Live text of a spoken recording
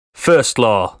First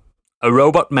law. A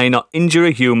robot may not injure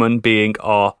a human being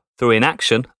or, through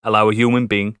inaction, allow a human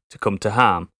being to come to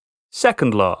harm.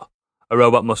 Second law. A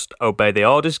robot must obey the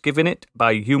orders given it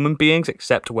by human beings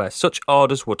except where such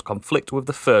orders would conflict with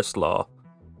the first law.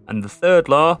 And the third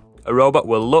law. A robot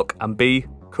will look and be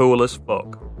cool as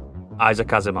fuck. Isaac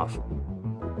Asimov.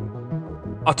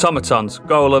 Automatons,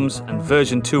 golems, and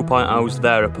version 2.0's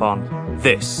thereupon.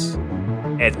 This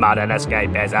is modern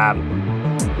escapism.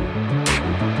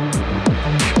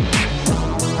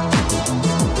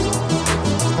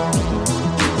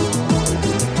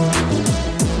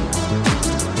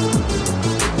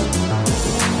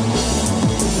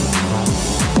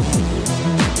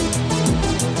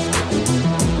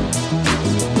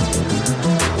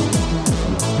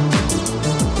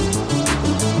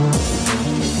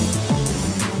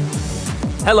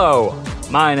 Hello,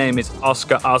 my name is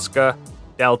Oscar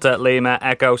Delta Lima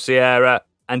Echo Sierra,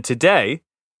 and today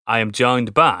I am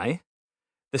joined by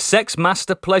the Sex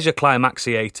Master Pleasure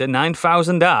Climaxiator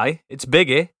 9000i, it's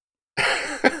Biggie.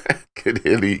 Good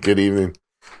evening.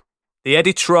 The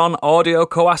Editron Audio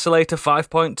Coacylator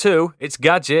 5.2, it's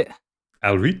Gadget.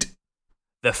 Alright.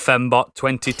 The Fembot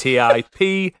 20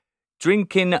 TIP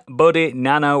Drinking Buddy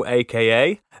Nano,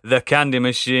 aka the Candy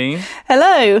Machine.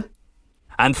 Hello.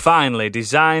 And finally,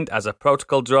 designed as a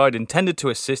protocol droid intended to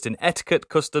assist in etiquette,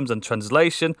 customs, and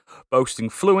translation,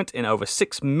 boasting fluent in over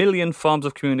 6 million forms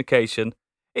of communication,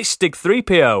 it's Stig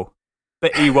 3PO.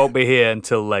 But he won't be here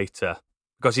until later,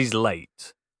 because he's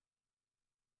late.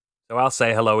 So I'll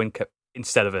say hello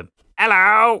instead of him.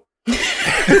 Hello!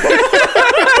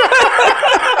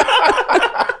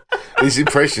 These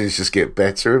impressions just get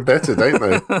better and better, don't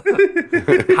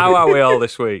they? How are we all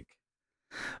this week?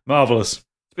 Marvellous.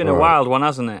 It's been a wild one,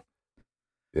 hasn't it?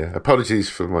 Yeah, apologies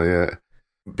for my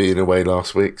being away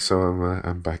last week, so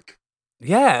I'm back.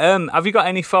 Yeah, have you got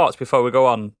any thoughts before we go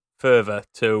on further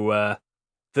to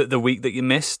the week that you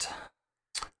missed?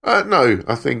 No,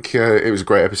 I think it was a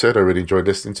great episode. I really enjoyed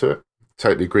listening to it.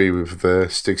 Totally agree with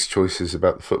Stig's choices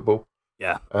about the football.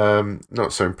 Yeah.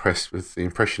 Not so impressed with the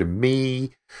impression of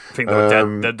me. I think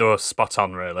they were spot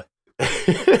on, really.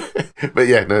 But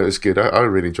yeah, no, it was good. I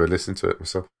really enjoyed listening to it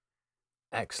myself.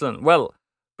 Excellent. Well,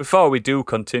 before we do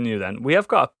continue then, we have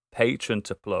got a patron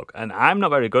to plug, and I'm not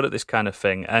very good at this kind of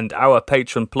thing, and our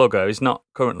patron plugger is not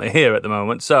currently here at the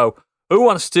moment, so who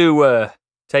wants to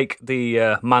take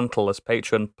the mantle as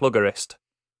patron pluggerist?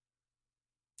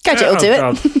 Gadget will do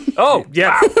it. Oh,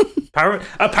 yeah.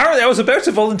 Apparently I was about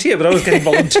to volunteer, but I was getting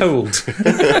voluntold.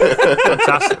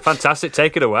 Fantastic.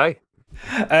 Take it away.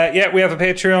 Yeah, we have a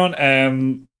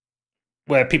Patreon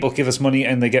where people give us money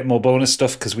and they get more bonus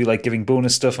stuff because we like giving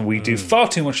bonus stuff and we do far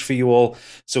too much for you all,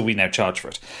 so we now charge for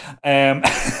it.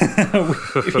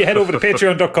 If you head over to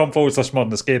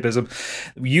patreon.com/modern escapism,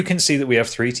 you can see that we have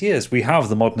 3 tiers. We have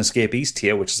the Modern Escape East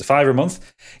tier, which is a $5 a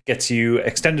month, gets you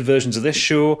extended versions of this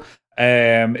show.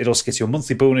 It also gets you a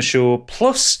monthly bonus show,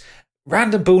 plus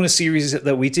random bonus series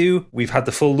that we do. We've had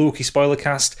the full Loki spoiler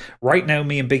cast. Right now,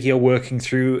 me and Biggie are working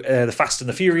through the Fast and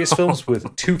the Furious films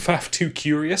with Too Fast, Too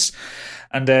Curious.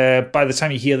 And by the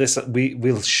time you hear this,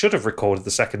 we should have recorded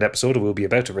the second episode, or we'll be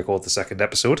about to record the second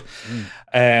episode.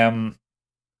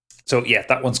 So yeah,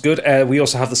 that one's good. We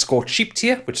also have the Scorched Sheep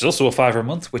tier, which is also a $5 a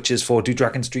month, which is for Do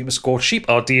Dragons Dream of Scorched Sheep,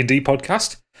 our D&D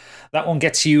podcast. That one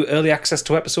gets you early access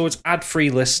to episodes, ad-free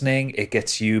listening. It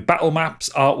gets you battle maps,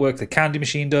 artwork the Candy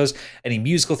Machine does, any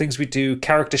musical things we do,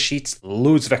 character sheets,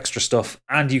 loads of extra stuff.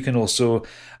 And you can also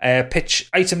pitch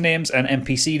item names and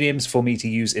NPC names for me to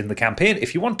use in the campaign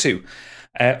if you want to.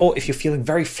 Or if you're feeling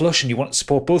very flush and you want to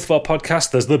support both of our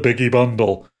podcasts, there's the Biggie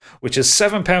Bundle, which is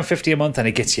 £7.50 a month, and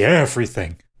it gets you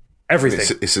everything.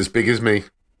 Everything. It's as big as me.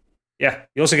 Yeah.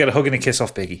 You also get a hug and a kiss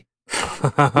off Biggie.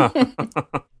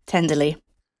 Tenderly.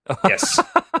 Yes.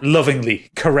 Lovingly,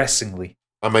 caressingly.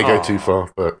 I may go too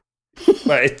far, but...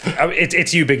 Well,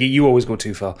 it's you, Biggie. You always go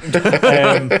too far.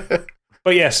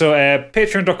 But yeah, so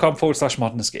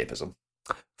patreon.com/modern escapism.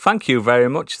 Thank you very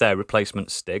much there,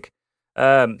 replacement Stig.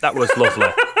 That was lovely.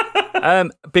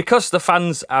 Because the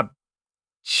fans are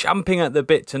champing at the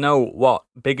bit to know what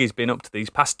Biggie's been up to these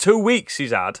past 2 weeks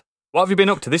he's had. What have you been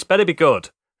up to? This better be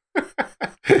good.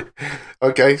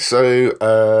 Okay, so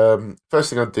first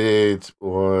thing I did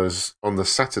was on the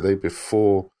Saturday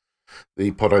before the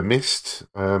pod I missed,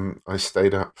 I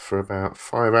stayed up for about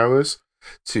 5 hours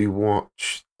to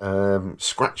watch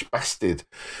Scratch Bastard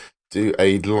do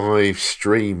a live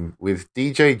stream with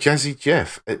DJ Jazzy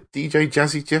Jeff at DJ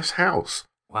Jazzy Jeff's house.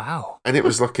 Wow. And it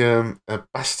was like a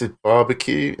Bastard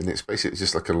barbecue, and it's basically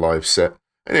just like a live set,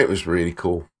 and it was really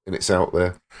cool. And it's out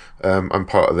there. I'm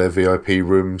part of their VIP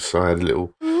room, so I had a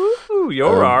little Ooh,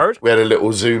 you're hard. We had a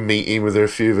little Zoom meeting where a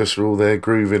few of us were all there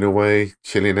grooving away,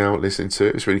 chilling out, listening to it.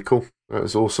 It was really cool. That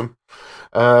was awesome.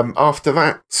 After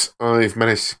that, I've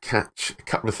managed to catch a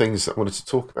couple of things that I wanted to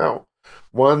talk about.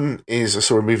 One is I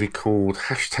saw a movie called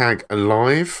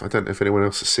 #Alive. I don't know if anyone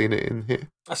else has seen it in here.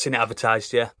 I've seen it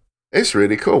advertised, yeah. It's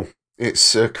really cool.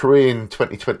 It's a Korean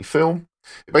 2020 film.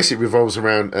 It basically revolves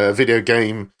around a video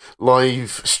game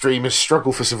live streamer's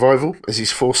struggle for survival as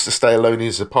he's forced to stay alone in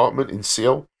his apartment in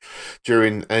Seoul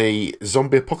during a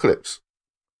zombie apocalypse.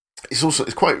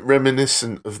 It's quite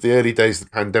reminiscent of the early days of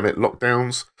the pandemic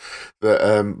lockdowns,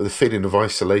 the feeling of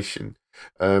isolation.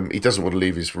 He doesn't want to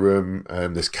leave his room.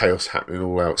 There's chaos happening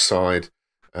all outside,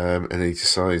 and he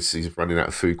decides he's running out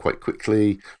of food quite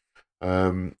quickly,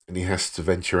 and he has to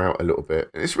venture out a little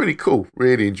bit. And it's really cool.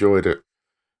 Really enjoyed it.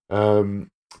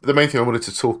 The main thing I wanted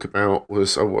to talk about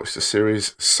was I watched the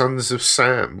series Sons of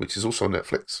Sam, which is also on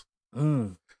Netflix.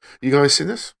 You guys seen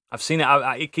this? I've seen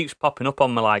it. It keeps popping up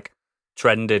on my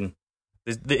trending.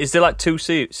 Is there 2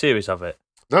 series of it?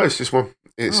 No, it's just one.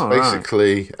 It's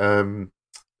basically. Right.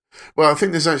 Well, I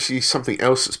think there's actually something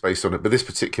else that's based on it, but this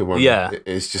particular one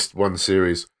is just one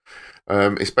series.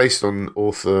 It's based on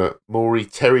author Maury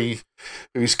Terry,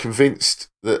 who's convinced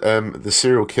that the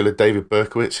serial killer David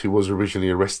Berkowitz, who was originally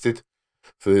arrested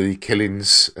for the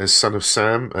killings as Son of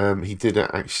Sam, he did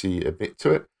actually admit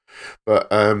to it. But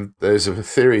there's a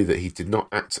theory that he did not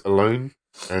act alone.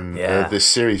 And this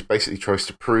series basically tries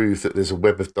to prove that there's a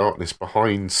web of darkness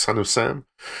behind Son of Sam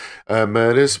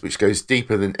murders, which goes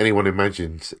deeper than anyone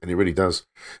imagined, and it really does.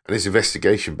 And his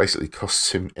investigation basically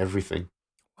costs him everything.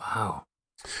 Wow.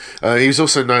 He was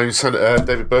also known,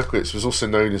 David Berkowitz was also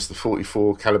known as the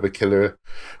 44 caliber killer,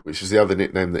 which was the other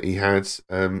nickname that he had.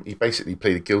 He basically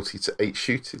pleaded guilty to 8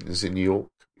 shootings in New York,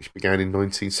 which began in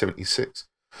 1976.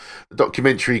 The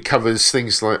documentary covers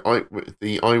things like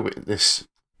the eyewitness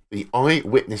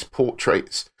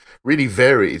portraits really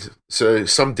varied. So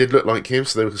some did look like him,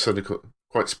 so they were sort of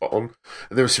quite spot on.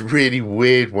 And there were some really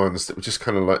weird ones that were just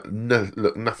kind of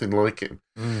look nothing like him.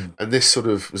 And this sort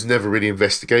of was never really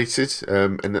investigated.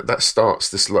 And that starts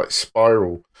this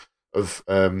spiral of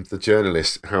the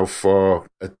journalist, how far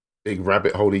a big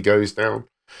rabbit hole he goes down.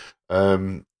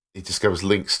 He discovers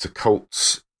links to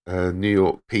cults, New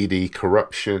York PD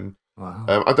corruption.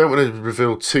 Wow. I don't want to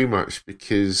reveal too much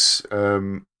because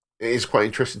it is quite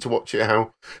interesting to watch it,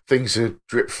 how things are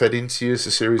drip fed into you as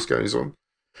the series goes on.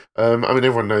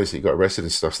 Everyone knows that he got arrested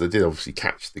and stuff, so they did obviously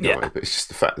catch the guy, but it's just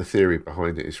the theory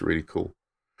behind it is really cool.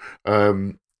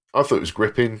 I thought it was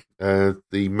gripping. The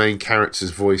main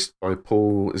character's voiced by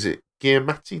Paul, is it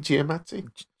Giamatti?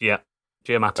 Yeah,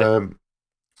 Giamatti.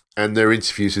 And there are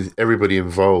interviews with everybody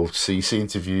involved, so you see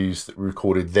interviews that were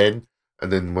recorded then, and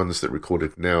then ones that are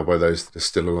recorded now by those that are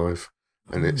still alive.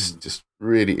 And it's just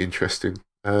really interesting.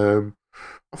 I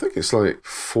think it's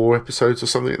 4 episodes or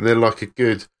something, and they're a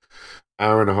good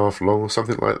hour and a half long or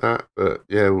something like that. But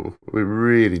yeah, we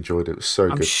really enjoyed it. It was so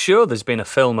good. I'm sure there's been a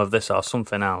film of this or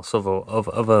something else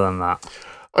other than that.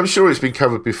 I'm sure it's been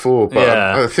covered before, but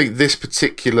I think this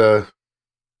particular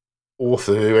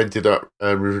author who ended up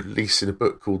releasing a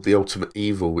book called The Ultimate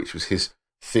Evil, which was his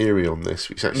theory on this,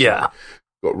 which actually got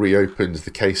reopened. The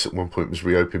case at one point was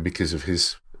reopened because of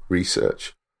his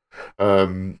research.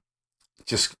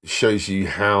 Just shows you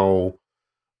how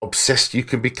obsessed you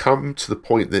can become to the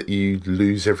point that you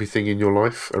lose everything in your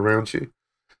life around you.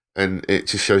 And it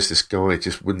just shows this guy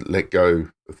just wouldn't let go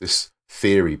of this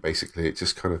theory, basically. It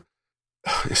just kind of,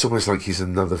 it's almost like he's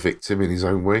another victim in his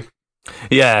own way.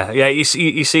 Yeah. You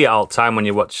see it all the time when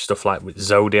you watch stuff like with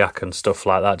Zodiac and stuff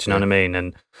like that. Do you know what I mean?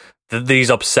 And these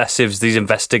obsessives, these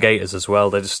investigators as well,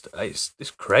 they're just, it's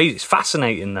crazy. It's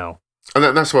fascinating, though.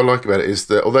 And that's what I like about it, is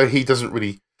that although he doesn't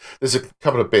really, there's a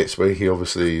couple of bits where he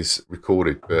obviously is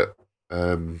recorded, but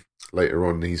later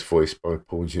on he's voiced by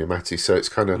Paul Giamatti. So it's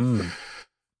kind of,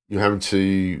 you're having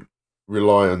to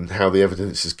rely on how the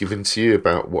evidence is given to you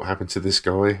about what happened to this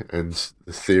guy and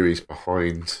the theories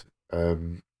behind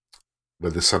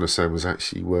whether Son of Sam was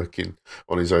actually working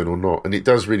on his own or not. And it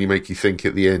does really make you think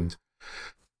at the end.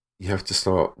 You have to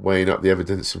start weighing up the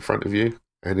evidence in front of you,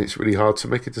 and it's really hard to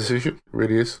make a decision. It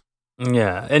really is.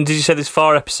 Yeah, and did you say there's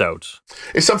 4 episodes?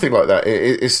 It's something like that.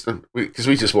 It's because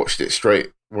we just watched it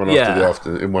straight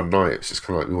after in one night. It's just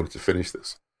kind of like we wanted to finish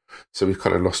this, so we've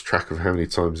kind of lost track of how many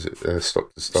times it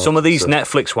stopped to start. Some of these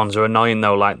Netflix ones are annoying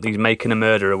though, like these Making a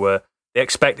Murderer, where they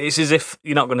expect it's as if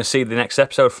you're not going to see the next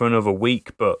episode for another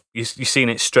week, but you're seeing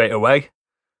it straight away.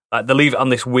 Like they leave it on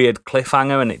this weird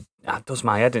cliffhanger, and it does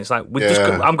my head. And it's like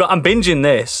I'm binging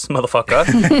this, motherfucker.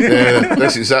 Yeah,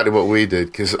 that's exactly what we did.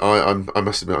 Because I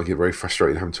must admit, I get very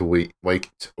frustrated having to wait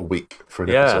a week for an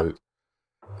episode.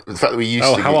 the fact that we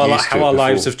used to how get our, used to how it our before.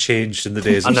 lives have changed in the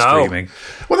days of I know. streaming.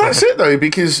 Well, that's it though,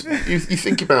 because you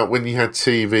think about when you had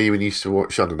TV, when you used to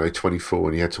watch, I don't know, 24,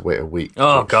 and you had to wait a week. to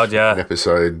Oh, watch God, yeah. an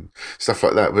episode, and stuff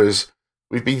like that. Whereas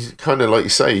we've been kind of, like you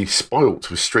say,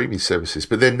 spoilt with streaming services,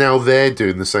 but then now they're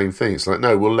doing the same thing. It's like,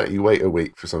 no, we'll let you wait a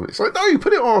week for something. It's like, no,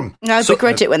 put it on. I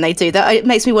begrudge it when they do that. It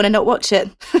makes me want to not watch it.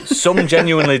 Some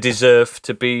genuinely deserve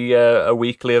to be a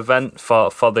weekly event for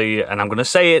the, and I'm going to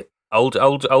say it, hold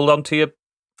on to your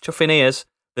chuffing ears,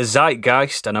 the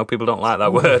zeitgeist. I know people don't like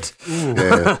that word.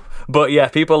 Yeah. But yeah,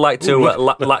 people like to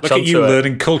latch Look onto at you it.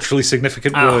 learning culturally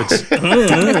significant words.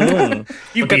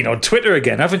 You've been on Twitter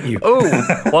again, haven't you?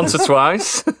 Oh, once or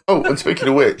twice. Oh, and speaking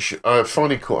of which, I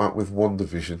finally caught up with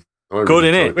WandaVision. I Good,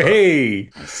 really innit? enjoyed that. Hey,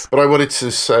 But I wanted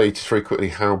to say just very quickly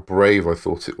how brave I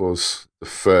thought it was, the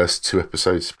first 2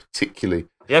 episodes particularly.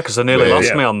 Yeah, because I nearly Yeah.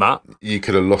 lost me on that. You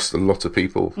could have lost a lot of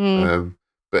people,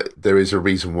 but there is a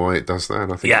reason why it does that,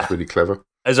 and I think Yeah. it's really clever.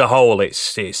 As a whole,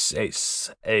 it's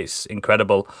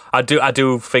incredible. I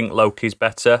do think Loki's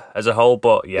better as a whole,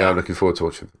 but Yeah, yeah, I'm looking forward to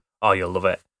watching it. oh, you'll love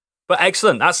it. But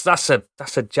excellent. That's a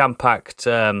jam packed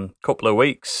couple of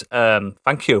weeks.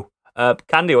 Thank you,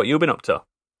 Candy. What you been up to?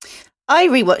 I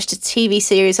rewatched a TV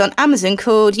series on Amazon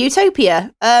called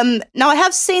Utopia. Now, I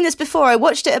have seen this before. I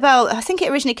watched it I think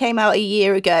it originally came out a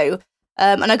year ago,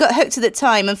 and I got hooked at the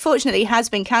time. Unfortunately, it has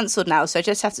been cancelled now, so I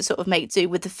just have to sort of make do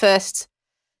with the first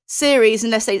series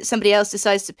unless somebody else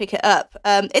decides to pick it up.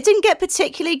 It didn't get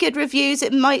particularly good reviews.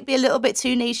 It might be a little bit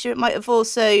too niche. It might have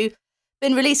also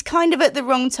been released kind of at the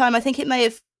wrong time. I think it may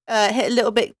have hit a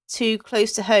little bit too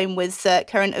close to home with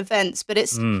current events, but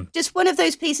it's just one of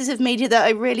those pieces of media that I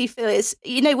really feel is,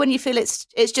 when you feel it's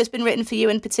just been written for you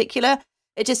in particular,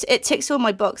 it ticks all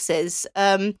my boxes.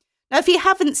 Now, if you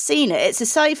haven't seen it, it's a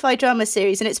sci-fi drama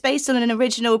series, and it's based on an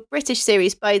original British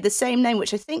series by the same name,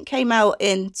 which I think came out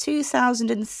in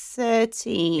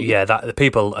 2013. Yeah, the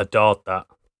people adored that.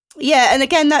 Yeah, and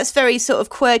again, that's very sort of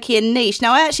quirky and niche.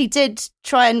 Now, I actually did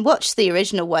try and watch the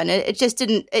original one. It just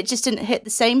didn't hit the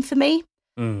same for me.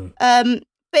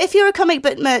 But if you're a comic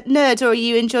book nerd or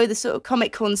you enjoy the sort of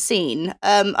comic-con scene,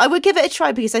 I would give it a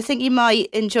try because I think you might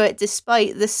enjoy it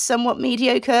despite the somewhat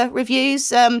mediocre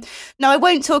reviews. Now, I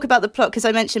won't talk about the plot because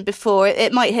I mentioned before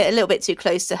it might hit a little bit too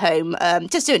close to home.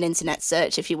 Just do an internet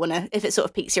search if it sort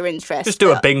of piques your interest. Just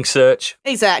do a Bing search.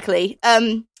 Exactly.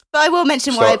 But I will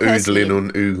mention why I Start personally... oodling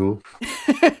on Oogle.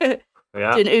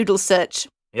 Yeah, do an oodle search.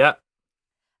 yeah.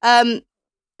 But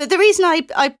the reason I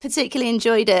particularly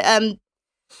enjoyed it,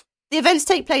 the events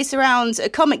take place around a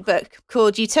comic book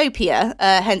called Utopia,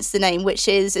 hence the name, which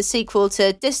is a sequel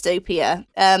to Dystopia.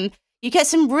 You get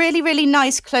some really, really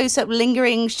nice close-up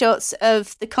lingering shots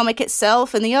of the comic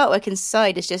itself, and the artwork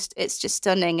inside is just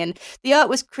stunning. And the art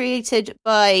was created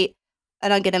by,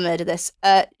 and I'm going to murder this,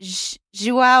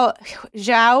 João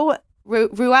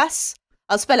Ruas.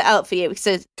 I'll spell it out for you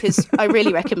because I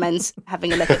really recommend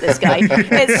having a look at this guy.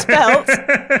 It's spelled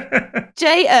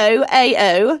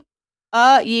Joao-Ruas,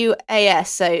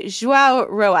 so João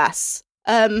Ruas.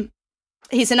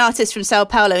 He's an artist from Sao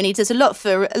Paulo, and he does a lot of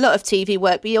TV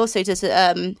work, but he also does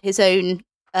his own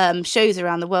shows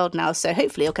around the world now. So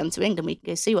hopefully he'll come to England. We can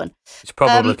go see one. It's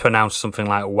probably pronounced something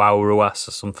like Wow Ruas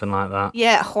or something like that.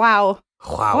 Yeah, wow.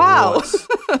 Wow.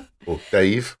 Or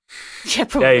Dave. Yeah,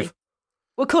 probably. Dave.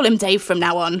 We'll call him Dave from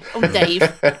now on. Or Dave.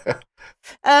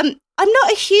 I'm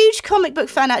not a huge comic book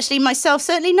fan, actually, myself.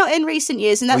 Certainly not in recent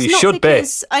years, and that's Well, you not should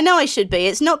because I know I should be.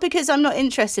 It's not because I'm not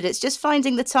interested. It's just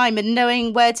finding the time and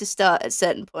knowing where to start at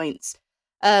certain points.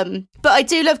 But I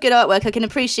do love good artwork. I can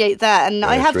appreciate that, and Yeah,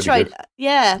 I it's have really tried. good.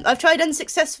 Yeah, I've tried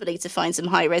unsuccessfully to find some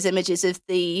high-res images of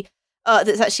the art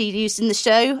that's actually used in the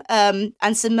show, and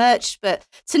some merch, but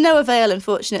to no avail,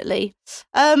 unfortunately.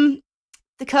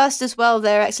 The cast as well,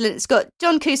 they're excellent. It's got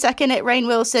John Cusack in it, Rainn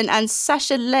Wilson, and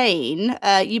Sasha Lane.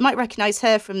 You might recognise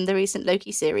her from the recent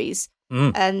Loki series.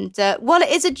 And while it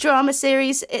is a drama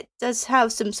series, it does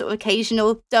have some sort of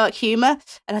occasional dark humour,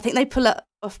 and I think they pull it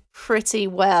off pretty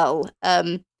well.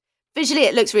 Visually,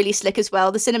 it looks really slick as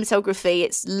well. The cinematography,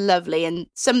 it's lovely, and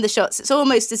some of the shots, it's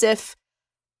almost as if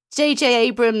J.J.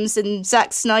 Abrams and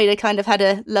Zack Snyder kind of had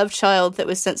a love child that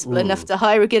was sensible enough to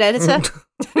hire a good editor.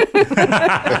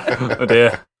 Oh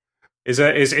dear. Is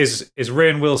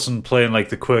Rainn Wilson playing like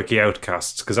the quirky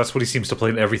outcasts? Because that's what he seems to play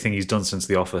in everything he's done since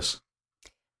The Office.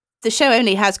 The show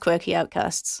only has quirky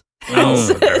outcasts.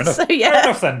 Oh, fair enough. So, yeah. Fair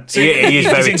enough then. So He is he's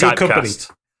very in good company.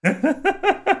 typecast.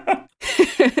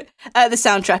 The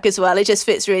soundtrack as well, it just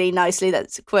fits really nicely.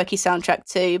 That's a quirky soundtrack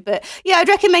too. But yeah, I'd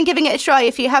recommend giving it a try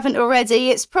if you haven't already.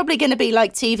 It's probably going to be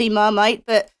like TV Marmite,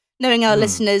 but knowing our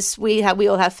listeners, we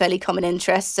all have fairly common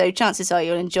interests, so chances are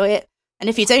you'll enjoy it. And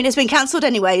if you don't, it's been cancelled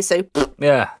anyway, so...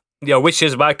 Yeah. Your wish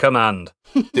is my command.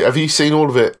 Have you seen all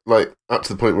of it, like, up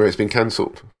to the point where it's been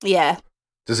cancelled? Yeah.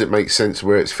 Does it make sense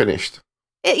where it's finished?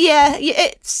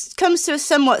 It comes to a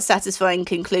somewhat satisfying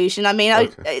conclusion. I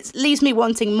mean, it leaves me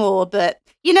wanting more, but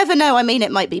you never know. I mean,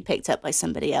 it might be picked up by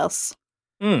somebody else.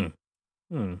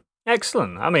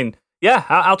 Excellent. I mean, yeah,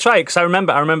 I'll try it, because I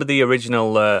remember the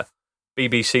original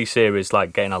BBC series,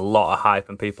 like, getting a lot of hype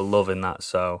and people loving that,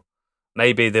 so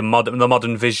maybe the modern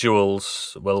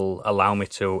visuals will allow me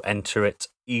to enter it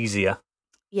easier.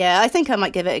 Yeah, I think I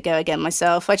might give it a go again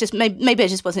myself. Maybe I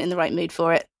just wasn't in the right mood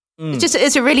for it.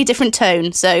 It's a really different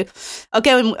tone, so I'll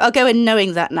go in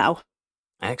knowing that now.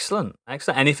 Excellent.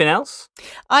 Anything else?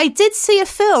 I did see a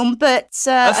film, but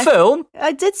film?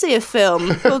 I did see a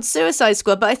film called Suicide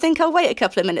Squad, but I think I'll wait a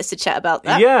couple of minutes to chat about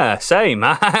that. Yeah, same.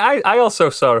 I also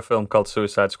saw a film called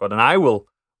Suicide Squad, and I will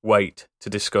wait to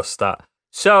discuss that.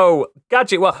 So,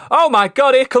 Gadget, oh my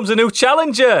God, here comes a new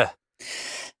challenger.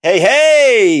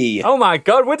 Hey! Oh my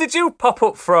God, where did you pop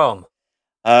up from?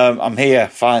 I'm here,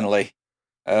 finally.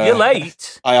 You're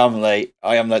late. I am late.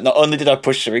 Not only did I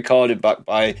push the recording back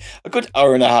by a good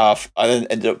hour and a half, I then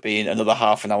ended up being another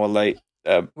half an hour late.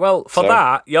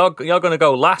 That, you're going to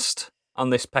go last on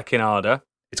this pecking order.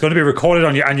 It's going to be recorded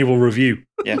on your annual review.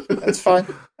 Yeah, that's fine.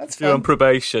 You're on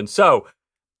probation. So,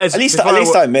 at least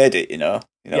I made it, you know.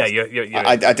 Yeah, you're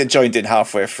I did join in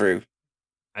halfway through.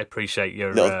 I appreciate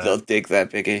your little dig there,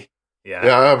 Biggie. Yeah,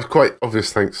 that was quite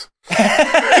obvious. Thanks.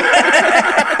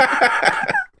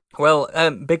 Well,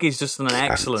 Biggie's just an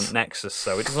excellent Nexus,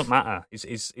 so it doesn't matter.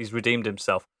 He's redeemed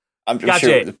himself. I'm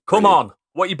Gadget, sure come on.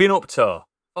 What you been up to?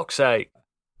 Fuck's sake.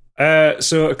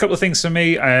 So a couple of things for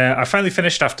me. I finally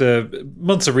finished, after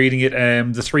months of reading it,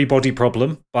 The Three-Body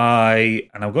Problem by,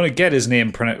 and I'm going to get his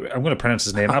name, I'm going to pronounce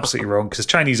his name absolutely wrong because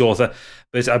it's Chinese author,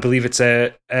 but I believe it's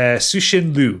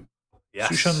Cixin Liu. Yes.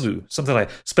 Cixin Liu, something like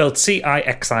that. Spelled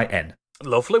Cixin.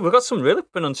 Lovely. We've got some really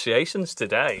pronunciations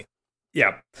today.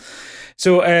 Yeah.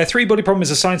 So, Three-Body Problem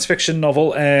is a science fiction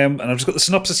novel, and I've just got the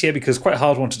synopsis here because it's quite a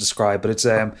hard one to describe, but it's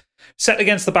set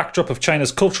against the backdrop of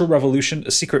China's Cultural Revolution.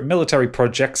 A secret military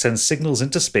project sends signals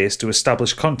into space to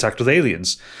establish contact with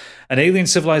aliens. An alien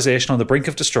civilization on the brink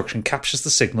of destruction captures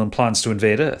the signal and plans to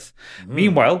invade Earth.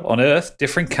 Meanwhile, on Earth,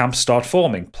 different camps start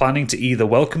forming, planning to either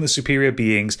welcome the superior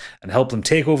beings and help them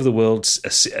take over a world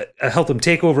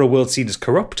seen as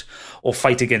corrupt, or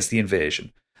fight against the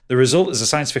invasion. The result is a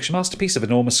science fiction masterpiece of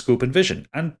enormous scope and vision.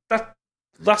 And that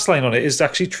last line on it is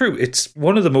actually true. It's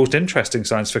one of the most interesting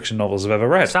science fiction novels I've ever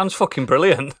read. Sounds fucking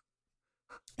brilliant.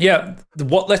 Yeah,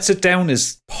 what lets it down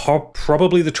is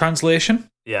probably the translation.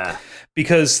 Yeah.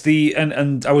 Because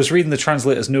and I was reading the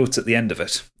translator's notes at the end of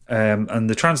it. And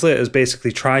the translators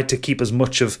basically tried to keep as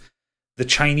much of the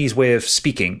Chinese way of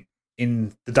speaking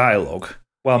in the dialogue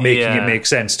while making it make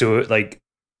sense to like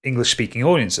English-speaking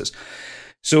audiences.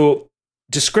 So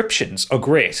descriptions are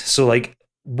great. So like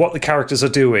what the characters are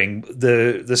doing,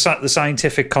 the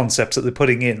scientific concepts that they're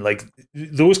putting in, like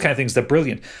those kind of things, they're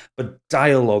brilliant. But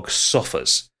dialogue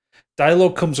suffers.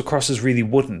 Dialogue comes across as really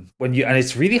wooden and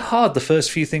it's really hard. The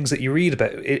first few things that you read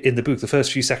about in the book, the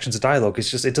first few sections of dialogue,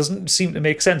 it's just, it doesn't seem to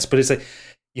make sense. But it's like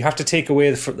you have to take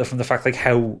away from the fact like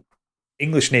how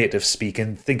English natives speak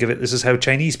and think of it. This is how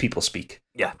Chinese people speak.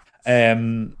 Yeah.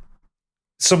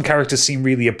 Some characters seem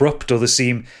really abrupt, or they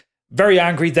seem very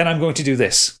angry, then I'm going to do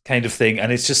this kind of thing.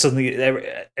 And it's just something,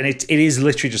 and it is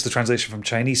literally just the translation from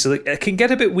Chinese. So it can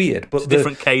get a bit weird. But it's a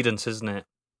different cadence, isn't it?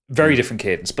 Very different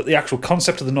cadence. But the actual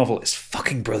concept of the novel is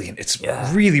fucking brilliant. It's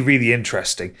really, really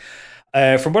interesting.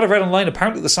 From what I've read online,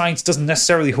 apparently the science doesn't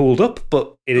necessarily hold up,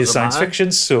 but it is science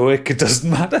fiction, so it doesn't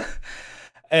matter.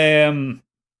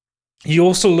 You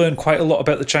also learn quite a lot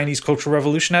about the Chinese Cultural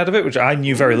Revolution out of it, which I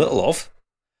knew very little of.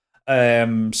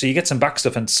 So you get some back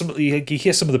stuff, and you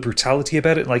hear some of the brutality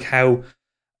about it, like how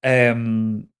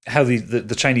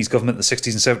the Chinese government in the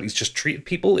 60s and 70s just treated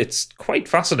people. It's quite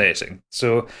fascinating.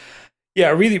 So yeah,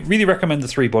 I really, really recommend The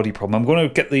Three-Body Problem. I'm going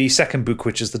to get the second book,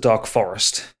 which is The Dark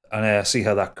Forest, and see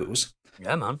how that goes.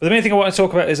 Yeah, man. But the main thing I want to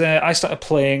talk about is I started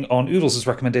playing on Oodles'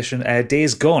 recommendation,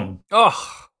 Days Gone.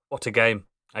 Oh, what a game.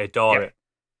 I adore it.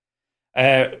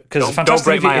 Don't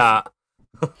break my heart.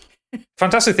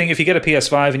 Fantastic thing, if you get a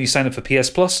PS5 and you sign up for PS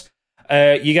Plus,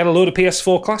 you get a load of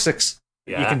PS4 classics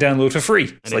you can download for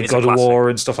free. It's like God of War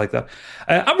and stuff like that.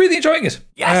 I'm really enjoying it.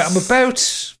 Yes. I'm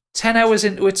about 10 hours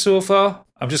into it so far.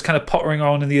 I'm just kind of pottering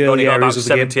on in the early areas of the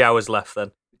game. Only got about 70 hours left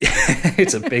then.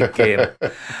 It's a big game.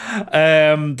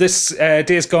 This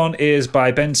Days Gone is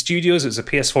by Bend Studios. It's a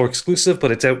PS4 exclusive,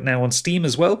 but it's out now on Steam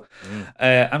as well.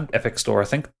 And Epic Store, I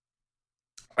think.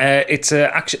 It's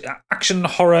a action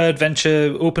horror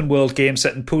adventure open world game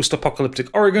set in post-apocalyptic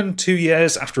Oregon 2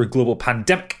 years after a global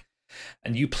pandemic.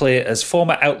 And you play as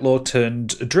former outlaw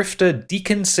turned drifter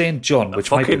Deacon St. John, which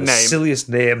might be the silliest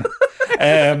name.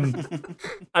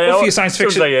 I science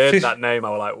fiction. As I heard that name,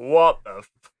 I was like, "What the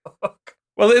fuck?"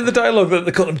 Well, in the dialogue,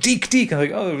 they call him Deek. I'm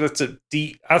like, "Oh, that's a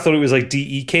D." I thought it was like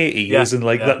DEKE, as in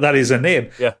like that is a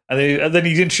name. Yeah. And then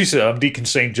he introduced it. I'm Deacon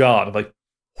St. John. I'm like,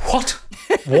 "What?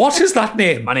 What is that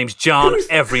name?" My name's John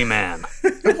Everyman.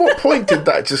 At what point did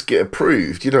that just get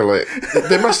approved? You know, like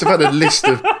they must have had a list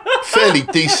of fairly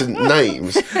decent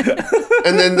names,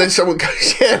 and then someone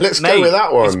goes, "Yeah, let's go with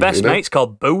that one." His best mate's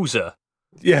called Boozer.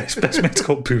 Yeah, his best mate's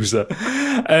called Boozer.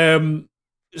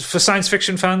 For science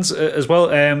fiction fans as well,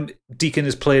 Deacon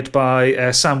is played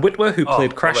by Sam Witwer, who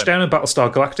played Crashdown in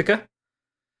Battlestar Galactica.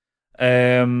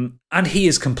 And he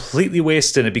is completely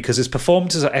wasted in it because his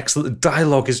performances are excellent. The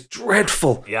dialogue is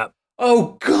dreadful. Yeah.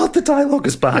 Oh, God, the dialogue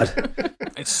is bad.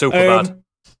 It's super bad.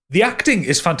 The acting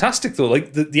is fantastic, though.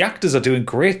 Like, the actors are doing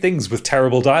great things with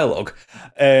terrible dialogue.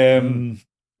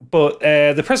 But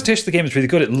the presentation of the game is really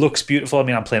good. It looks beautiful. I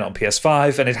mean, I'm playing it on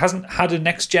PS5, and it hasn't had a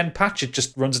next-gen patch. It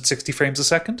just runs at 60 frames a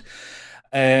second.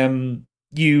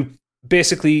 You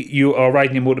are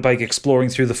riding your motorbike exploring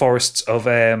through the forests of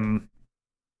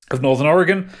Northern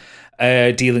Oregon,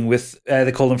 dealing with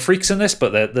they call them freaks in this,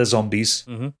 but they're zombies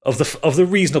of the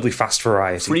reasonably fast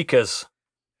variety.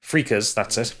 Freakers,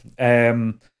 that's it.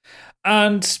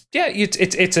 And yeah,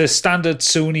 it's a standard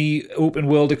Sony open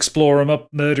world explore 'em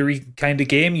up murdery kind of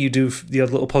game. You do the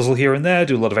odd little puzzle here and there,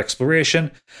 do a lot of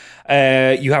exploration.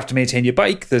 You have to maintain your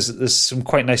bike. There's some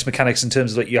quite nice mechanics in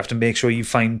terms of that you have to make sure you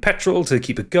find petrol to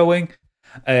keep it going.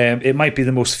 It might be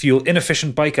the most fuel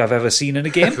inefficient bike I've ever seen in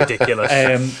a game.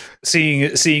 Ridiculous.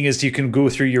 Seeing as you can go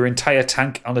through your entire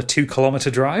tank on a 2-kilometer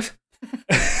drive.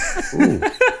 Ooh.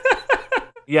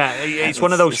 Yeah, it's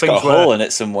one of those things got a where hole in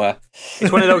it somewhere.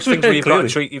 It's one of those things where you've got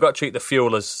to treat the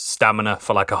fuel as stamina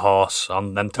for like a horse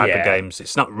on them type of games.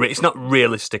 It's not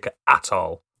realistic at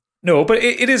all. No, but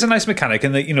it is a nice mechanic,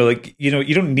 and you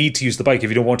don't need to use the bike if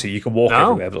you don't want to. You can walk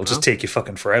everywhere, but it'll just take you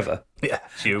fucking forever. Yeah,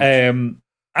 it's huge.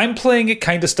 I'm playing it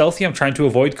kind of stealthy. I'm trying to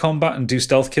avoid combat and do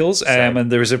stealth kills. And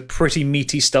there is a pretty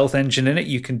meaty stealth engine in it.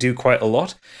 You can do quite a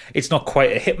lot. It's not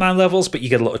quite at Hitman levels, but you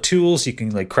get a lot of tools. You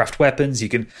can like craft weapons. You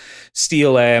can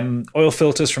steal oil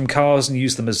filters from cars and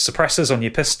use them as suppressors on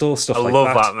your pistol. Stuff like that. I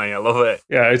love that, mate. I love it.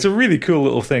 Yeah, it's a really cool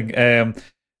little thing.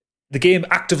 The game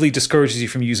actively discourages you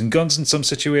from using guns in some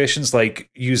situations, like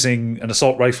using an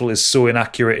assault rifle is so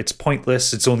inaccurate, it's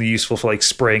pointless. It's only useful for like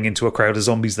spraying into a crowd of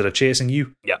zombies that are chasing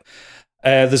you. Yeah.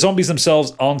 The zombies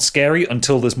themselves aren't scary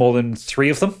until there's more than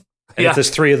 3 of them. And if there's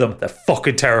 3 of them, they're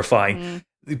fucking terrifying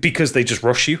because they just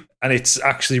rush you. And it's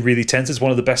actually really tense. It's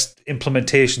one of the best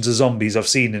implementations of zombies I've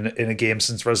seen in a game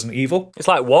since Resident Evil. It's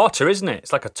like water, isn't it?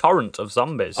 It's like a torrent of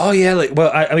zombies. Oh yeah,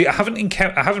 I mean,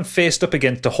 I haven't faced up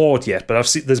against a horde yet, but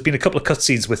there's been a couple of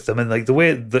cutscenes with them, and like the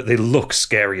way that they look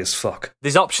scary as fuck.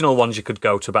 There's optional ones you could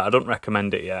go to, but I don't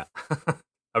recommend it yet.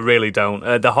 I really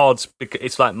don't. The hordes,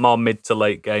 it's like more mid to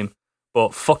late game.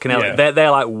 But fucking hell,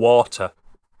 they're like water.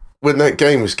 When that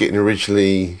game was getting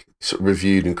originally sort of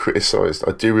reviewed and criticised,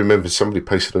 I do remember somebody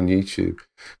posted on YouTube,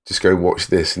 just go watch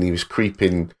this, and he was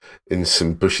creeping in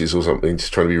some bushes or something,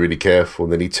 just trying to be really careful,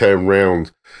 and then he turned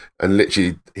round and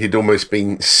literally he'd almost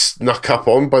been snuck up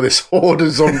on by this horde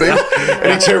of zombies,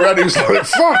 and he turned around and he was like,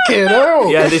 fucking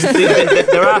hell! Yeah,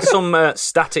 there are some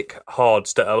static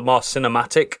hordes that are more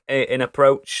cinematic in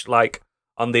approach, like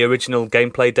on the original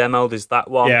gameplay demo, there's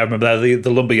that one. Yeah, I remember that, the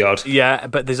lumberyard. Yeah,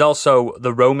 but there's also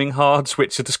the roaming hordes,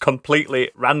 which are just completely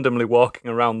randomly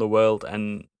walking around the world,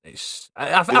 and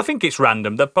I think it's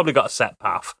random. They've probably got a set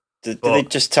path. Do they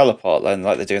just teleport then,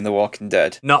 like they do in The Walking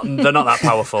Dead? They're not that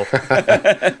powerful.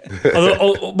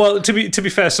 Well, to be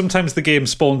fair, sometimes the game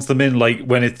spawns them in like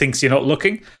when it thinks you're not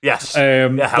looking. Yes,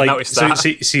 I've noticed that.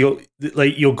 So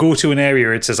you'll go to an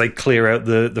area, it says like clear out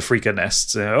the freaker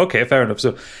nests. Okay, fair enough.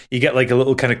 So you get like a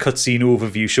little kind of cutscene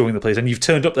overview showing the place, and you've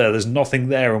turned up there. There's nothing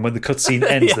there, and when the cutscene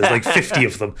ends, there's like 50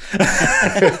 of them.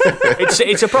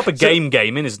 It's a proper game,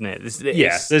 isn't it?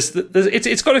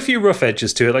 It's got a few rough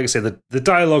edges to it. Like I say, the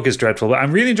dialogue is dreadful, but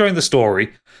I'm really enjoying the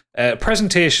story.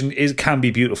 Presentation can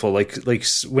be beautiful. Like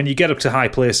when you get up to high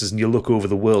places and you look over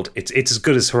the world, it's as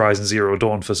good as Horizon Zero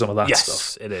Dawn for some of that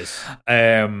stuff. Yes, it is.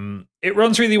 It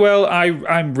runs really well.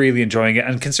 I'm really enjoying it,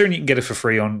 and considering you can get it for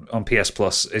free on PS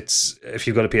Plus, if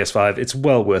you've got a PS5, it's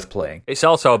well worth playing. It's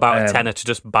also about a tenner to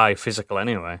just buy physical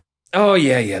anyway. Oh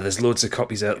yeah, there's loads of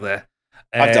copies out there.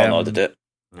 I downloaded it.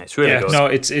 It's really good. No,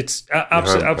 it's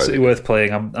absolutely worth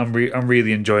playing. I'm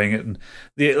really enjoying it, and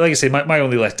like I say, my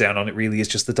only letdown on it really is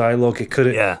just the dialogue. It could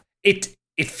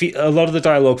a lot of the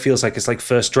dialogue feels like it's like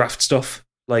first draft stuff.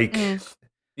 Like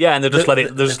yeah, and they just let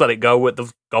it go.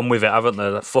 They've gone with it, haven't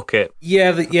they? Fuck it.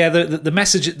 Yeah, the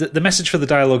message for the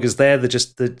dialogue is there.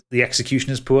 The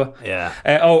execution is poor. Yeah.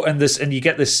 And you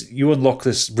get this. You unlock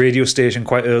this radio station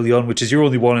quite early on, which is your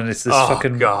only one, and it's this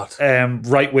fucking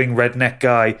right wing redneck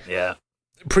guy. Yeah.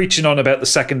 Preaching on about the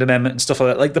Second Amendment and stuff like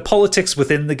that. Like the politics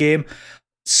within the game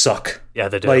suck. Yeah,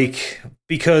 they do. Like,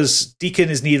 because Deacon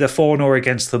is neither for nor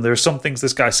against them. There are some things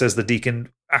this guy says the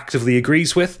Deacon actively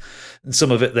agrees with, and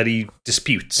some of it that he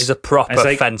disputes. He's a proper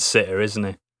fence sitter, isn't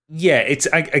he? Yeah,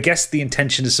 I guess the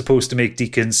intention is supposed to make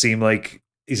Deacon seem like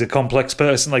he's a complex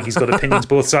person, like he's got opinions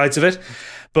both sides of it.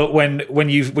 But when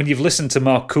you've listened to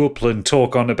Mark Copeland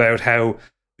talk on about how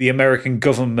the American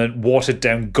government watered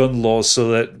down gun laws so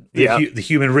that the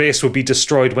human race would be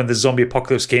destroyed when the zombie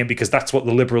apocalypse came because that's what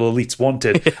the liberal elites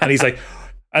wanted. And he's like,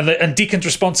 and Deacon's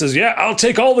response is, yeah, I'll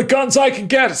take all the guns I can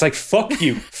get. It's like, fuck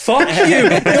you. Fuck you.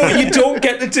 No, you don't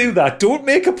get to do that. Don't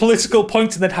make a political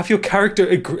point and then have your character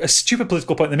a stupid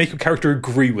political point and then make your character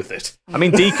agree with it. I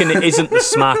mean, Deacon isn't the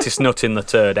smartest nut in the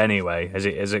turd anyway, as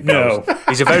it goes. No.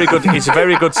 He's a very good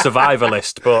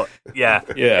survivalist, but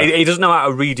he doesn't know how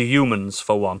to read humans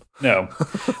for one. No,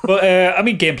 but I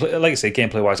mean, gameplay. Like I say,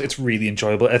 gameplay wise, it's really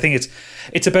enjoyable. I think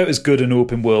it's about as good an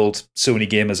open world Sony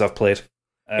game as I've played.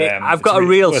 I've got a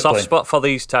real soft spot for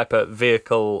these type of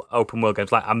vehicle open world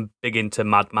games. Like, I'm big into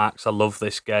Mad Max. I love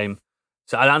this game.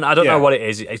 So I don't know what it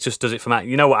is. It just does it for me.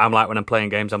 You know what I'm like when I'm playing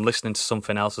games. I'm listening to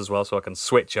something else as well, so I can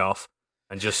switch off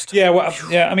and just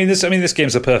I mean, this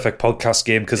game's a perfect podcast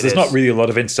game because there's not really a lot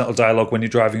of incidental dialogue when you're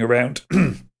driving around.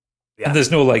 Yeah. And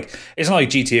there's no it's not like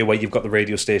GTA where you've got the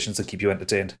radio stations that keep you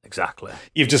entertained. Exactly.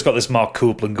 You've just got this Mark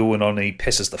Copeland going on and he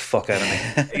pisses the fuck out of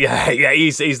me. yeah,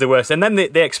 he's the worst. And then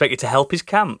they expect you to help his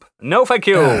camp. No, thank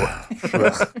you. I'm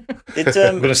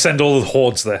going to send all the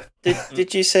hordes there.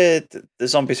 Did you say the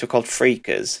zombies were called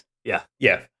freakers? Yeah.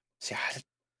 Yeah. See,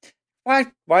 why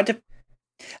do...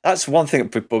 That's one thing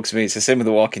that bugs me. It's the same with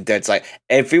The Walking Dead. It's like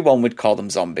everyone would call them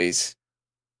zombies.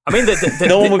 I mean,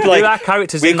 no one would be like, there are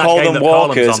characters we in that call game them that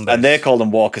walkers, call them zombies. and they call them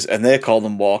walkers, and they call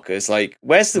them walkers. Like,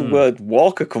 where's the word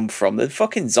walker come from? They're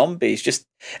fucking zombies. Just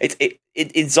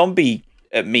in zombie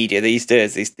media these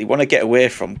days, they want to get away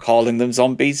from calling them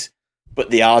zombies,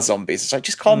 but they are zombies. It's like,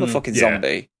 just call them a fucking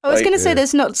zombie. I was going to say,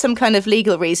 there's not some kind of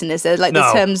legal reason, is there? Like,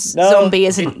 the term No. zombie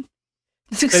isn't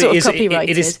sort of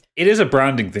copyrighted. It is a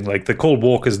branding thing. Like, they're called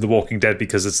walkers in The Walking Dead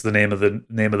because it's the name of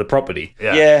the property.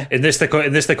 Yeah. In this they call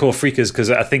freakers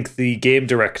because I think the game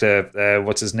director,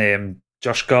 what's his name,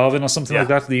 Josh Garvin or something like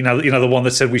that. You know the one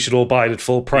that said we should all buy it at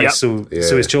full price so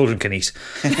his children can eat.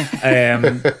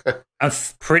 I'm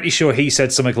pretty sure he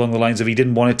said something along the lines of he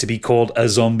didn't want it to be called a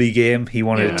zombie game. He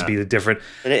wanted it to be different.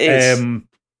 But it is.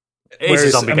 It is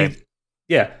a zombie game.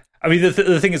 Yeah. I mean,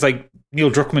 the thing is, like,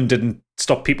 Neil Druckmann didn't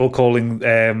stop people calling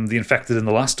the infected in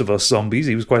The Last of Us zombies.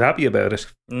 He was quite happy about it.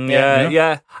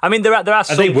 Yeah. I mean, there are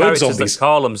some characters zombies that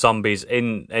call them zombies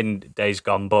in Days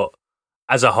Gone, but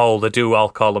as a whole, they do all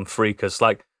call them freakers.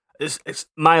 Like, it's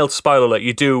mild spoiler alert.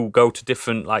 You do go to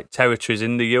different territories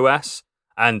in the US,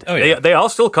 and they all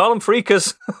still call them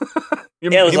freakers. It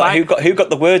was who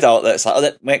got the word out there? It's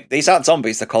like, these aren't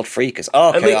zombies; they're called freakers.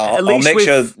 Oh, okay, I'll make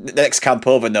sure the next camp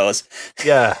over knows.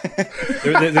 Yeah,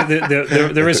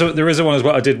 there is a one as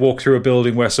well. I did walk through a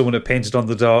building where someone had painted on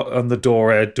the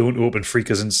door, "Don't open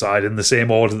freakers inside," in the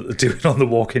same order that they're doing on The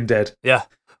Walking Dead. Yeah.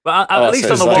 But at least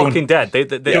on The Walking Dead, they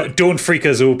don't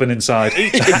freakers open inside.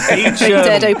 Each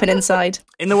dead open inside.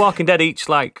 In The Walking Dead, each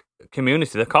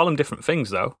community, they call them different things,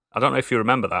 though. I don't know if you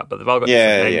remember that, but they've all got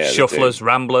different names. Shufflers,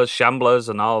 Ramblers, Shamblers,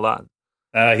 and all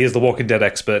that. He's the Walking Dead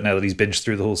expert now that he's binged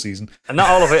through the whole season. And not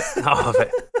all of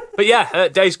it. But yeah,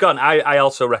 Days Gone, I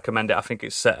also recommend it. I think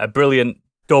it's a brilliant,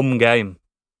 dumb game.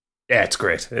 Yeah, it's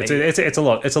great. It's a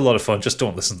lot of fun. Just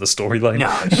don't listen to the storyline.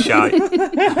 No, it's shy.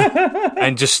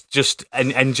 And just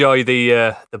enjoy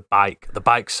the bike. The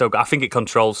bike's so good. I think it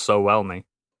controls so well, me.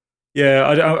 Yeah,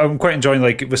 I'm quite enjoying,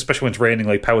 especially when it's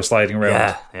raining, power sliding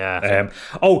around. Yeah.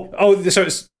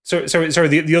 Sorry.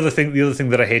 The other thing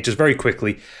that I hate, just very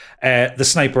quickly, the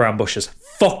sniper ambushes.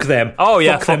 Fuck them. Oh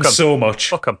yeah, fuck them so much.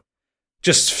 Fuck them.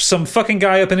 Just some fucking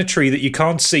guy up in a tree that you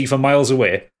can't see for miles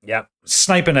away. Yeah.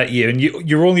 Sniping at you, and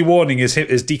your only warning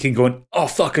is Deacon going, "Oh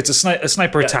fuck, it's a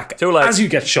sniper attack." Too late. As you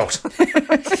get shot.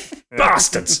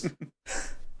 Bastards.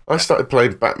 I started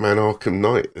playing Batman Arkham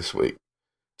Knight this week.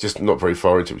 just not very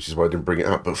far into it, which is why I didn't bring it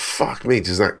up. But fuck me,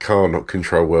 does that car not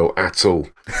control well at all?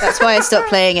 That's why I stopped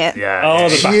playing it. Yeah. Oh,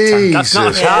 the back tank. That's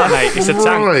not a car, mate. It's a tank.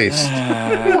 What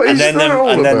is that all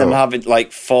and then them about? having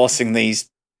like forcing these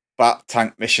bat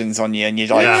tank missions on you, and you're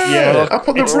like, Yeah. Up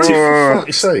on the It's roof, two- for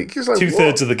fuck's sake. It's like,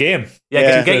 2/3 of the game. Yeah,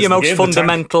 Yeah. get your There's the most game, the tank.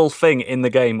 fundamental thing in the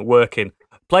game working.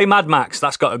 Play Mad Max,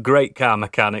 that's got a great car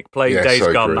mechanic. Play Yes, Days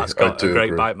I Gone, agree. that's I got do a great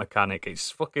agree. bike mechanic.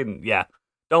 It's fucking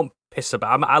Don't piss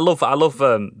about. I love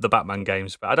the Batman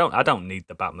games, but I don't need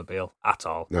the Batmobile at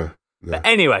all. No. But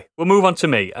anyway, we'll move on to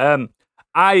me.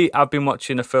 I've been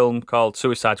watching a film called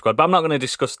Suicide Squad, but I'm not going to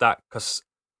discuss that because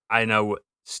I know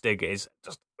Stig is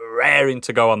just raring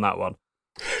to go on that one.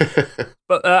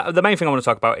 But the main thing I want to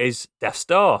talk about is Death's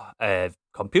Door, a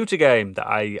computer game that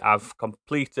I have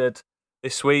completed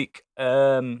this week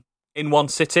in one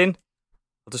sitting.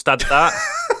 I'll just add that.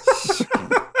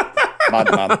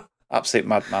 madman, absolute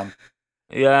madman.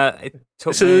 Yeah, it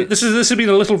took So me... this has been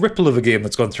a little ripple of a game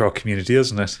that's gone through our community,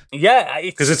 hasn't it? Yeah,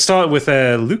 Because it started with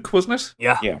Luke, wasn't it?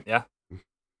 Yeah.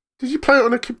 Did you play it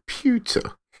on a computer?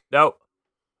 No,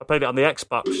 I played it on the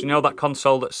Xbox. You know that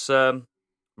console that's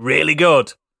really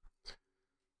good.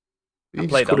 You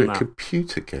played just called it it on a that.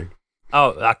 computer game.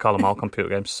 Oh, I call them all computer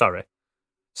games.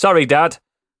 Sorry, Dad.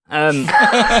 But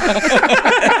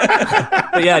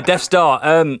yeah, Death's Door.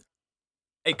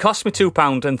 It cost me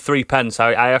 £2 and 3 pence.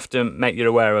 I have to make you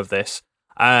aware of this,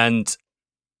 and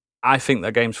I think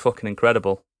the game's fucking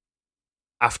incredible.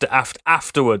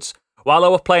 Afterwards, while I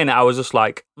was playing it, I was just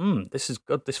like, this is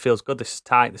good. This feels good. This is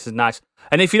tight. This is nice.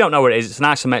 And if you don't know what it is, it's an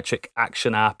isometric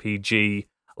action RPG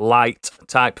light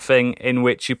type thing in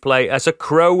which you play as a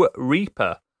Crow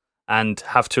Reaper and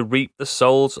have to reap the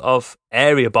souls of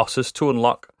area bosses to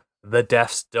unlock the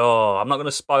Death's Door. I'm not going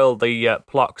to spoil the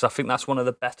plot because I think that's one of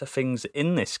the better things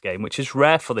in this game, which is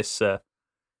rare for this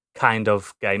kind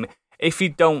of game. If you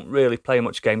don't really play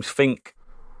much games, think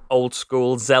old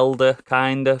school Zelda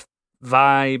kind of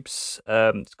vibes.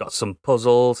 It's got some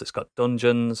puzzles. It's got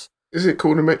dungeons. Is it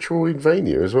called a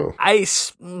Metroidvania as well?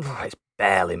 It's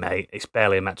barely, mate. It's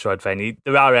barely a Metroidvania.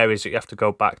 There are areas that you have to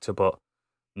go back to, but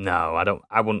no,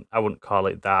 I wouldn't call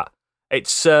it that.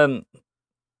 It's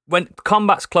when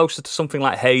combat's closer to something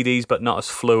like Hades, but not as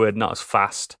fluid, not as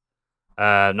fast,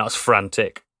 not as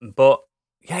frantic. But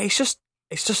yeah, it's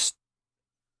just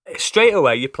straight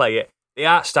away you play it. The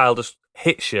art style just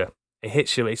hits you. It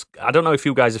hits you. I don't know if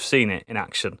you guys have seen it in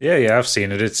action. Yeah, I've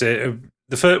seen it. It's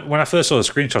when I first saw the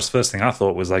screenshots, the first thing I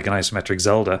thought was like an isometric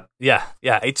Zelda. Yeah.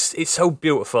 It's so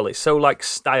beautiful. It's so like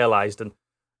stylized, and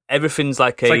everything's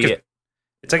like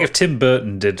It's like if Tim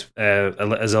Burton did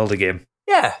a Zelda game.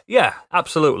 Yeah,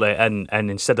 absolutely. And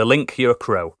instead of Link, you're a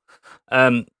crow.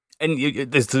 And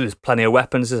there's plenty of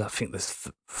weapons. I think there's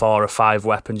 4 or 5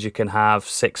 weapons you can have,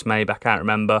 6 maybe, I can't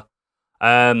remember.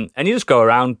 And you just go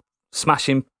around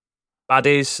smashing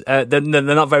baddies.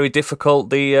 They're not very difficult,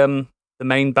 the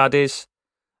main baddies.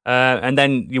 And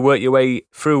then you work your way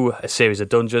through a series of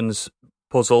dungeons,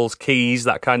 puzzles, keys,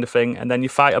 that kind of thing, and then you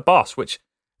fight a boss, which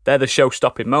they're the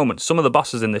show-stopping moments. Some of the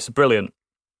bosses in this are brilliant.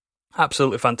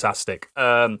 Absolutely fantastic.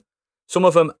 Some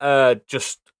of them are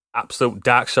just absolute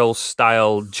Dark Souls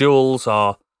style duels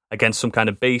or against some kind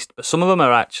of beast, but some of them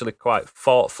are actually quite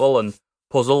thoughtful and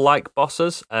puzzle like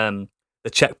bosses. The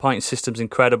checkpoint system's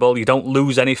incredible. You don't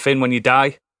lose anything when you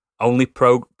die, only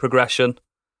progression.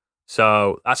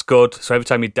 So that's good. So every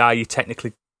time you die, you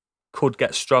technically could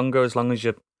get stronger as long as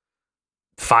you're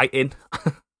fighting.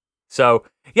 So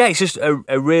yeah, it's just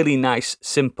a really nice,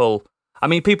 simple. I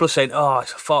mean, people are saying, "Oh,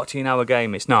 it's a 14-hour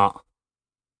game." It's not.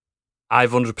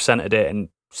 I've 100%ed it in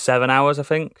 7 hours, I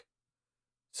think.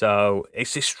 So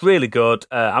it's just really good.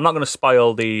 I'm not going to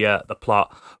spoil the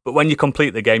plot, but when you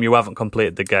complete the game, you haven't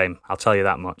completed the game. I'll tell you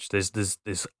that much.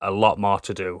 There's a lot more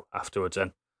to do afterwards,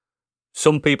 and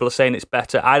some people are saying it's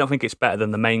better. I don't think it's better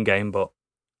than the main game, but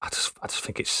I just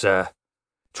think it's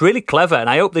really clever, and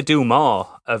I hope they do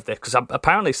more of this because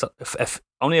apparently if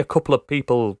only a couple of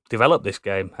people developed this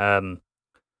game,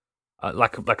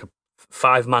 like a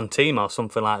 5-man team or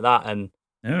something like that, and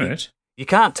All right. you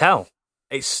can't tell.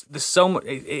 There's so much.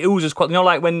 It oozes quality. You know,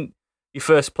 like when you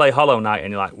first play Hollow Knight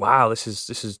and you're like, "Wow, this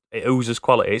is it oozes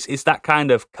quality." It's that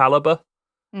kind of caliber.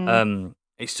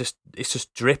 It's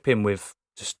just dripping with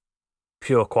just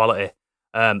pure quality.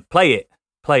 Play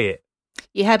it.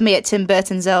 You had me at Tim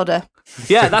Burton Zelda.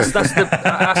 Yeah, that's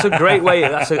a great way.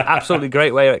 That's an absolutely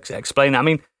great way of explaining it. I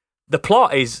mean, the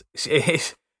plot is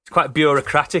quite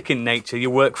bureaucratic in nature. You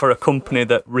work for a company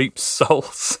that reaps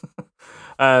souls.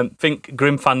 Think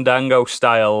Grim Fandango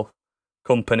style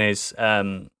companies.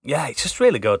 Yeah, it's just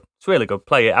really good. It's really good.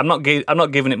 Play it. I'm not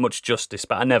giving it much justice,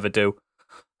 but I never do.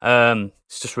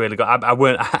 It's just really good.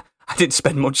 I didn't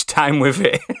spend much time with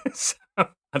it. So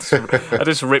I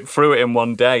just ripped through it in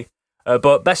one day.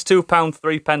 But best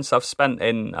 £2.03 I've spent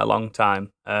in a long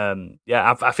time.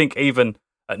 I think even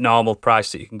at normal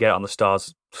price that you can get it on the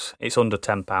stores, it's under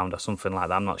 £10 or something like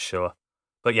that. I'm not sure.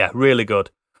 But yeah, really good.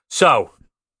 So,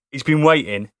 he's been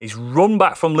waiting. He's run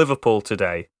back from Liverpool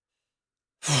today.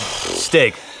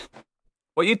 Stig,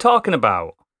 what are you talking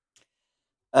about?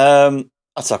 I'll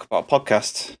talk about a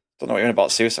podcast. Don't know what you're on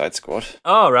about. Suicide Squad.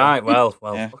 Oh, right. Well,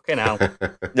 Yeah. fucking hell.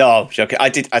 No, I'm joking. I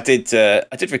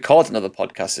did record another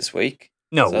podcast this week.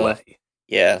 No So, way.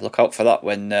 Yeah, look out for that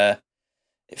when it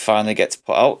finally gets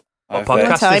put out. What I've,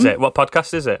 podcast is it? What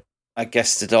podcast is it? I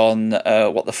guested on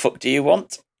What the Fuck Do You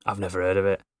Want? I've never heard of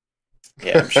it.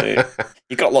 Yeah, I'm sure.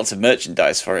 You got lots of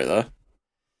merchandise for it, though.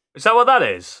 Is that what that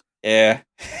is? Yeah.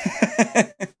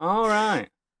 All right.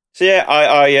 So yeah,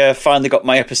 I finally got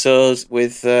my episodes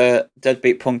with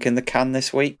Deadbeat Punk in the can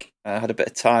this week. I had a bit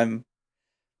of time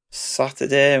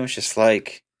Saturday. It was just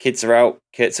like, kids are out,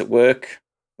 kids at work,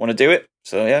 want to do it.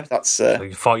 So yeah, that's. So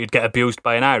you thought you'd get abused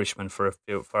by an Irishman for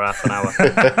half an hour?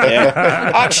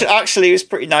 Yeah. Actually, it was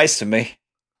pretty nice to me. It's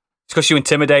because you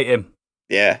intimidate him.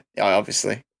 Yeah,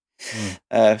 obviously.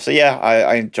 So yeah,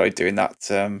 I enjoyed doing that.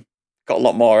 Got a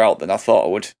lot more out than I thought I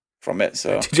would from it.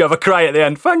 So did you have a cry at the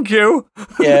end? Thank you.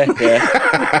 Yeah.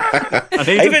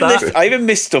 I even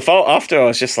missed stuff out after. I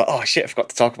was just like, oh shit, I forgot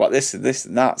to talk about this and this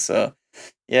and that. So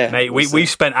yeah, mate, we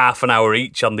spent half an hour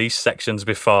each on these sections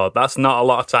before. That's not a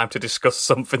lot of time to discuss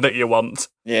something that you want.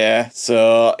 Yeah.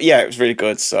 So yeah, it was really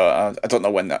good. So I don't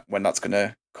know when that's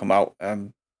gonna come out.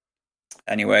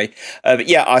 Anyway, but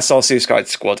yeah, I saw Suicide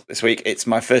Squad this week. It's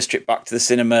my first trip back to the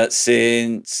cinema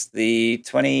since the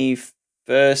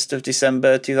 21st of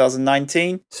December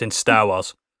 2019. Since Star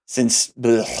Wars. Since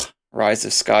Rise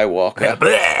of Skywalker.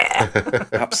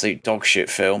 Blech. Absolute dog shit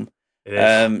film. It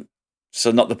is.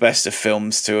 So not the best of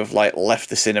films to have like left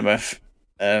the cinema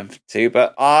too,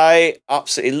 but I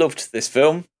absolutely loved this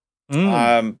film.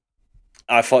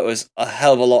 I thought it was a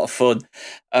hell of a lot of fun.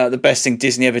 The best thing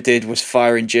Disney ever did was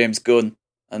firing James Gunn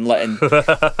and letting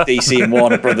DC and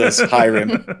Warner Brothers hire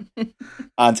him.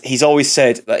 And he's always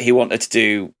said that he wanted to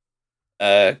do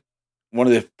one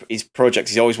of his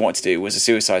projects he's always wanted to do was a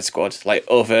Suicide Squad, like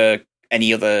over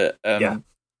any other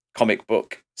comic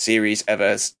book series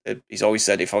ever. He's always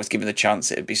said if I was given the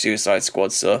chance, it'd be Suicide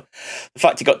Squad. So the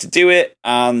fact he got to do it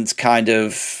and kind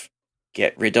of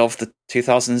get rid of the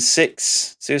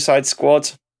 2006 Suicide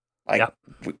Squad,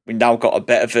 we now got a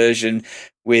better version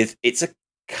with it's a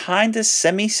kind of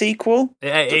semi-sequel.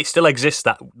 It still exists.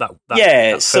 That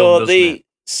yeah. that film,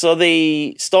 So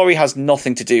the story has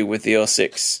nothing to do with the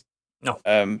 06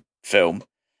 film,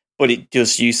 but it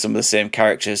does use some of the same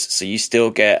characters. So you still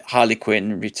get Harley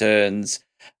Quinn returns,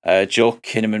 Joel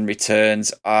Kinnaman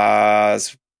returns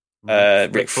as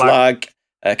Rick Flag.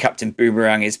 Captain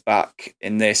Boomerang is back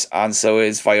in this, and so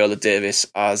is Viola Davis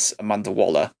as Amanda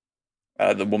Waller,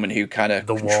 the woman who kind of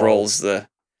controls the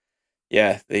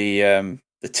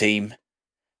team.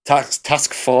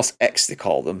 Task Force X, they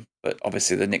call them, but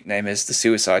obviously the nickname is the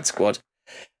Suicide Squad.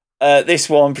 This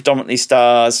one predominantly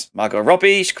stars Margot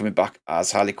Robbie, she's coming back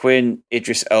as Harley Quinn,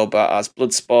 Idris Elba as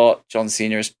Bloodsport, John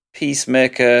Cena as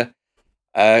Peacemaker,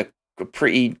 a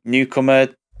pretty newcomer,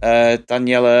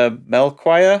 Daniela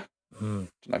Melchior. Don't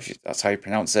know if that's how you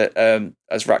pronounce it.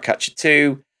 As Ratcatcher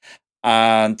 2,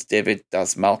 and David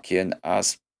Dastmalchian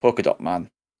as Polka Dot Man.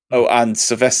 Oh, and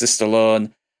Sylvester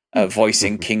Stallone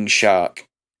voicing King Shark.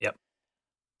 Yep.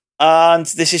 And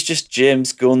this is just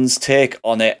James Gunn's take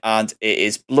on it, and it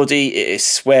is bloody, it is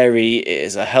sweary, it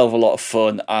is a hell of a lot of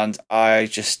fun, and I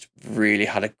just really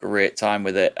had a great time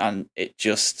with it. And it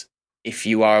just, if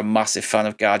you are a massive fan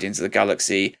of Guardians of the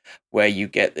Galaxy, where you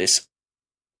get this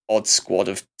odd squad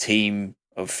of team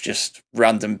of just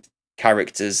random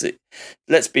characters that,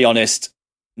 let's be honest,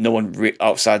 no one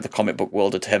outside the comic book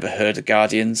world had ever heard of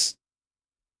Guardians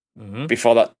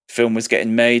before that film was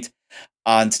getting made,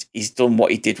 and he's done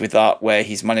what he did with that, where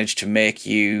he's managed to make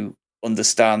you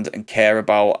understand and care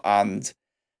about and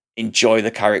enjoy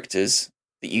the characters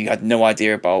that you had no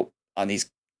idea about, and he's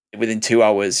within 2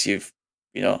 hours you've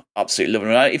absolutely loving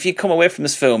it. If you come away from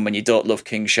this film and you don't love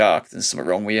King Shark, there's something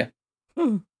wrong with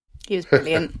you. He was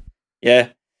brilliant. Yeah.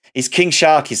 His King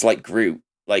Shark is like Groot,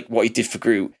 like what he did for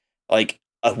Groot, like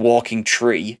a walking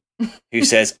tree who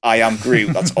says, I am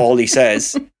Groot. That's all he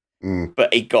says.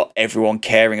 But he got everyone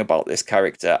caring about this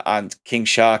character. And King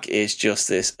Shark is just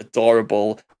this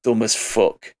adorable, dumb as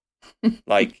fuck.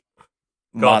 Like,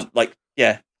 man, like,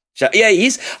 yeah. Yeah, he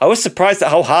is. I was surprised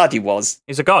at how hard he was.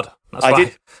 He's a god. That's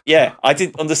why. I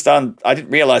didn't understand. I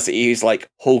didn't realize that he was like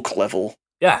Hulk level.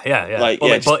 Yeah. Like,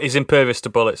 But he's impervious to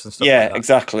bullets and stuff. Yeah, like that.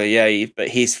 exactly. Yeah, but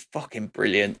he's fucking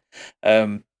brilliant. I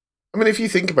mean, if you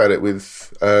think about it,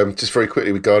 with just very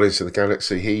quickly with Guardians of the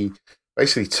Galaxy, he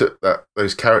basically took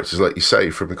those characters, like you say,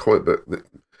 from the comic book that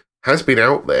has been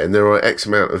out there, and there are X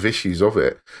amount of issues of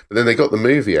it. But then they got the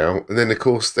movie out, and then of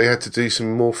course they had to do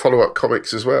some more follow-up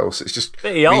comics as well. So it's just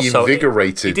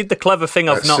reinvigorated. He did the clever thing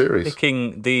of not series.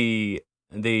 picking the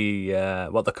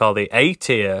what they call the A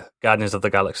tier Guardians of the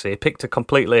Galaxy. He picked a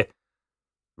completely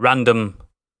random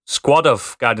squad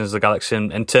of Guardians of the Galaxy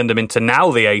and turned them into now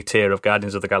the A tier of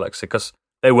Guardians of the Galaxy, because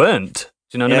they weren't.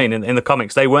 Do you know what I mean? In the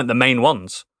comics, they weren't the main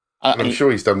ones. I'm sure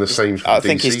he's done the same for I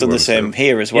think he's done the same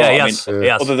here as well. Yeah, he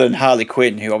has. Other than Harley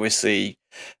Quinn, who obviously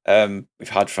we've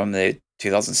had from the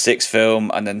 2006 film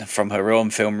and then from her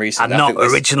own film recently. And not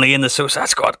originally in the Suicide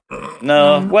Squad.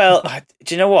 No, well,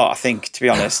 do you know what? I think, to be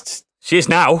honest... She is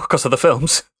now, because of the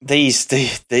films. These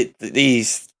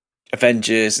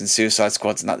Avengers and Suicide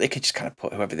Squads and that, they can just kind of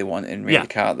put whoever they want in, really,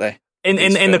 can't they?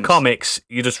 In the comics,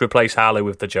 you just replace Harley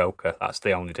with the Joker. That's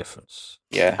the only difference.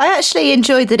 Yeah. I actually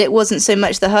enjoyed that it wasn't so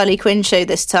much the Harley Quinn show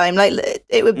this time. Like,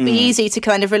 it would be easy to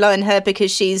kind of rely on her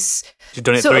because she's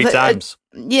done it 3 times.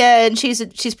 And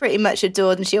she's pretty much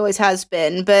adored, and she always has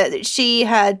been. But she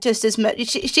had just as much.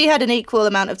 She had an equal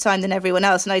amount of time than everyone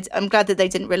else, and I'm glad that they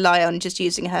didn't rely on just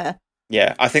using her.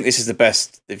 Yeah, I think this is the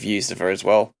best they've used of her as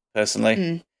well,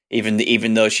 personally.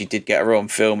 Even though she did get her own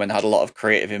film and had a lot of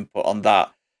creative input on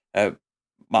that.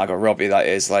 Margot Robbie, that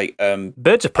is, like...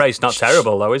 Birds of Prey's not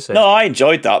terrible, though, is it? No, I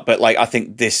enjoyed that, but like I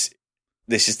think this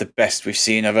is the best we've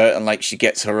seen of her, and like she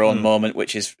gets her own moment,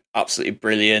 which is absolutely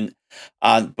brilliant.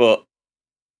 But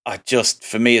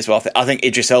for me as well, I think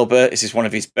Idris Elba, this is one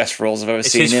of his best roles I've ever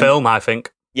seen. It's his film, I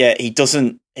think. Yeah, he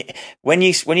doesn't... When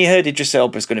you heard Idris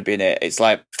Elba is going to be in it, it's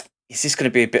like, is this going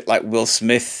to be a bit like Will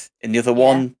Smith in the other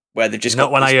one? Where they've just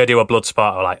not when I heard he was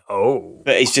Bloodsport, I was like, oh.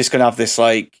 But he's just going to have this,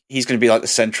 like, he's going to be like the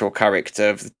central character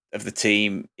of the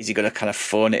team. Is he going to kind of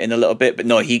phone it in a little bit? But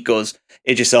no,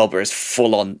 Idris Elba is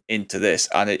full on into this,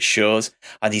 and it shows.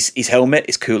 And his helmet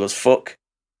is cool as fuck,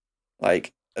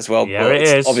 like, as well. Yeah, but it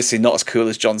it's is. obviously not as cool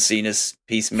as John Cena's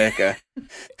Peacemaker.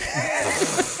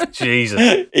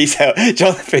 Jesus.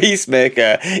 John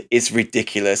Peacemaker is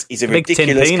ridiculous. He's a Big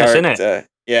ridiculous tin penis, character. innit?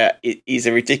 Yeah, he's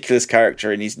a ridiculous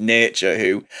character in his nature,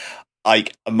 who,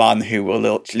 like, a man who will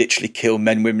literally kill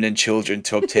men, women, and children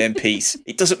to obtain peace.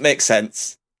 It doesn't make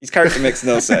sense. His character makes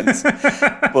no sense.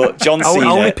 But John Cena...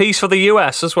 Only peace for the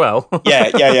US as well.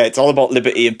 yeah. It's all about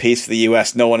liberty and peace for the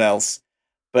US, no one else.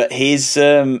 But he's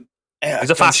a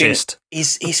fascist.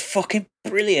 He's fucking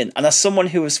brilliant. And as someone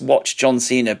who has watched John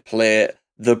Cena play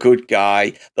the good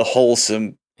guy, the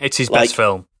wholesome... It's his best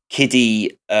film.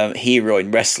 Kiddie hero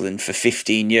in wrestling for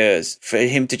 15 years, for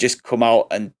him to just come out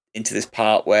and into this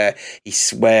part where he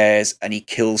swears and he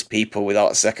kills people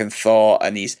without a second thought,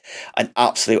 and he's an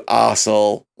absolute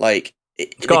arsehole. Like,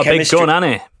 he's got a big gun,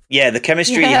 hasn't he? Yeah, the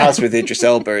chemistry he has with Idris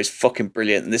Elba is fucking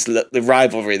brilliant, and the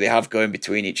rivalry they have going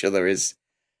between each other is...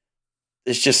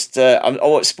 It's just... I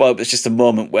won't spoil, but it's just a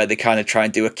moment where they kind of try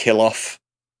and do a kill-off.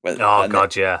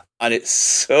 Yeah. And it's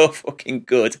so fucking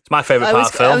good. It's my favourite part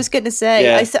of the film. I was going to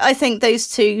say, I think those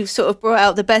two sort of brought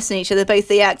out the best in each other, both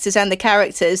the actors and the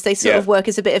characters. They sort of work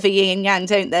as a bit of a yin and yang,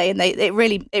 don't they? And it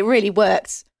really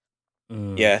works.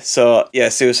 Yeah, so,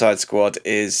 Suicide Squad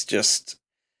is just...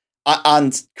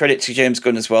 And credit to James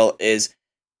Gunn as well, it's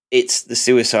the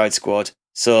Suicide Squad.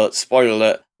 So, spoiler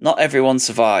alert, not everyone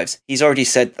survives. He's already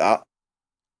said that.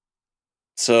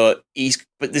 So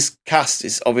but this cast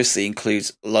obviously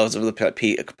includes loads of other people, like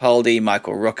Peter Capaldi,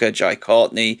 Michael Rooker, Jai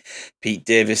Courtney, Pete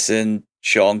Davidson,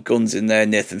 Sean Gunn's in there,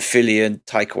 Nathan Fillion,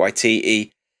 Taika Waititi.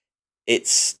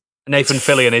 Nathan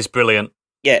Fillion is brilliant.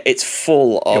 Yeah, it's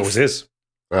full of... It always is.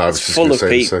 It's full of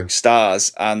big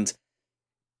stars, and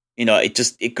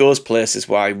it goes places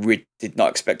where I did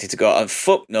not expect it to go, and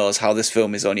fuck knows how this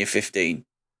film is only a 15.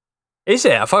 Is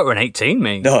it? I thought it were an 18,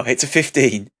 mate. No, it's a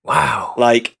 15. Wow.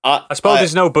 Like, I suppose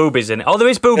there's no boobies in it. Oh, there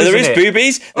is boobies in it. There is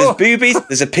boobies. There's boobies.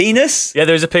 There's a penis. Yeah,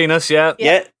 there's a penis, yeah.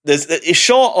 Yeah, it's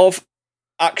short of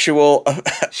actual...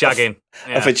 shagging.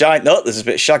 A vagina. No, there's a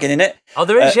bit of shagging in it. Oh,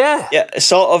 there is, yeah. Yeah, it's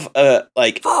sort of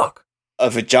Fuck. A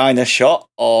vagina shot,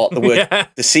 or the word,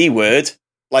 the C word.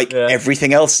 Like,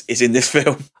 everything else is in this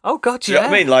film. Oh, God, Do you know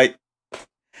what I mean? Like,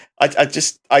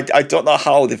 I don't know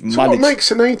how they've managed... What makes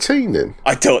an 18 then?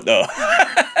 I don't know.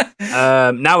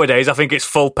 Nowadays, I think it's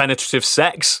full penetrative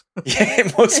sex. Yeah,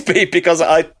 it must be, because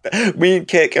me and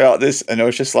Kate came out of this, and I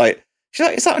was just like, she's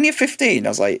like, is that only a 15? I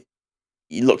was like,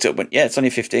 you looked up and went, yeah, it's only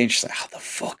a 15. She's like, how the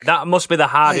fuck? That must be the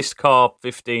hardest core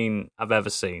 15 I've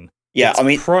ever seen. Yeah, I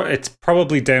mean, it's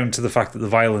probably down to the fact that the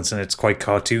violence in it's quite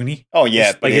cartoony. oh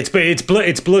yeah, Like it's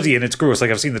bloody and it's gross.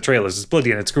 Like I've seen the trailers, it's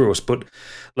bloody and it's gross. But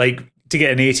like to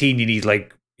get an 18, you need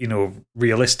like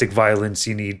realistic violence.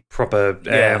 You need proper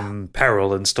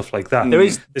peril and stuff like that.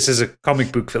 This is a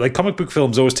comic book film. Like comic book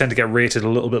films always tend to get rated a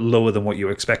little bit lower than what you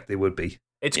expect they would be.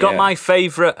 It's got my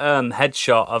favourite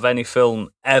headshot of any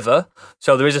film ever.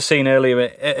 So there is a scene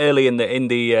early in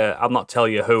the I'll not tell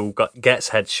you who gets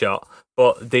headshot,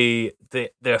 but the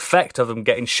effect of them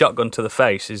getting shotgun to the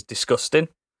face is disgusting.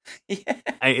 Yeah.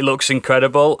 And it looks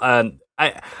incredible, and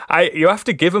you have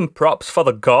to give them props for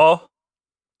the gore.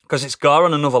 Because it's gore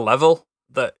on another level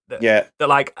that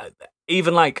like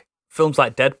even like films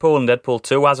like Deadpool and Deadpool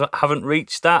 2 haven't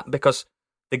reached that, because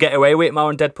they get away with it more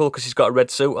in Deadpool because he's got a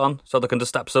red suit on, so they can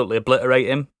just absolutely obliterate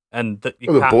him. And The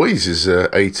Boys is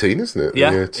 18, isn't it?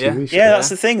 Yeah, that's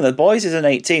the thing. The Boys is an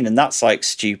 18, and that's like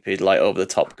stupid, like over the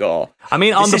top gore. I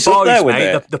mean, on The Boys,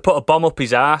 mate, they put a bomb up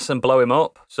his ass and blow him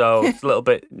up, so it's a little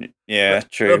bit true,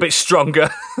 a little bit stronger.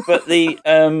 But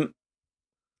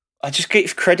I just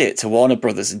give credit to Warner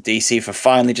Brothers and DC for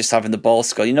finally just having the balls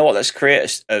to go, you know what, let's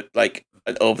create an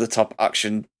over-the-top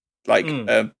action,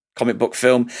 comic book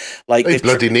film. Like they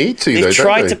bloody need to, They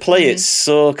tried to play it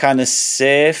so kind of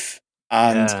safe,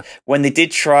 and when they did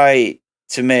try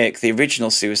to make the original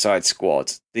Suicide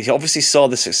Squad, they obviously saw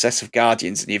the success of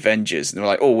Guardians and the Avengers, and they were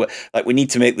like, oh, like we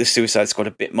need to make the Suicide Squad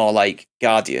a bit more like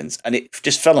Guardians, and it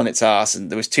just fell on its ass,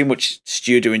 and there was too much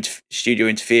studio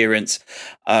interference,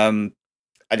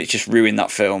 and it just ruined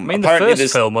that film. I mean, apparently the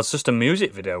first film was just a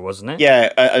music video, wasn't it?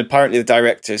 Yeah, apparently the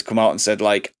director has come out and said,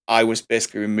 like, I was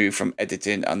basically removed from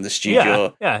editing, and the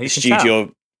studio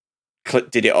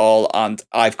did it all, and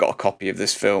I've got a copy of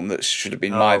this film that should have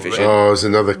been my vision. Oh, there's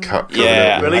another cut coming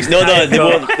out. No, they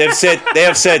won't. They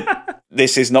have said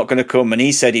this is not going to come, and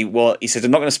he said I'm not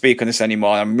going to speak on this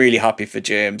anymore. I'm really happy for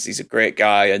James. He's a great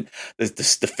guy, and the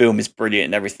film is brilliant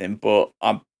and everything, but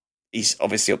he's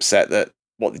obviously upset that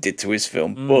what they did to his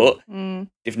film, but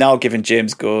they've now given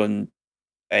James Gunn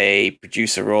a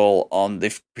producer role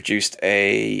they've produced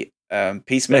a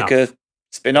Peacemaker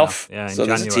spin-off. So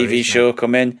there's a TV show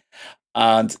coming,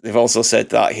 and they've also said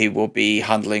that he will be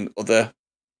handling other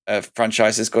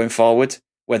franchises going forward,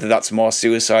 whether that's more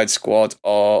Suicide Squad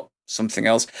or something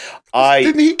else.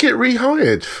 Didn't he get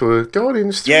rehired for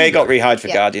Guardians 3? Yeah, he got rehired for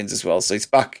Guardians as well, so he's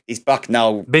back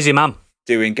now, busy man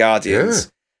doing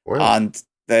Guardians. Wow. And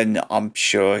then I'm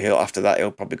sure after that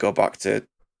he'll probably go back to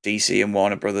DC and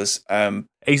Warner Brothers.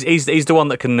 He's the one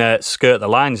that can skirt the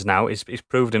lines now. He's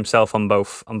proved himself on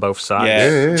both sides.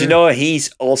 Yeah. Do you know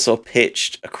he's also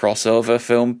pitched a crossover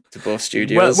film to both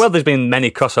studios? Well, there's been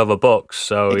many crossover books,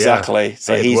 so exactly.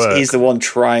 So he's the one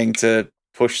trying to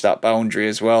push that boundary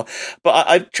as well. But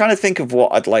I'm trying to think of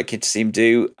what I'd like to see him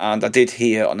do, and I did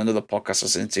hear on another podcast I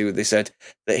was listening to, they said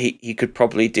that he could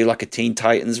probably do like a Teen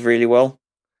Titans really well.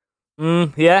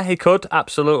 Yeah, he could,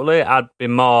 absolutely. I'd be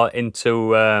more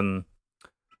into I'd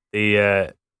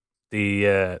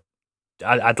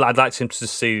like him to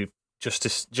see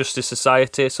Justice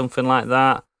Society, something like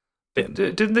that.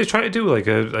 Didn't they try to do like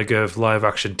a live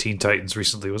action Teen Titans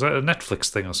recently? Was that a Netflix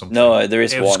thing or something? No, there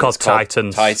is one. It's called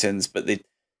Titans. Titans, but they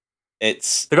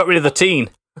got rid of the teen.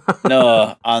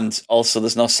 No, and also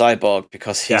there's no Cyborg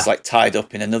because he's like tied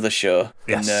up in another show.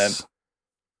 Yes.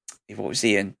 What was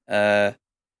he in?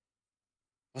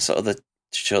 What sort of the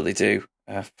show they do?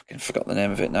 I fucking forgot the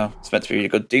name of it now. It's meant to be really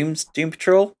good. Doom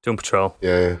Patrol? Doom Patrol.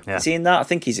 Yeah. Is he in that? I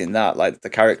think he's in that, like the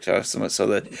character or something.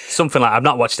 Something like I've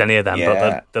not watched any of them,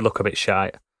 but they look a bit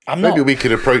shy. Maybe we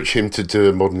could approach him to do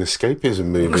a modern escapism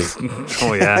movie.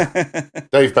 Oh, yeah.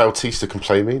 Dave Bautista can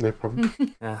play me, no problem.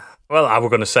 Yeah. Well, I was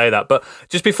going to say that, but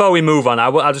just before we move on,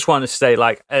 I just want to say,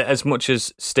 like, as much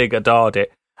as Stig adored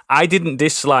it, I didn't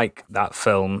dislike that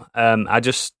film. I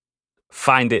just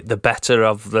find it the better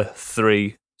of the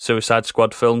 3 Suicide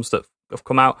Squad films that have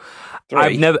come out.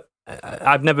 3?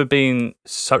 I've never been.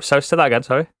 Sorry, say that again.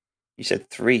 Sorry. You said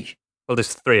 3. Well,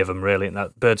 there's 3 of them really. And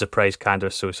that Birds of Prey is kind of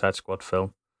a Suicide Squad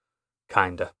film,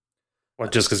 kinda.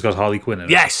 What? Just because it's got Harley Quinn in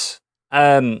it? Yes.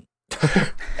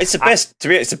 It's the best. To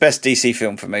me, it's the best DC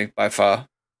film for me by far.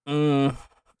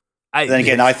 Then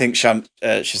again, I think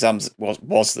Shazam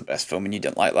was the best film, and you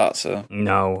didn't like that, so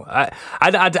no.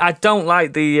 I don't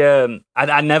like the.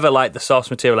 I never liked the source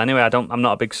material anyway. I'm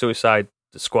not a big Suicide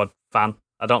Squad fan.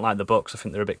 I don't like the books. I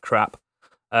think they're a bit crap.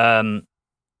 But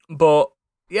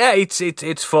yeah,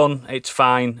 it's fun. It's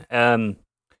fine.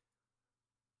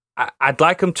 I'd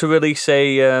like them to release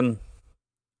a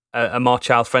more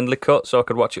child friendly cut so I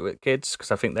could watch it with kids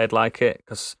because I think they'd like it.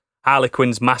 Because Harley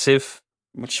Quinn's massive.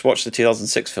 We'll just watch the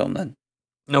 2006 film then.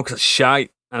 No, because it's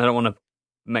shite, and I don't want to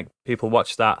make people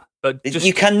watch that. But just,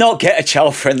 You cannot get a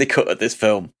child-friendly cut of this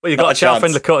film. well, you Not got a chance.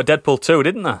 child-friendly cut of Deadpool 2,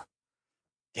 didn't there?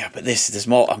 Yeah, but there's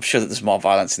more. I'm sure that there's more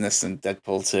violence in this than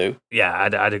Deadpool 2. Yeah,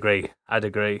 I'd agree.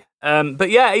 But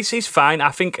yeah, he's fine. I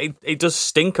think it does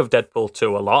stink of Deadpool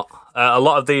 2 a lot. A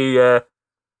lot of the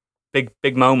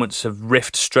big moments have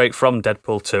riffed straight from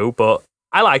Deadpool 2, but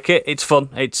I like it. It's fun.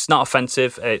 It's not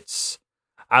offensive.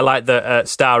 I like that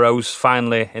Starro's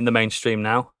finally in the mainstream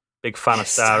now. Big fan of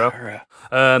Starro.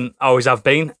 Always have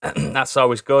been. That's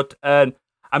always good. And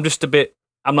I'm just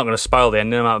I'm not going to spoil the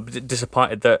ending. I'm a bit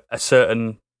disappointed that a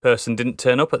certain person didn't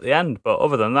turn up at the end. But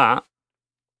other than that,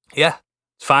 yeah,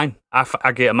 it's fine.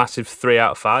 I get a massive 3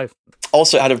 out of 5.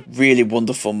 Also, it had a really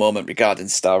wonderful moment regarding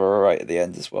Starro right at the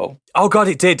end as well. Oh God,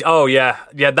 it did. Oh yeah.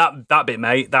 That bit,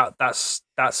 mate. That's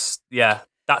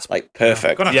Like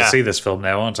perfect. I'm gonna have to see this film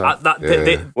now, aren't I?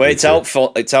 Well, it's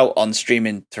out on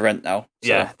streaming to rent now. So.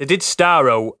 Yeah, they did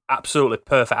Starro absolutely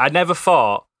perfect. I never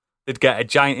thought they'd get a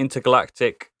giant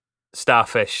intergalactic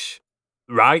starfish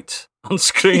right on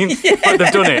screen, but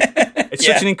they've done it. It's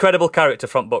such an incredible character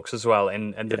from books as well,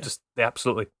 and they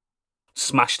absolutely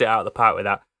smashed it out of the park with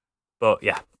that. But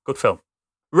yeah, good film.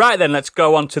 Right then, let's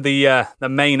go on to the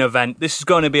main event. This is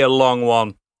going to be a long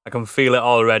one. I can feel it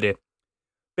already.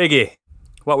 Biggie,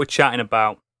 what we're chatting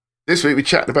about? This week we're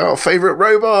chatting about our favourite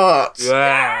robots.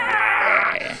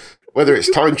 Yeah. Whether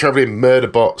it's time-travelling murder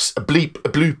bots, a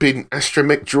blooping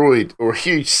astromech droid, or a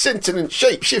huge sentient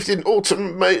shape-shifting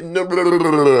automated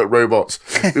robots,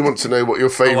 we want to know what your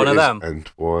favourite is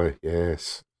and why.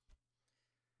 Yes.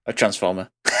 A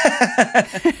Transformer.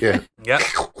 Yeah. Yep.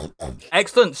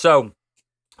 Excellent. So,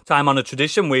 time-honoured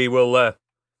tradition, we will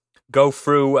go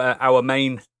through our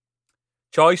main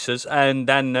choices, and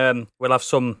then we'll have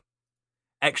some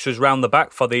extras round the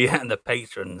back for the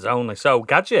patrons only. So,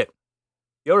 Gadget,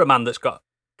 you're a man that's got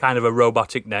kind of a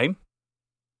robotic name.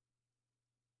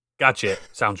 Gadget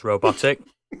sounds robotic.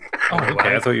 Oh,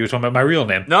 okay. I thought you were talking about my real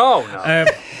name. No.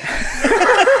 The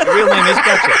real name is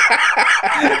Gadget.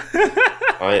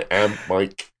 I am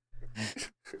Mike.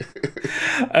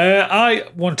 I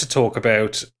want to talk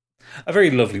about a very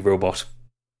lovely robot.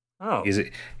 Oh.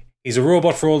 He's a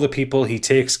robot for all the people. He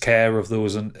takes care of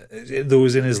those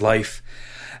in his life.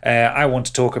 I want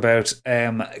to talk about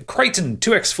Crichton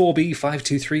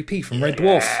 2X4B523P from Red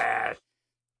Dwarf.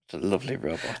 It's a lovely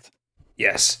robot.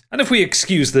 Yes, and if we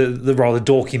excuse the rather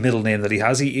dorky middle name that he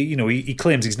has, he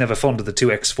claims he's never fond of the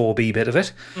 2X4B bit of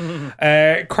it.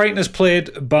 Mm-hmm. Crichton is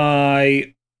played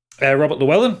by Robert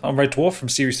Llewellyn on Red Dwarf from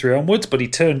Series 3 onwards, but he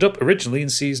turned up originally in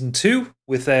Season 2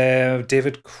 with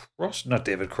David Ross,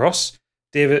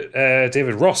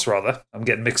 rather. I'm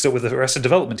getting mixed up with Arrested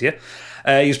Development here.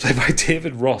 He was played by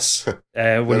David Ross when he first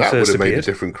appeared. That would have made a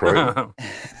different Crichton.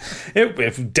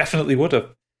 It definitely would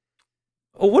have.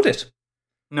 Or would it?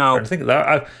 No. I think that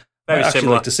I'd actually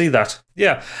similar. like to see that.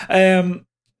 Yeah.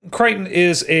 Crichton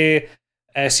is a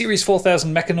Series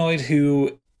 4000 mechanoid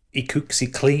who he cooks, he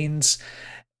cleans.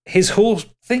 His whole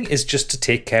thing is just to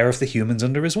take care of the humans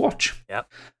under his watch.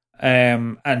 Yep.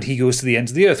 And he goes to the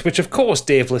ends of the earth, which of course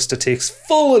Dave Lister takes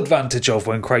full advantage of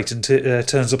when Crichton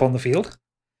turns up on the field.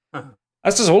 Uh-huh.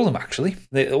 As does all of them, actually.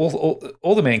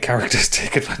 All the main characters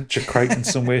take advantage of Crichton in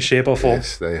some way, shape, or form.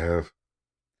 Yes, they have.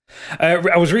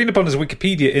 I was reading upon his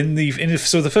Wikipedia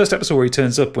so the first episode where he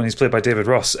turns up when he's played by David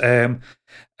Ross.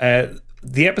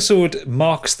 The episode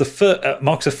marks a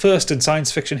first in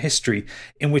science fiction history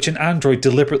in which an android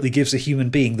deliberately gives a human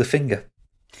being the finger.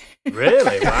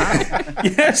 Really? Wow.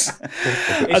 Yes.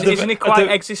 Isn't he quite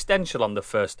existential on the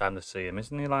first time they see him?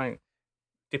 Isn't he like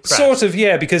depressed? Sort of,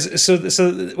 yeah. Because so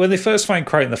when they first find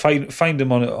Crichton, they find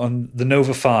him on the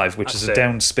Nova 5, which is a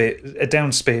down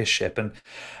spaceship, and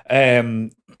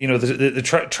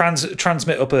the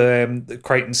transmit up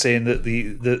Crichton saying that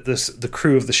the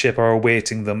crew of the ship are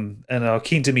awaiting them and are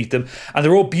keen to meet them, and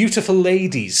they're all beautiful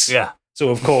ladies. Yeah. So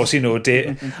of course,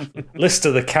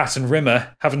 Lister the cat and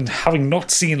Rimmer, having not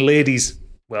seen ladies,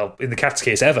 well, in the cat's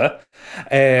case ever,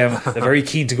 they're very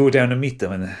keen to go down and meet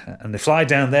them, and they fly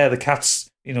down there. The cat's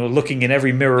looking in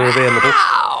every mirror available.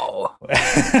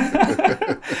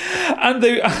 and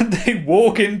they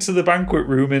walk into the banquet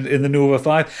room in the Nova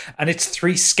 5, and it's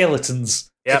 3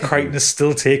 skeletons that Crichton is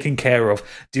still taking care of,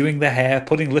 doing their hair,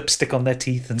 putting lipstick on their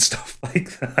teeth and stuff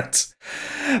like that.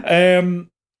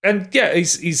 And yeah,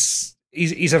 he's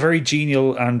a very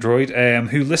genial android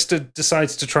who Lister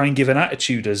decides to try and give an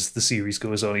attitude as the series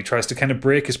goes on. He tries to kind of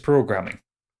break his programming,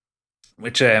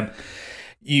 which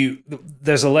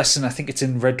there's a lesson, I think it's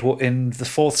in Red Dwarf, in the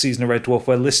 4th season of Red Dwarf,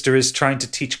 where Lister is trying to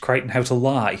teach Crichton how to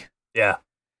lie. Yeah.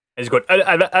 He's going.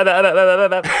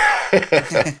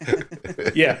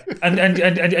 Yeah,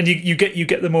 and you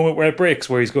get the moment where it breaks,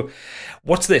 where he's go,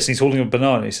 "What's this?" And he's holding a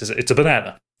banana. He says, "It's a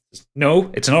banana." He says, "No,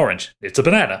 it's an orange. It's a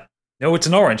banana. No, it's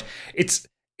an orange. It's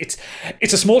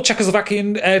a small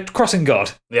Czechoslovakian crossing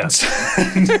guard." Yeah.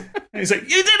 And he's like,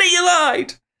 "You did it! You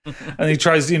lied!" And he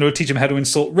tries, teach him how to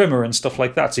insult Rimmer and stuff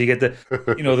like that. So you get the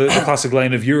classic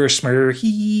line of "You're a smer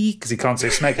he," because he can't say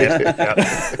smeg yet.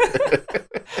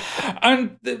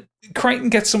 And Crichton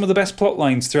gets some of the best plot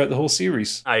lines throughout the whole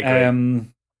series. I agree.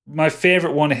 My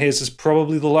favourite one of his is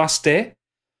probably The Last Day,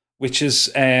 which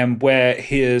is where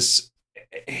his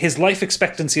life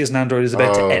expectancy as an android is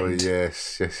about to end.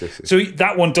 Yes. So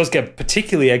that one does get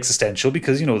particularly existential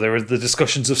because, there are the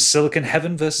discussions of Silicon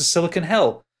Heaven versus Silicon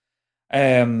Hell,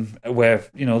 where,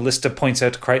 Lister points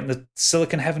out to Crichton that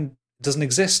Silicon Heaven doesn't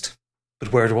exist.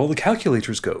 But where do all the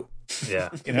calculators go? Yeah.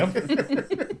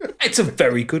 It's a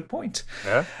very good point.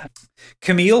 Yeah.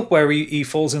 Camille, where he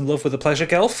falls in love with a pleasure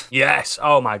Gelf. Yes.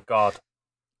 Oh my God.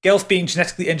 Gelf being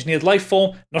genetically engineered life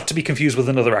form, not to be confused with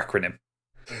another acronym.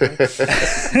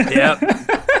 Yeah.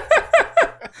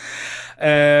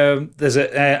 There's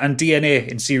and DNA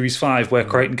in Series 5 where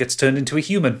Crichton gets turned into a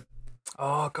human.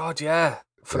 Oh God, yeah.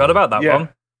 Forgot about that one.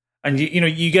 And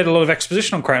you get a lot of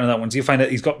exposition on Crichton on that one. So you find out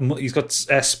he's got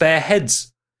spare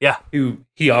heads. Yeah. Who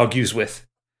he argues with.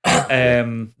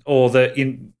 Or that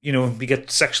he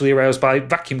gets sexually aroused by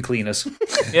vacuum cleaners.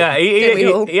 Yeah,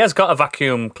 he has got a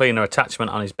vacuum cleaner attachment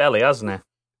on his belly, hasn't he?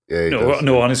 Yeah,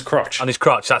 no, on his crotch. On his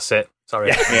crotch, that's it. Sorry,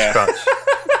 Yeah.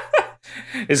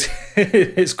 his crotch.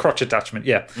 his crotch attachment,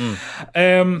 yeah.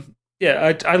 I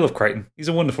love Crichton. He's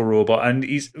a wonderful robot, and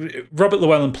Robert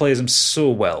Llewellyn plays him so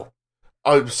well.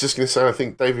 I was just going to say, I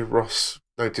think David Ross,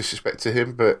 no disrespect to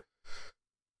him, but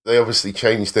they obviously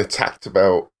changed their tact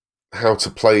about how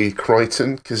to play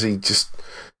Crichton because he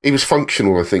was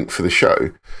functional, I think, for the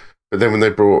show. But then when they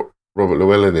brought Robert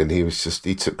Llewellyn in, he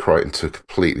took Crichton to a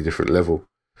completely different level.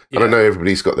 Yeah. And I know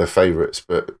everybody's got their favourites,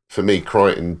 but for me,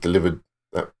 Crichton delivered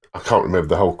that. I can't remember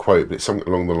the whole quote, but it's something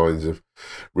along the lines of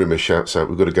Rimmer shouts out,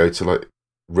 "We've got to go to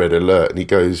Red Alert," and he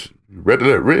goes, "Red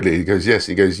Alert, really?" He goes, "Yes."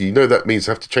 He goes, "That means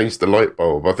I have to change the light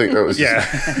bulb." I think that was yeah.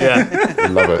 I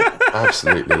love it,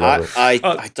 absolutely love it.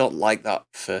 I don't like that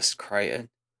first Crichton.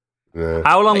 Yeah.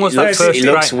 How long was that first? He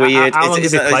looks weird. How long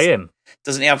did he play him?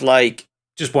 Doesn't he have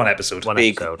just one episode?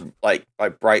 Big, like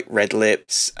bright red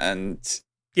lips and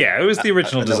it was the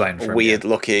original design for him, weird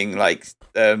looking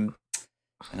and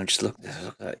I'm just looking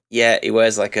at it. Yeah, he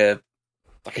wears like a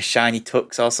shiny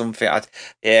tux or something.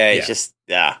 It's just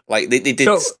they did.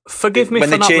 So, forgive me when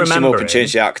for they not changed him up remembering. and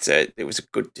changed the actor. It was a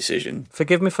good decision.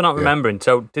 Forgive me for not remembering.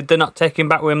 So, did they not take him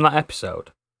back with him that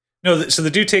episode? No, so they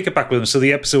do take it back with him. So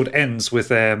the episode ends with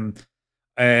Crichton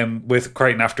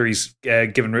after he's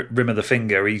given Rimmer the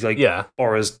finger. He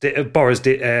borrows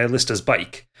Lister's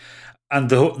bike, and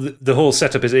the whole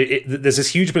setup is there's this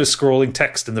huge bit of scrolling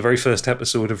text in the very first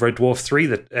episode of Red Dwarf 3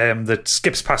 that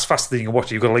skips past faster than you can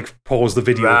watch it. You've got to pause the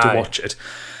video to watch it.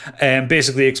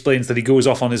 Basically explains that he goes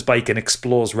off on his bike and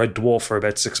explores Red Dwarf for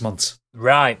about 6 months.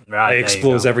 Right. He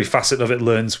explores every facet of it,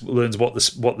 learns what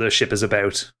the ship is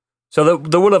about. So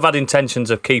they would have had intentions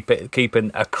of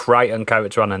keeping a Crichton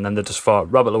character on, and then they just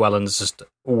thought Robert Llewellyn's just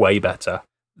way better.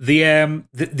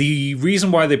 The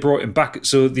reason why they brought him back,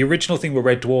 so the original thing with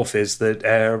Red Dwarf is that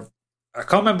I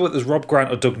can't remember whether it was Rob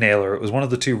Grant or Doug Naylor, it was one of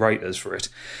the two writers for it,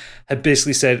 had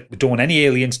basically said, we don't want any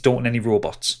aliens, don't want any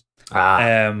robots.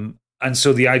 And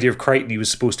so the idea of Crichton, he was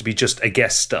supposed to be just a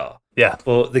guest star. Yeah.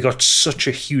 But they got such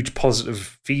a huge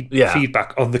positive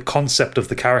feedback on the concept of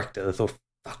the character. They thought,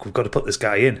 fuck, we've got to put this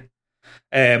guy in.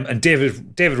 And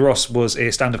David Ross was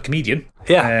a stand-up comedian,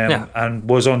 and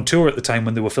was on tour at the time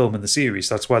when they were filming the series.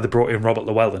 That's why they brought in Robert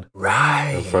Llewellyn.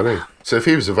 Right, how funny. So if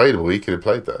he was available, he could have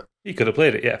played that. He could have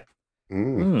played it, yeah.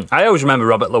 I always remember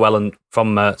Robert Llewellyn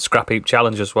from Scrap Heap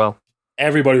Challenge as well.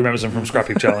 Everybody remembers him from Scrap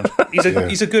Heap Challenge.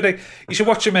 He's a good. You should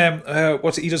watch him.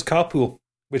 He does Carpool,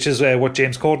 which is what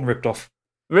James Corden ripped off.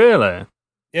 Really?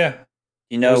 Yeah.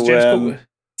 It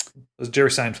was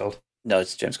Jerry Seinfeld. No,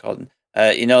 it's James Corden.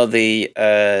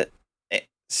 The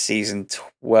season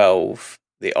 12,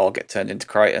 they all get turned into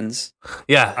Crichtons.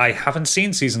 Yeah, I haven't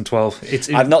seen season 12.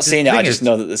 I've not seen it. I just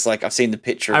know that there's I've seen the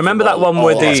picture. I remember that one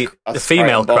with the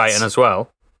female Crichton as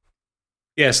well.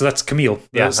 Yeah, so that's Camille.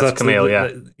 Yeah, so that's Camille.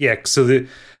 So the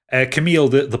Camille,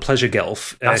 the pleasure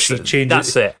Gelf, she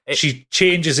changes. That's it. She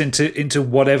changes into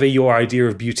whatever your idea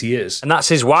of beauty is, and that's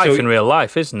his wife in real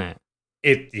life, isn't it?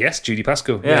 Yes, Judy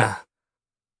Pascoe. Yeah.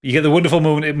 You get the wonderful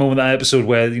moment in that episode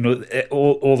where, you know,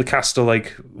 all the cast are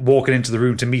like walking into the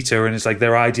room to meet her, and it's like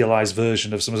their idealized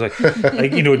version of someone's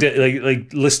like you know,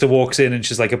 like Lister walks in and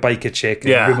she's like a biker chick,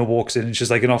 and Rimmer walks in and she's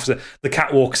like an officer. The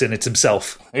cat walks in, it's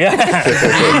himself. Yeah.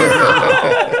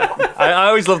 I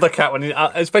always love the cat when,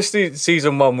 especially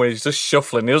season 1, where he's just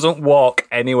shuffling. He doesn't walk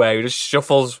anywhere. He just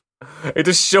shuffles. He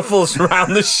just shuffles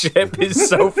around the ship. It's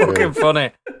so fucking funny.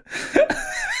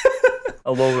 I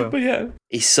love him. But yeah,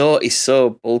 he's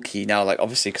so bulky now. Like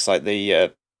obviously, because like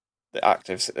the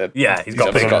actors, he's got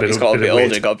a bit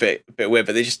older, got a bit weird.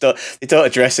 But they don't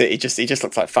address it. He just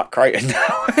looks like Fat Crichton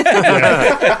now.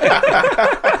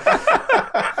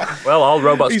 Well, all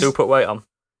robots do put weight on.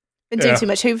 Been doing too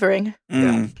much hoovering.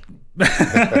 Like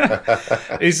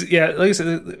I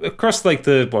said, across like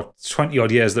the 20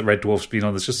 odd years that Red Dwarf's been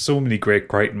on, there's just so many great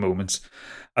Crichton moments.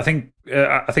 I think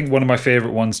one of my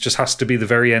favorite ones just has to be the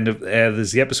very end of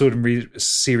there's the episode in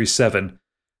series 7.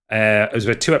 It was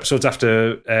about 2 episodes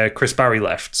after Chris Barry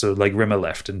left, so like Rimmer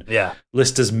left, and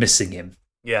Lister's missing him.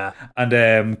 Yeah,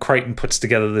 and Crichton puts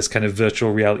together this kind of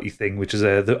virtual reality thing, which is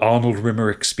the Arnold Rimmer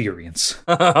experience.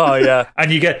 Oh yeah,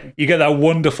 and you get that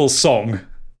wonderful song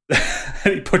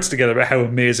that he puts together about how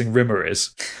amazing Rimmer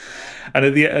is. And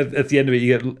at the end of it,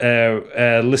 you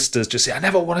get Lister's just say, "I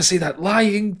never want to see that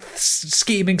lying,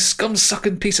 scheming,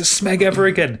 scum-sucking piece of smeg ever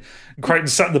again." And Crichton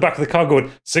sat in the back of the car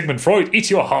going, "Sigmund Freud, eat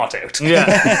your heart out." Yeah.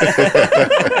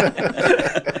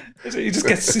 He just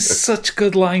gets such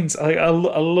good lines. I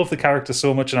love the character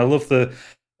so much, and I love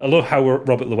how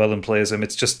Robert Llewellyn plays him.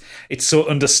 It's so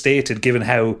understated, given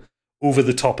how over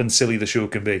the top and silly the show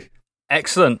can be.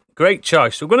 Excellent, great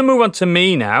choice. We're going to move on to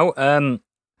me now.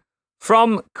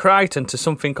 From Crichton to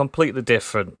something completely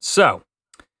different. So,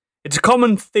 it's a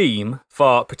common theme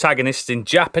for protagonists in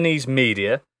Japanese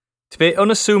media to be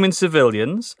unassuming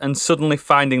civilians and suddenly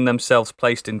finding themselves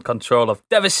placed in control of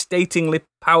devastatingly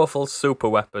powerful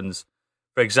superweapons.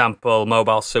 For example,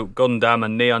 Mobile Suit Gundam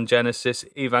and Neon Genesis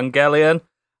Evangelion.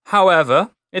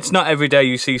 However, it's not every day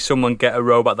you see someone get a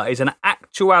robot that is in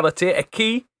actuality a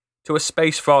key to a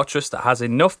space fortress that has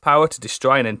enough power to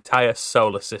destroy an entire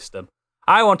solar system.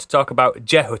 I want to talk about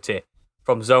Jehuty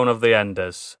from Zone of the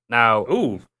Enders. Now,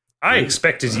 I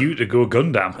expected you to go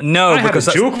Gundam. No, I because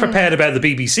had a joke prepared about the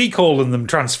BBC calling them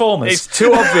Transformers. It's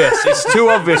too obvious. It's too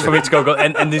obvious for me to go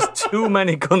Gundam, and there's too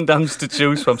many Gundams to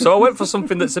choose from. So I went for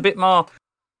something that's a bit more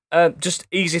just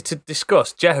easy to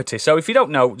discuss. Jehuty. So if you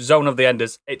don't know Zone of the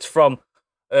Enders, it's from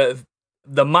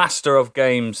the master of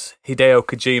games, Hideo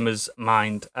Kojima's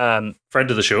mind. Friend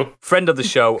of the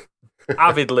show,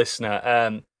 avid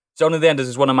listener. Zone of the Enders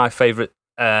is one of my favourite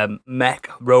mech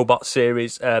robot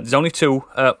series. There's only 2.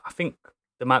 I think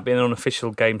there might be an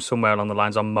unofficial game somewhere along the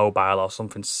lines on mobile or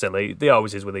something silly. There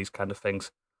always is with these kind of things.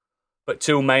 But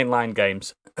 2 mainline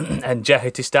games, and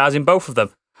Jehuty stars in both of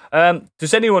them.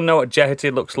 Does anyone know what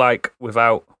Jehuty looks like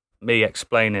without me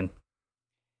explaining?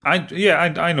 I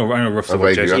know roughly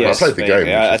what Jehuty. Yes, I played the game.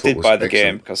 I did buy the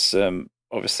game because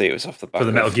obviously it was off the back for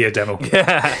the Metal Gear demo.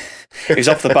 Yeah. It was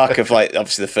off the back of like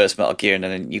obviously the first Metal Gear, and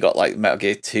then you got like Metal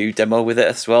Gear 2 demo with it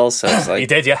as well. So it's like you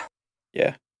did, yeah.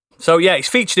 Yeah. So yeah, it's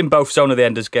featured in both Zone of the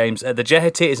Enders games. The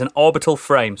Jehuty is an orbital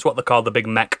frame. It's what they call the big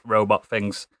mech robot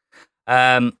things.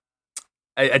 A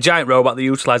giant robot that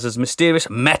utilizes mysterious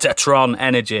Metatron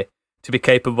energy to be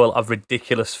capable of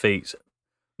ridiculous feats,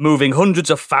 moving hundreds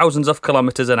of thousands of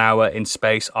kilometers an hour in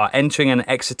space or entering and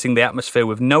exiting the atmosphere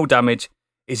with no damage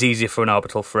is easier for an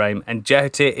orbital frame, and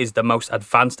Jehuty is the most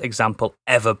advanced example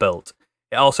ever built.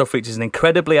 It also features an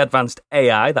incredibly advanced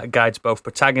AI that guides both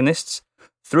protagonists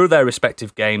through their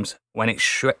respective games. When it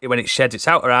sheds its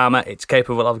outer armor, it's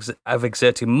capable of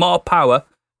exerting more power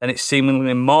than its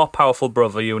seemingly more powerful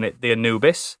brother unit, the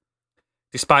Anubis.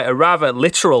 Despite a rather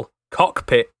literal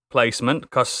cockpit placement,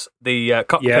 because the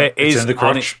cockpit is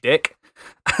on its dick,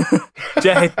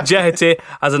 Jehuty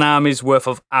has an army's worth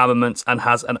of armaments and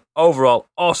has an overall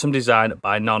awesome design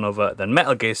by none other than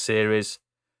Metal Gear series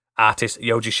artist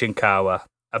Yoji Shinkawa.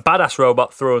 A badass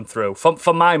robot through and through.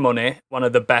 For my money, one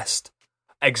of the best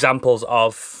examples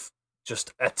of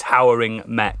just a towering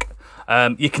mech.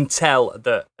 You can tell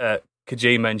that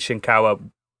Kojima and Shinkawa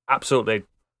absolutely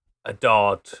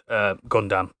adored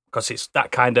Gundam, because it's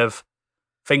that kind of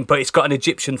thing, but it's got an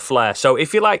Egyptian flair. So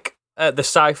if you like the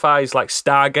sci-fi's like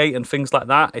Stargate and things like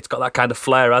that, it's got that kind of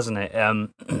flair, hasn't it?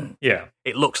 Yeah,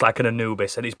 it looks like an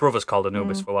Anubis, and his brother's called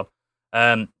Anubis for one.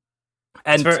 And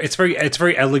it's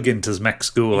very elegant as mech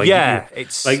school. Like,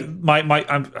 it's like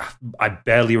I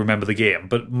barely remember the game,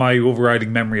 but my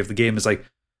overriding memory of the game is like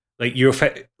you're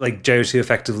like Jehuty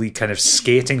effectively kind of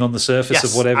skating on the surface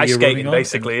of whatever you're running on.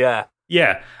 Basically, yeah.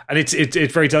 Yeah, and it's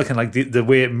very delicate. Like the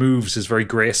way it moves is very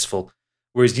graceful.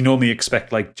 Whereas you normally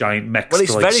expect like giant mechs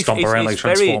to like stomp around like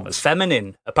Transformers. It's very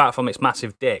feminine, apart from its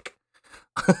massive dick.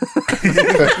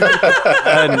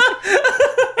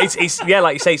 It's yeah,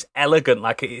 like you say, it's elegant.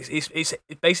 Like it's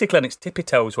basically on its tippy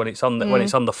toes when it's on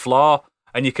the floor,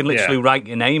 and you can literally write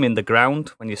your name in the ground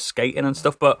when you're skating and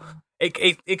stuff. But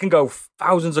it can go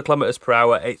thousands of kilometers per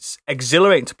hour. It's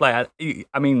exhilarating to play.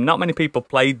 I mean, not many people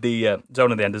played the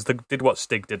Zone of the Enders. They did what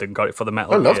Stig did and got it for the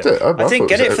Metal Gear. I loved it. I didn't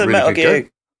get it for the Metal Gear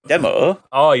demo.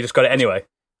 Oh, you just got it anyway.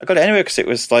 I got it anyway because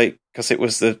it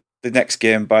was the next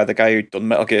game by the guy who'd done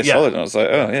Metal Gear Solid, and I was like,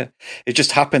 oh yeah. It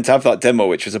just happened to have that demo,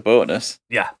 which was a bonus.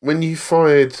 Yeah. When you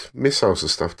fired missiles and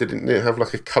stuff, didn't it have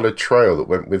like a coloured trail that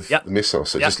went with the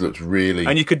missiles? So it just looked really.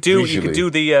 And you could do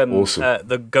the awesome.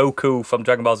 The Goku from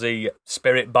Dragon Ball Z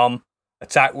Spirit Bomb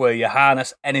attack, where you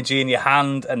harness energy in your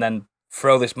hand and then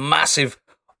throw this massive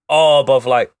orb of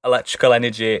like electrical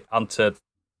energy onto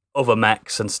other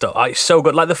mechs and stuff. It's so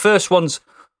good. Like the first one's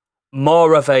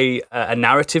more of a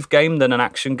narrative game than an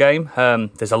action game.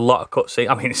 There's a lot of cutscenes.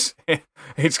 I mean, it's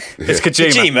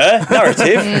Kojima.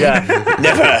 Narrative? Yeah.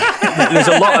 Never. There's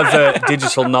a lot of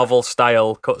digital novel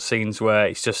style cutscenes where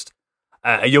it's just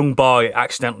a young boy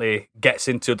accidentally gets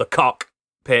into the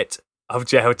cockpit of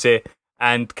Jehoti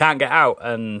and can't get out,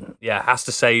 and has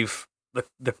to save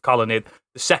the colony.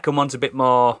 The second one's a bit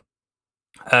more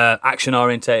action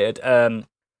orientated.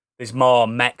 There's more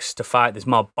mechs to fight. There's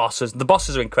more bosses. The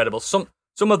bosses are incredible. Some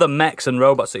of the mechs and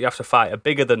robots that you have to fight are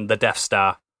bigger than the Death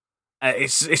Star.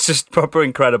 It's just proper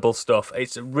incredible stuff.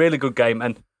 It's a really good game,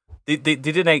 and they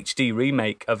did an HD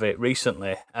remake of it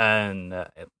recently. And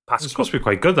it's supposed to be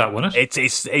quite good. That one.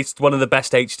 It's one of the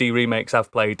best HD remakes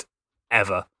I've played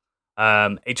ever.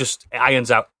 It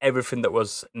irons out everything that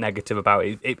was negative about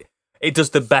it. It does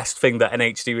the best thing that an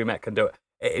HD remake can do.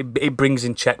 It brings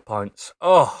in checkpoints.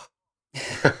 Oh.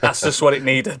 That's just what it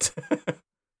needed.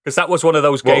 Because that was one of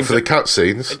those games for the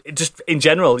cutscenes. Just in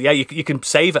general, you can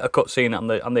save at a cutscene on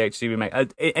the HD remake.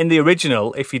 In the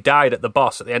original, if you died at the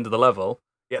boss at the end of the level,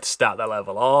 you had to start that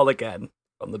level all again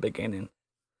from the beginning.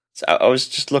 So I was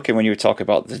just looking when you were talking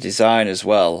about the design as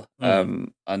well,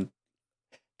 and then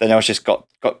I was just got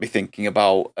me thinking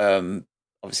about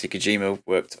obviously Kojima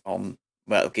worked on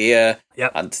Metal Gear,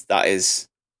 and that is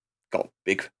got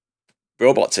big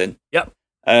robots in. Yep.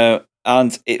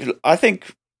 And I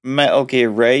think Metal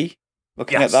Gear Ray,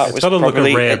 looking at that, it's got a look of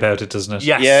Ray about it, doesn't it?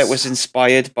 Yes. Yeah, it was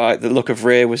inspired by the look of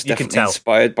Ray. Was definitely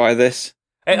inspired by this.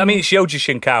 I mean, it's Yoji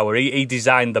Shinkawa. He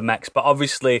designed the mechs, but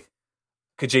obviously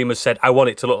Kojima said, "I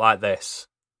want it to look like this."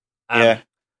 I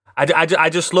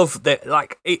just love that.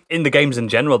 Like in the games in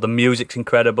general, the music's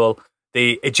incredible.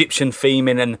 The Egyptian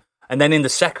theming, and then in the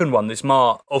second one, there's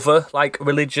more other like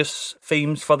religious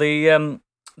themes for the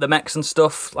mechs and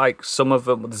stuff. Like some of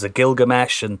them, there's a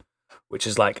Gilgamesh, which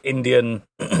is like Indian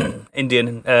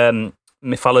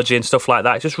mythology and stuff like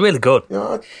that. It's just really good.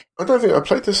 Yeah, I don't think I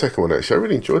played the second one actually. I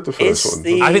really enjoyed the first one.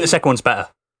 I think the second one's better.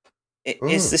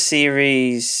 Is the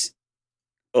series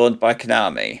owned by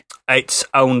Konami? It's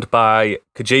owned by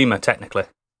Kojima, technically.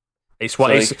 It's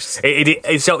what it is. Konami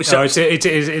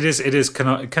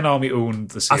owned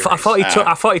the series.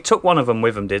 I thought he took one of them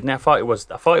with him, didn't he? I thought it was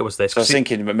this. So I was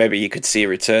thinking maybe you could see a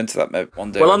return to that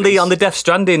one day. Well, on the Death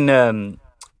Stranding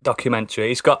documentary,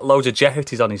 he's got loads of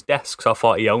Jehotis on his desk, so I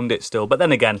thought he owned it still. But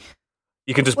then again,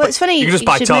 you can just it's funny you can just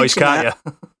buy toys, can't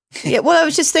you? Yeah, well, I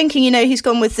was just thinking, he's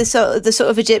gone with the sort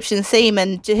of Egyptian theme,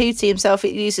 and Jehoti himself,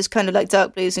 it uses kind of like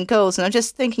dark blues and golds, and I'm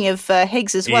just thinking of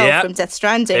Higgs as well from Death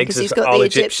Stranding, because he's got the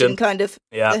Egyptian kind of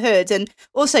the hood, and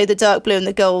also the dark blue and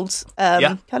the gold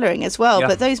colouring as well.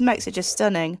 But those mechs are just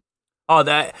stunning.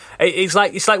 Oh, it's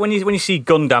like when you see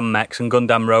Gundam mechs and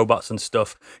Gundam robots and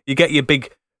stuff, you get your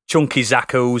big chunky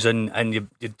Zaku's and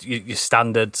your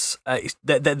standards.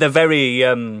 They're very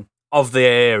of the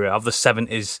era of the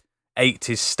 70s.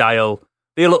 80s style.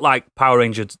 They look like Power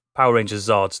Rangers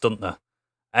Zords, don't they?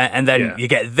 And then you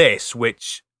get this,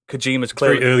 which Kojima's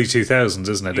clearly very early 2000s,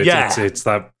 isn't it?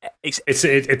 It's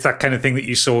that kind of thing that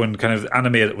you saw in kind of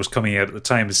anime that was coming out at the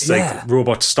time. It's like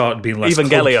robots started being less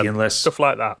clunky and less stuff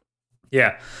like that.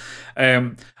 Yeah.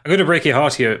 I'm going to break your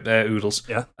heart here, Oodles.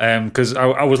 Yeah. Because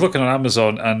I was looking on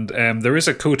Amazon, and there is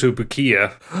a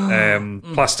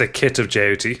Kotobukiya plastic kit of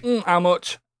Jehoti. How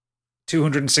much?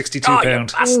 £262.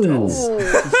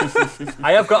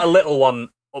 I have got a little one.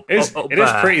 It is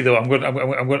pretty though. I'm going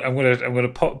to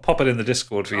pop it in the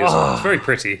Discord for you. It's very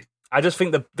pretty. I just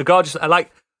think the gorgeous. I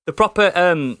like the proper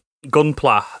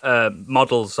Gunpla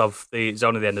models of the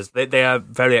Zone of the Enders. They are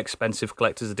very expensive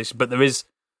collector's edition, but there's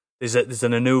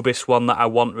an Anubis one that I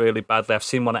want really badly. I've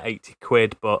seen one at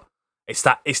 £80, but It's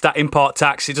that import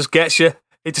tax. It just gets you.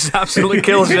 It just absolutely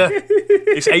kills you.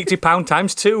 It's £80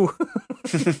 times 2.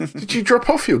 Did you drop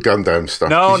off your Gundam stuff?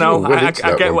 No, 'Cause you were well I into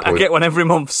that get one I point. get one every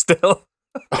month still.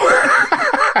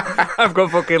 I've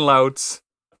got fucking loads.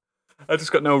 I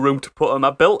just got no room to put them.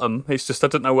 I built them. It's just I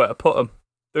don't know where to put them.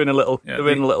 They're in a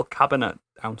little cabinet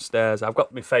downstairs. I've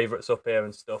got my favourites up here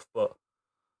and stuff, but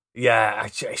yeah,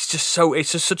 it's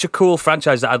just such a cool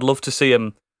franchise that I'd love to see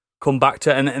them come back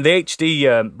to. And the HD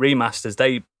remasters,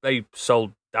 they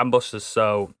sold dambusters.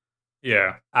 So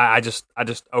Yeah. I just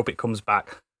hope it comes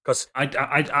back because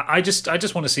I just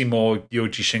want to see more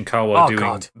Yoji Shinkawa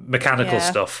doing mechanical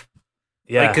stuff.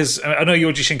 yeah, Because I know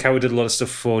Yoji Shinkawa did a lot of stuff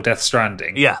for Death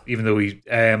Stranding. Yeah. Even though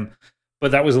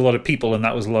but that was a lot of people and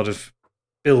that was a lot of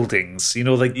buildings. You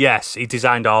know, like yes, he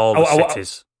designed all the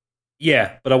cities.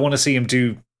 yeah, but I want to see him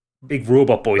do big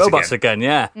robot boys Robots again.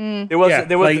 again, yeah. There was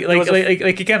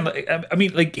again. I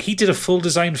mean, like he did a full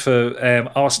design for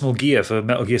Arsenal Gear for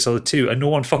Metal Gear Solid 2, and no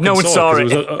one saw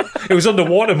it. It was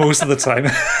underwater most of the time.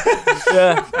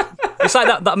 Yeah. It's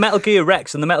like that Metal Gear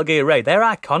Rex and the Metal Gear Ray. They're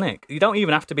iconic. You don't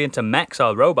even have to be into mechs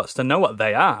or robots to know what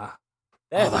they are.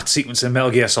 That sequence in Metal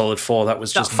Gear Solid 4, that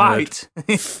was just fight.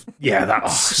 Yeah, that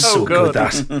so good.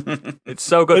 That it's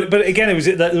so good. But again, it was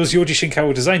Yoji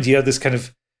Shinkawa designed. You had this kind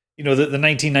of, you know, the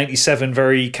 1997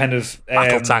 very kind of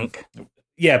battle tank.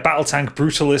 Yeah, battle tank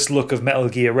brutalist look of Metal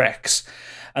Gear Rex,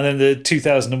 and then the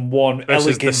 2001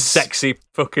 elegant, the sexy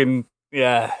fucking.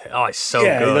 Yeah, it's so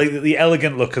good. Like the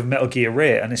elegant look of Metal Gear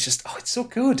Ray, and it's just, it's so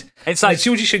good. It's like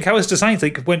Yoji Shinkawa's designs.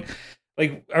 Like when,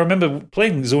 like I remember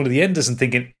playing Zone of the Enders and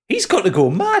thinking he's got to go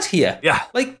mad here. Yeah,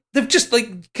 like they've just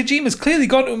Kojima's clearly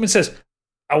gone to him and says,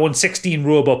 "I want 16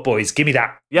 robot boys. Give me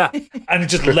that." Yeah, and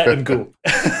just let him go.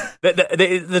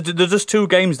 There's just two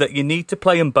games that you need to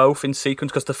play them both in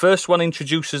sequence because the first one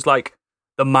introduces like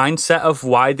the mindset of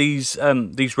why these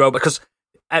robots. Because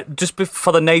just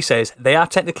for the naysayers, they are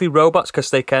technically robots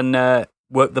because they can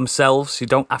work themselves. You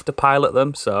don't have to pilot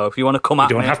them. So if you want to come at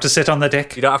me, you don't have to sit on the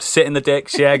dick. You don't have to sit in the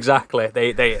dicks. Yeah, exactly.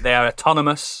 They are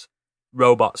autonomous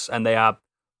robots and they are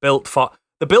built for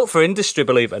industry,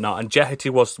 believe it or not. And Jehati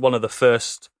was one of the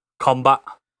first combat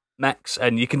mechs,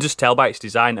 and you can just tell by its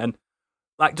design. And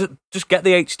like, just get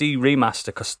the HD remaster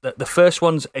because the first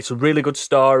one's it's a really good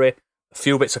story, a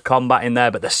few bits of combat in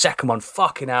there, but the second one,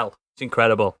 fucking hell, it's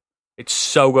incredible. It's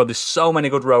so good. There's so many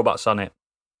good robots on it.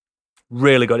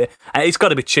 Really good. And it's got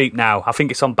to be cheap now. I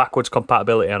think it's on backwards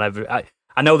compatibility on every. I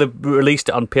know they've released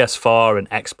it on PS4 and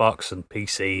Xbox and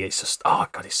PC. It's just, oh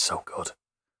god, it's so good.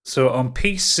 So on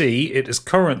PC, it is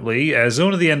currently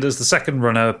Zone of the Enders, the second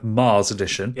runner, Mars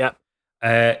edition. Yep.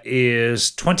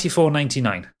 Is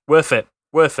 $24.99. Worth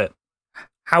it.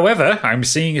 However, I'm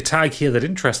seeing a tag here that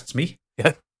interests me.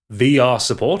 Yeah. VR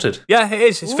supported. Yeah, it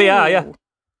is. It's VR, yeah.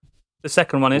 The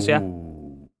second one is, yeah.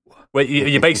 Where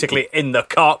you're basically in the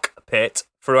cockpit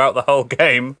throughout the whole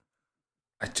game.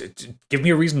 Give me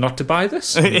a reason not to buy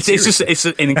this. It's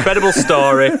an incredible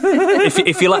story.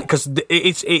 if you like, because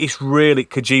it's really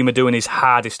Kojima doing his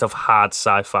hardest of hard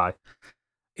sci-fi.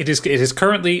 It is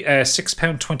currently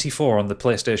 £6.24 on the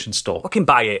PlayStation Store. Fucking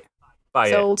buy it.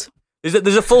 Sold.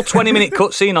 There's a full 20-minute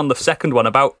cutscene on the second one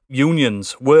about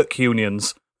unions, work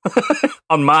unions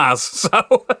on Mars.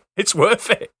 So it's worth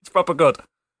it. It's proper good.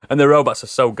 And the robots are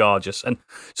so gorgeous. And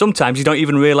sometimes you don't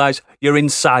even realise you're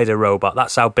inside a robot.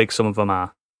 That's how big some of them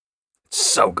are. It's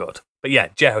so good. But yeah,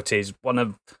 Jehati is one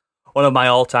of my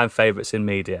all-time favourites in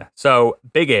media. So,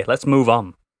 Biggie, let's move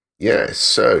on. Yeah,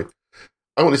 so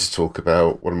I wanted to talk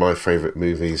about one of my favourite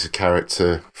movies, a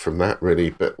character from that,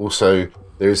 really. But also,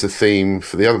 there is a theme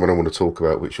for the other one I want to talk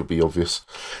about, which will be obvious.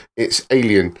 It's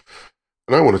Alien.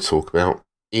 And I want to talk about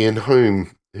Ian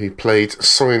Holm, who played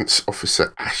Science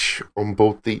Officer Ash on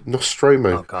board the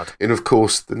Nostromo in, of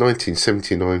course, the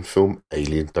 1979 film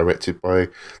Alien, directed by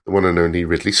the one and only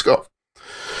Ridley Scott.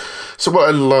 So what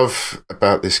I love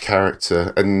about this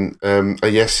character, and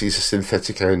yes, he's a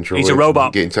synthetic android. He's a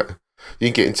robot. You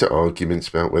can get into arguments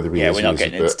about whether he is. Yeah, we're not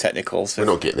getting into technicals. We're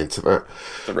not getting into that.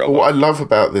 But what I love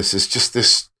about this is just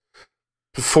this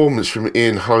performance from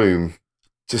Ian Holm.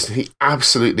 He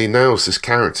absolutely nails this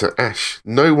character, Ash.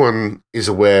 No one is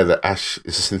aware that Ash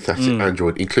is a synthetic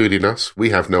android, including us. We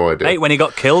have no idea. Hey, when he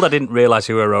got killed, I didn't realise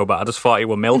he was a robot. I just thought he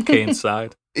was milky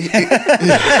inside. His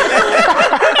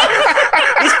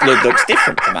blood looks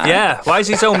different to mine. Yeah, why is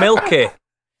he so milky?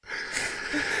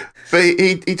 But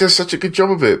he does such a good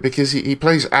job of it because he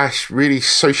plays Ash really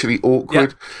socially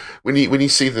awkward. Yeah. When you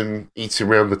see them eating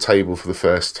around the table for the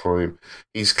first time,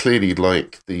 he's clearly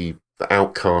like the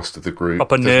outcast of the group.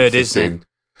 Proper nerd, isn't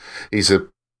he? He's a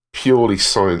purely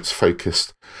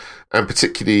science-focused And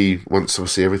particularly once,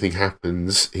 obviously, everything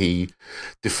happens, he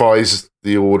defies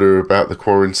the order about the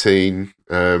quarantine.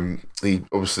 He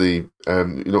obviously,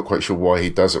 you're not quite sure why he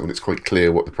does it when it's quite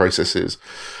clear what the process is.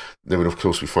 Then, of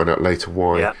course, we find out later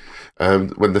why. Yeah.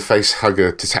 When the face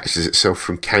hugger detaches itself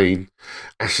from Kane,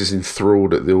 Ash is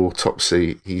enthralled at the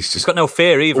autopsy. He's got no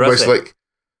fear either, almost has he? like,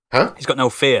 huh? He's got no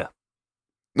fear.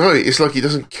 No, it's like he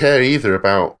doesn't care either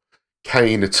about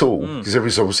Kane at all, because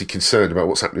everyone's obviously concerned about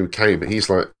what's happening with Kane, but he's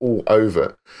like all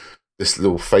over this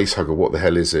little face hugger. What the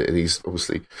hell is it? And he's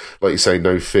obviously, like you say,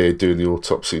 no fear, doing the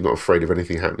autopsy, not afraid of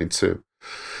anything happening to him.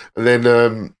 And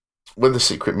then when the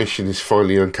secret mission is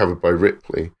finally uncovered by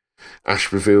Ripley,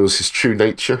 Ash reveals his true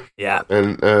nature. Yeah.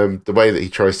 And the way that he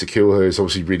tries to kill her is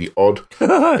obviously really odd.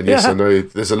 And yes, I know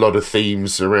there's a lot of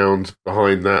themes around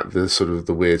behind that, the sort of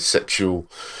the weird sexual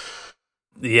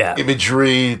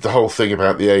imagery, the whole thing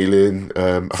about the alien.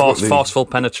 Forceful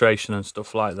penetration and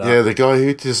stuff like that. Yeah, the guy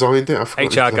who designed it. I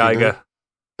forgot H.R. Geiger.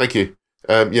 Thank you.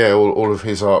 All of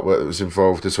his artwork that was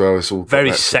involved as well. It's all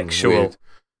very sexual.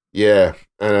 Yeah.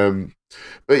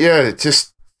 But yeah,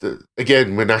 just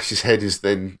again, when Ash's head is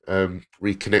then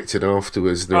reconnected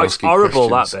afterwards, they're it's asking horrible,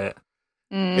 questions. that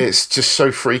bit. It's just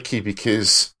so freaky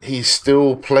because he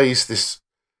still plays this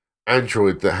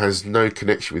android that has no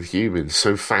connection with humans.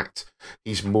 So in fact,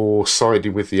 he's more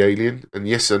siding with the alien. And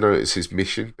yes, I know it's his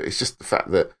mission, but it's just the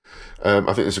fact that I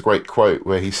think there's a great quote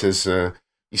where he says,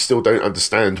 "You still don't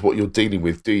understand what you're dealing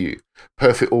with, do you?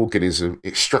 Perfect organism,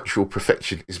 its structural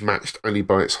perfection is matched only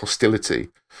by its hostility."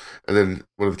 And then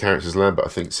one of the characters, Lambert, I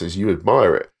think, says, "You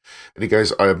admire it." And he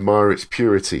goes, "I admire its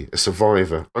purity, a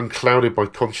survivor, unclouded by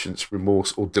conscience,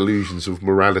 remorse, or delusions of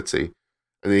morality."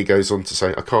 And then he goes on to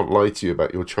say, "I can't lie to you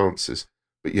about your chances,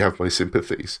 but you have my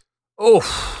sympathies." Oh,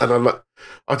 and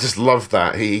I just love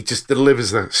that. He just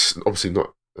delivers that. Obviously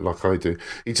not like I do.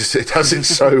 He does it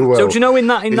so well. So do you know in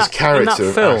that film,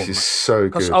 Ash is so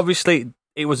good. because obviously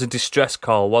it was a distress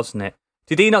call, wasn't it?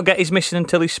 Did he not get his mission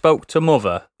until he spoke to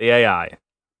Mother, the AI?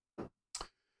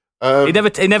 He never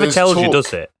tells you,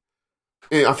 does it?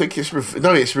 I think it's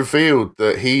revealed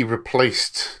that he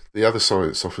replaced the other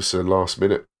science officer last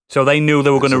minute. So they knew they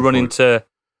were going to run into.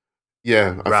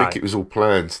 Yeah, I think it was all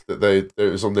planned that it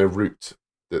was on their route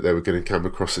that they were going to come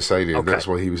across this alien. Okay. That's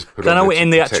why he was put. I know there to in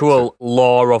the protect actual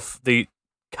lore of the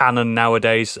canon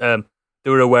nowadays, they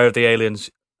were aware of the aliens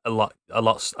a lot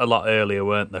earlier,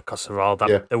 weren't they? Because of all that,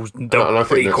 Yeah. there was and I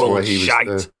think that's why he was shite.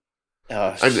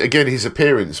 there. And again, his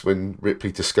appearance when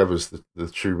Ripley discovers the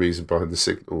true reason behind the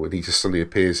signal, and he just suddenly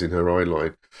appears in her eye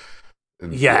line.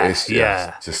 And it's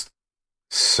just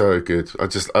so good. I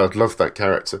love that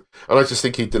character, and I just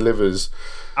think he delivers.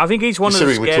 I think he's one of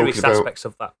the scariest aspects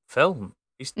of that film.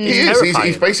 He's terrifying.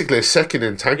 He's basically a second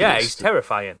antagonist. Yeah, he's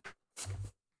terrifying.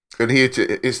 And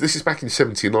this is back in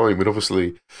 '79, when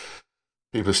obviously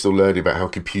people are still learning about how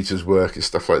computers work and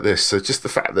stuff like this. So just the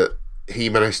fact that he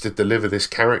managed to deliver this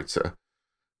character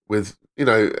with,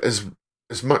 as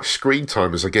much screen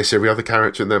time as I guess every other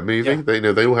character in that movie.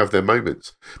 Yeah. They all have their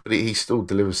moments, but he still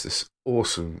delivers this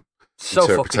awesome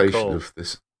interpretation cool. of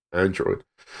this android.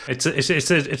 It's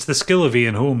the skill of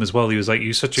Ian Holm as well. He was like,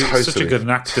 "You're such a good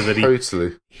actor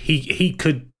that he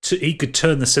could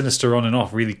turn the sinister on and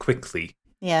off really quickly."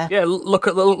 Yeah. Look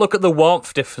at the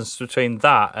warmth difference between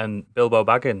that and Bilbo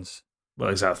Baggins. Well,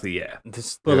 exactly. Yeah,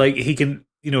 like he can.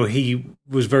 He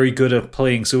was very good at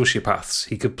playing sociopaths.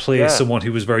 He could play someone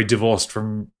who was very divorced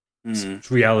from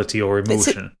reality or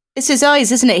emotion. It's his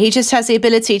eyes, isn't it? He just has the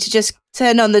ability to just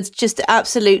turn on the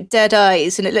absolute dead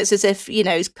eyes, and it looks as if,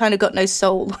 he's kind of got no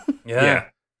soul. Yeah.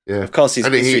 Of course, he's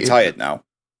retired now.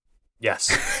 Yes.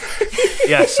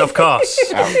 Yes, of course.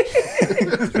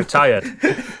 He's retired.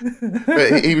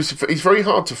 But he's very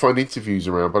hard to find interviews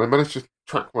around, but I managed to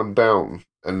track one down,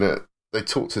 and they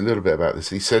talked a little bit about this.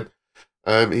 He said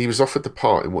he was offered the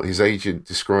part in what his agent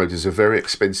described as a very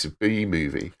expensive B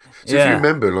movie. So if you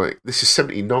remember, this is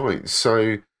 '79,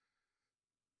 so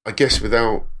I guess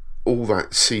without all that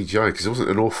CGI, because there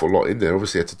wasn't an awful lot in there.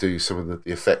 Obviously, had to do some of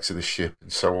the effects of the ship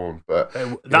and so on. But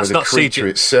that's not CGI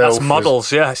itself. That's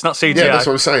models, it's not CGI. Yeah, that's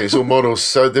what I'm saying. It's all models.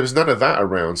 So there was none of that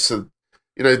around. So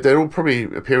they're all probably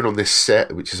appearing on this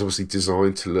set, which is obviously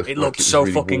designed to look. It looked so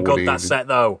really fucking good, that set,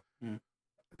 though.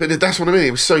 But that's what I mean.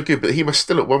 It was so good. But he must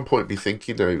still at one point be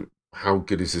thinking, how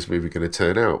good is this movie going to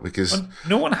turn out? Because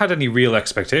no one had any real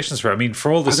expectations for it. I mean,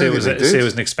 for all the say it was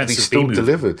an expensive he still movie,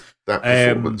 delivered that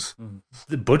performance.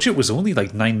 The budget was only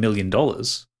like $9 million,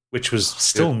 which was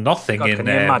still nothing in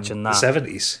the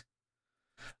 70s.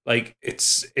 Like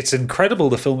it's incredible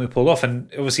the film he pulled off, and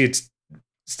obviously it's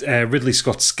Ridley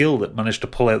Scott's skill that managed to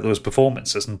pull out those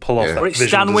performances and pull off that But it's visual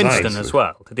Stan design. Winston as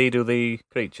well. Did he do the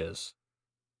creatures?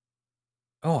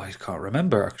 Oh, I can't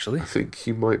remember actually. I think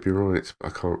you might be right, but I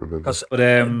can't remember. Because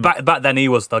But back then he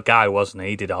was the guy, wasn't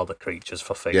he? He did all the creatures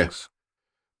for things. Yeah.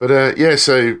 But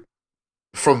so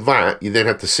from that, you then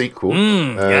had the sequel.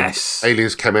 Yes.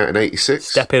 Aliens came out in 86.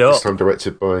 Step it up. This time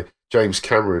directed by James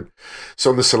Cameron.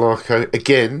 So on the Sulaco,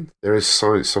 again, there is a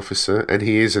science officer, and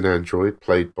he is an android,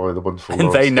 played by the wonderful And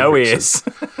Lance they know he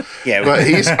Henriksen. is. Yeah, But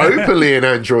he's openly an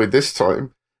android this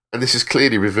time, and this is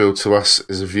clearly revealed to us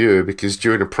as a viewer because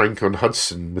during a prank on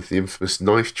Hudson with the infamous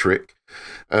knife trick,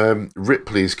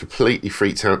 Ripley is completely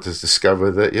freaked out to discover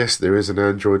that, yes, there is an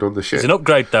android on the ship. It's an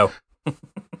upgrade, though.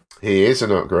 He is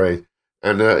an upgrade.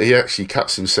 And he actually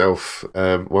cuts himself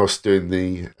whilst doing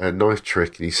the knife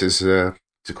trick. And he says,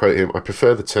 to quote him, "I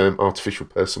prefer the term artificial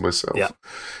person myself." Yeah.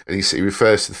 And he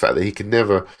refers to the fact that he can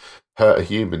never hurt a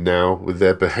human now with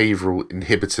their behavioural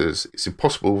inhibitors. It's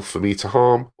impossible for me to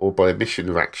harm or by omission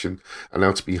of action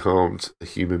allow to be harmed a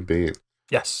human being.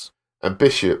 Yes. And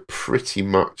Bishop pretty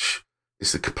much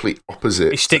is the complete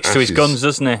opposite. He sticks to his Ash's. guns,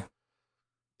 doesn't he?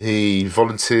 He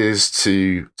volunteers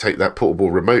to take that portable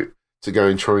remote to go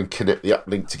and try and connect the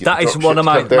uplink to get That the is dropship one of to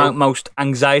my come down. most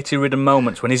anxiety-ridden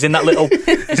moments when he's in that little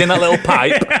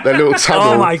pipe. That little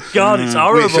tunnel. Oh my god, it's Which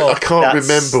horrible. I can't That's-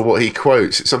 remember what he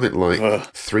quotes. It's something like Ugh.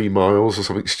 3 miles or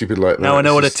something stupid like that. Now I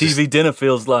know what a It's just- TV dinner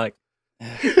feels like.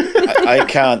 I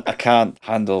can't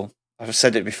handle. I've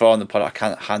said it before on the pod. I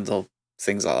can't handle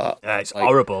things like that. Yeah, it's Like,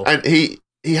 horrible. And he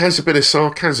has a bit of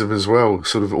sarcasm as well,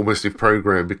 sort of almost in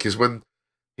program, because when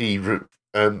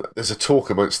there's a talk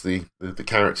amongst the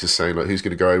characters saying like who's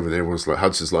going to go over there, everyone's like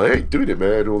Hudson's like, "Hey, doing it,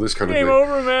 man," all this kind Game of thing.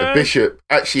 over, man. And Bishop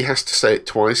actually has to say it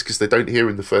twice because they don't hear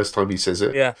him the first time he says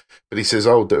it. Yeah. But he says,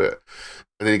 "I'll do it,"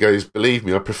 and then he goes, "Believe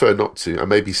me, I prefer not to. I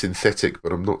may be synthetic,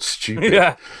 but I'm not stupid."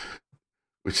 Yeah.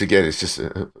 Which again is just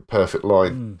a perfect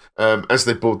line. As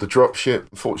they board the dropship,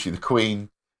 unfortunately, the Queen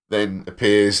then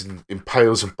appears and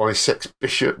impales and bisects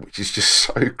Bishop, which is just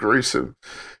so gruesome.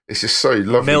 It's just so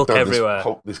lovely. Milk done. everywhere.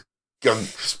 This gunk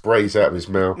sprays out of his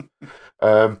mouth.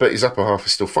 But his upper half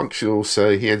is still functional,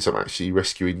 so he ends up actually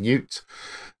rescuing Newt.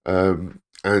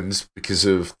 And because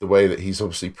of the way that he's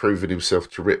obviously proven himself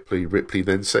to Ripley, Ripley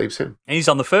then saves him. And he's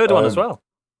on the third one as well.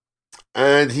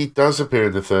 And he does appear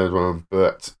in the third one,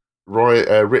 but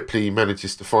Ripley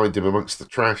manages to find him amongst the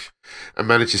trash and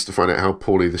manages to find out how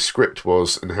poorly the script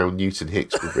was and how Newton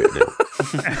Hicks was written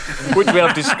out. Which we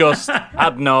have discussed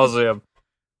ad nauseum.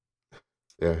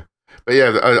 Yeah. But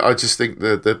yeah, I just think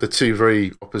the two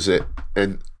very opposite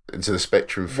ends of the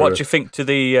spectrum. For, What do you think to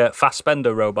the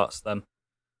Fassbender robots then?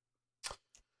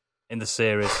 In the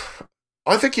series?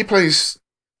 I think he plays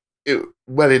it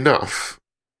well enough.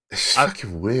 It's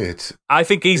fucking weird. I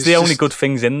think he's It's the only just- good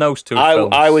things in those two films.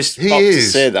 I was He about to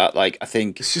is. say that. Like, I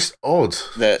think It's just odd.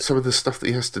 That- Some of the stuff that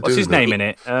he has to What's do. his in that. name in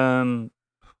it?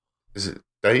 Is it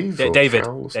Dave? or David.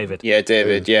 Cal or something? David. yeah,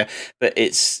 David, yeah. But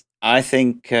I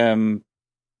think, yeah,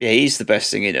 he's the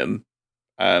best thing in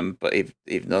them. But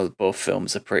even though both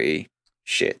films are pretty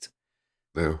shit.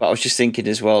 No. But I was just thinking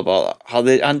as well about how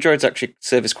the androids actually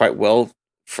serve us quite well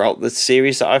throughout the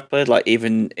series that I've played. Like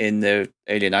even in the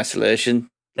Alien Isolation,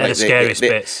 They're like the scariest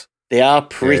bits. They are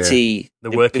pretty. The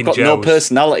they've working got no Joes.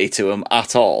 personality to them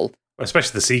at all.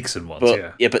 especially the Seegson ones,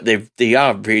 But yeah. but they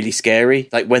are really scary.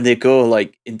 Like when they go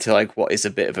like into like what is a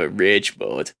bit of a rage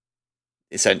mode.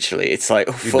 Essentially, it's like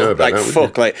oh, You'd know fuck, about like that, wouldn't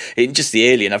fuck, like it's just the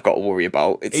alien I've got to worry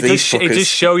about. It's It these does fuckers.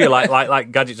 show you,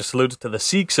 like Gadget just alluded to, the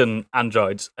Seegson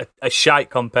androids a shite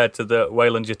compared to the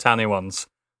Wayland Yutani ones.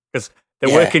 Because the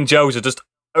Yeah. working Joes are just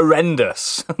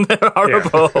horrendous. They're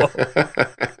horrible.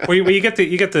 Well, you get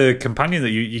the companion that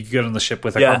you get on the ship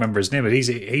with. I Yeah. can't remember his name, but he's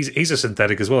a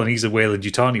synthetic as well, and he's a Wayland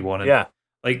Yutani one. And Yeah.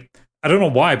 like I don't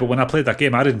know why, but when I played that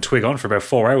game, I didn't twig on for about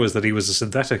 4 hours that he was a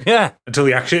synthetic. Yeah. Until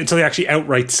he actually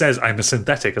outright says I'm a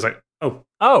synthetic. I was like, oh,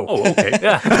 Oh, okay.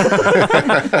 yeah.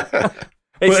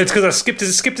 Well, it's because I skipped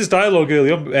his dialogue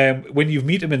early on when you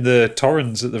meet him in the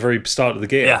Torrens at the very start of the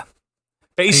game. Yeah.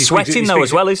 But he's He sweating speaks- though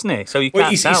as well, isn't he? So you Well,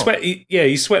 can't he's tell.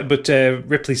 sweating, but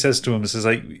Ripley says to him, says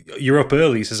like, "You're up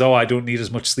early." He says, "Oh, I don't need as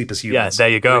much sleep as you." Yeah, there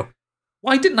you go.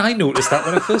 Why didn't I notice that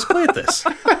when I first played this?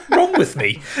 Wrong with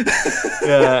me?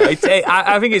 Yeah,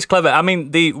 I think it's clever. I mean,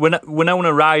 the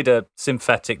Winona Ryder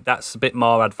synthetic, that's a bit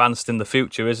more advanced in the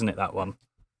future, isn't it? That one.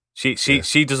 She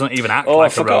doesn't even act Oh,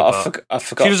 like I a robot. forgot. I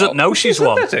forgot. She doesn't about- know she's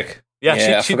one. Synthetic. Yeah,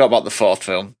 Yeah, I she forgot about the fourth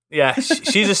film. yeah,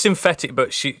 she's a synthetic,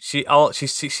 but she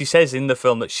says in the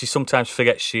film that she sometimes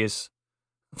forgets she is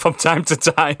from time to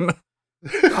time.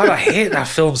 God, I hate that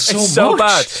film so much. It's so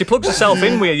bad. She plugs herself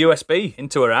in with a USB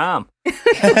into her arm.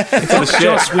 Fuck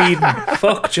Joss Whedon.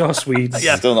 Fuck Joss Whedon.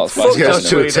 Yeah. Still not She surprised. has two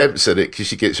Sweden. attempts at it because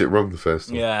she gets it wrong the first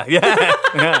time.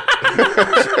 Yeah.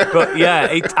 But yeah,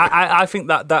 I think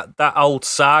that old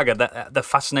saga, the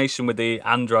fascination with the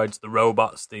androids, the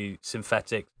robots, the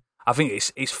synthetic, I think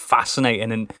it's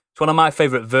fascinating, and it's one of my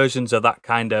favourite versions of that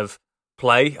kind of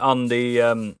play on the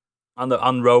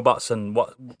on robots and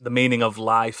what the meaning of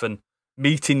life and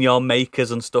meeting your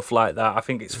makers and stuff like that. I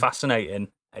think it's fascinating.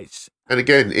 And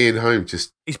again, Ian Holm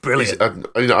He's brilliant.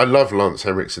 I love Lance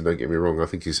Henriksen, don't get me wrong. I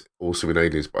think he's awesome in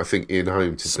Aliens, but I think Ian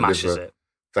Holm to Smashes deliver it.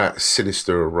 that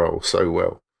sinister role so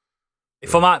well.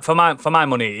 For my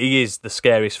money, he is the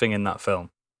scariest thing in that film.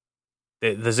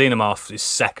 The xenomorph is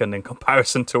second in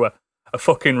comparison to a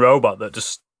fucking robot that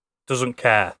just doesn't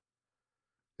care.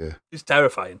 Yeah, It's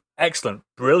terrifying. Excellent,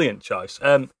 brilliant choice.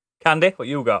 Candy, what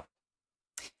you got?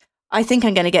 I think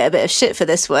I'm going to get a bit of shit for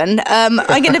this one. I'm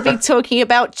going to be talking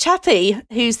about Chappie,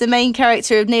 who's the main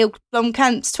character of Neil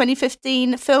Blomkamp's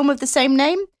 2015 film of the same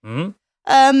name. Mm-hmm.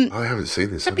 I haven't seen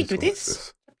this. Happy I need to with watch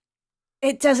this.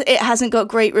 It hasn't got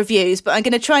great reviews, but I'm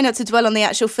going to try not to dwell on the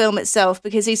actual film itself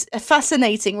because he's a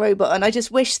fascinating robot, and I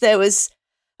just wish there was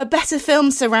a better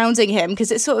film surrounding him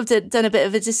because it's sort of done a bit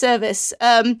of a disservice.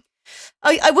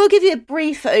 I will give you a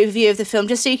brief overview of the film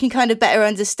just so you can kind of better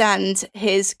understand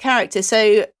his character.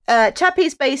 So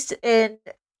Chappie's based in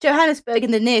Johannesburg in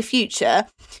the near future.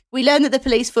 We learn that the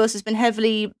police force has been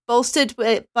heavily bolstered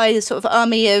by a sort of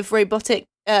army of robotic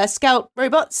scout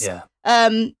robots. Yeah.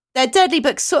 They're deadly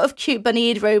but sort of cute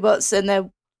bunny-eared robots, and they're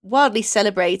wildly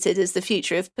celebrated as the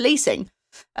future of policing.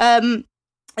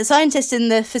 A scientist in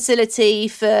the facility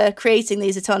for creating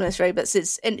these autonomous robots,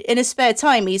 in his spare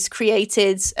time, he's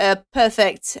created a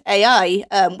perfect AI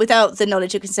without the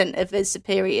knowledge or consent of his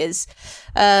superiors.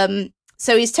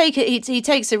 So he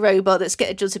takes a robot that's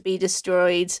scheduled to be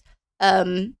destroyed,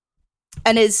 and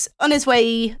is on his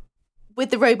way with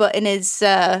the robot in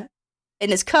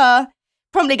his car.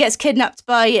 Promptly gets kidnapped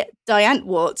by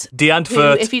Diantwort.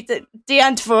 Diantwort.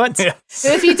 Diantwort. Yes. Who,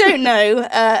 if you don't know,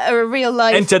 are a real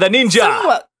life Enter the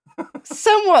ninja.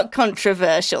 somewhat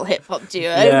controversial hip hop duo.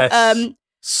 Yes.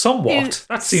 Somewhat.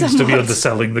 That seems to be somewhat.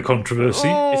 underselling the controversy.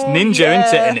 It's ninja, yeah.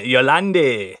 isn't it? And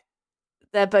Yolandi.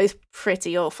 They're both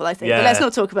pretty awful, I think. Yeah. But let's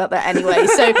not talk about that anyway.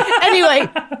 So anyway,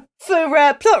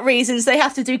 for plot reasons, they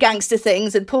have to do gangster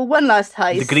things and pull one last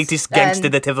heist. The greatest gangster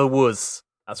And- that ever was.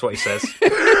 That's what he says.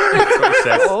 That's what he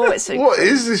says. Oh, it's so What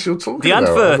is this you're talking The about?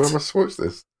 Advert. I must watch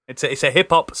this. It's a hip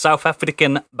hop South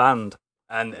African band,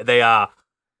 and they are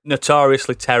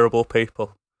notoriously terrible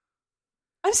people.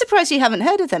 I'm surprised you haven't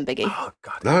heard of them, Biggie. Oh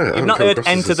God! No, I You've haven't not come heard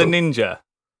across this Enter at the all. Ninja?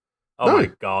 Oh No.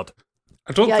 my God!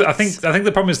 I don't. I Yikes. think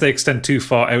the problem is they extend too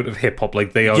far out of hip hop.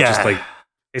 Like they are Yeah. just like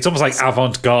it's almost like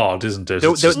avant-garde, isn't it? They,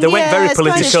 It's they, just- they went Yeah, very it's kind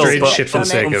of political, strange but shit for the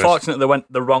sake of it. unfortunately, they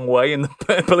went the wrong way in the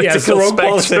political yeah, it's the wrong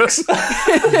spectrum. politics.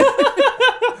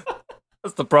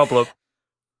 That's the problem.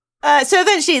 So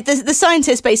eventually, the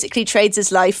scientist basically trades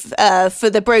his life for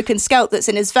the broken scout that's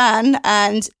in his van,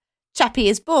 and Chappie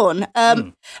is born.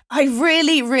 I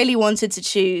really, really wanted to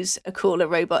choose a cooler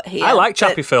robot here. I like but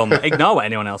Chappie film. Ignore what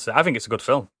anyone else says. I think it's a good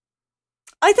film.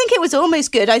 I think it was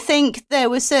almost good. I think there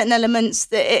were certain elements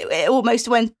that it almost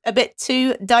went a bit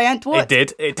too Diantwort. It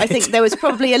did. It did. I think there was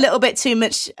probably a little bit too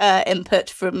much input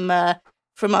from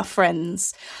our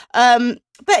friends.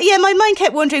 But yeah, my mind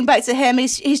kept wandering back to him.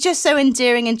 He's just so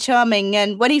endearing and charming.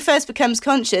 And when he first becomes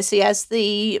conscious, he has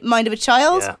the mind of a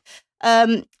child.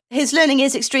 Yeah. His learning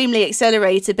is extremely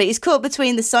accelerated, but he's caught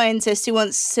between the scientist who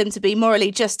wants him to be morally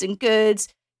just and good,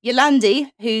 Yolandi,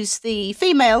 who's the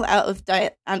female out of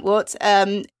Diantwort.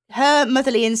 Her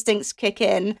motherly instincts kick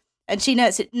in, and she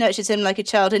nurtures him like a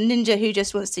child, and Ninja, who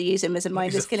just wants to use him as a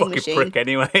mindless He's a killing fucking machine. prick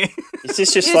anyway. Is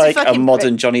this just He's a like a fucking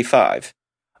modern prick. Johnny Five?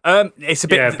 It's a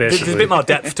bit. Yeah, There's a basically. bit more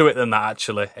depth to it than that.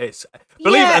 Actually, it's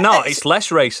believe it Yeah, or not, it's- it's less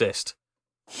racist.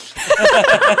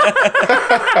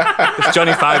 Because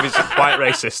Johnny Five is quite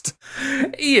racist.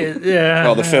 yeah.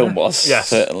 Well, the film was, Yes.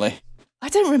 certainly. I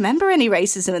don't remember any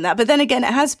racism in that, but then again,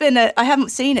 it has been. I haven't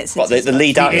seen it since. What, the it's-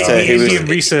 lead The actor who was Indian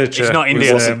researcher. It's not was,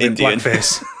 Indian. Wasn't with Indian.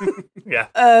 blackface. Yeah.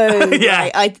 Oh, Yeah.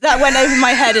 right. That went over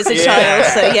my head as a Yeah. child,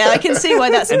 so yeah, I can see why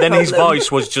that's a And then problem. his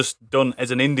voice was just done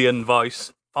as an Indian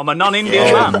voice from a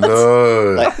non-Indian Oh man.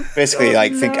 no! like basically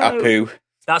like think Apu.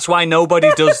 That's why nobody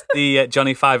does the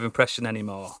Johnny Five impression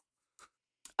anymore.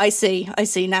 I see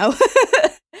now.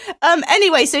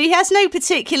 Anyway, so he has no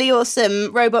particularly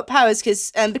awesome robot powers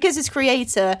because his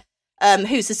creator,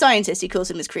 who's the scientist, he calls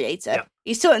him his creator. Yep.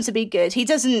 He's taught him to be good. He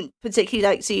doesn't particularly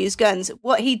like to use guns.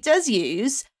 What he does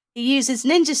use he uses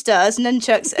ninja stars,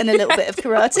 nunchucks, and a little bit of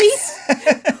karate,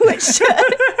 which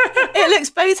it looks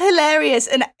both hilarious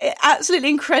and absolutely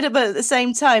incredible at the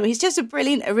same time. He's just a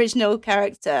brilliant original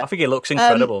character. I think it looks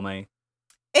incredible, mate.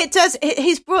 It does.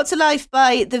 He's brought to life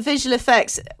by the visual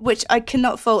effects, which I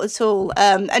cannot fault at all.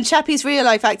 And Chappie's real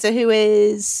life actor, who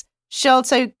is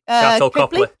Sharlto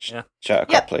Copley. Yeah. Sharlto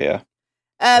Copley, yeah.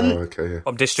 Okay, yeah.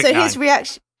 From District So 9. his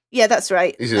reaction, yeah, that's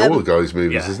right. He's in all the guys'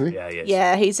 movies, yeah, isn't he?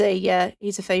 Yeah, he is. Yeah,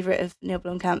 he's a favourite of Neil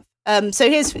Blomkamp. So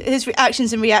his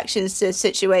actions and reactions to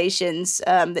situations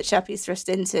that Chappie's thrust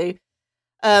into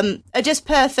are just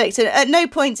perfect. And at no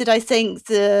point did I think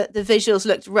the visuals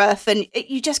looked rough, and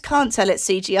you just can't tell it's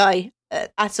CGI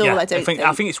at all. Yeah, I don't think.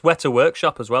 I think it's Weta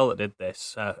Workshop as well that did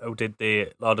this. Who did the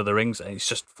Lord of the Rings? And it's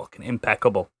just fucking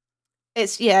impeccable.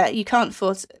 You can't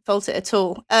fault it at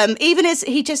all. Even as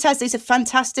he just has these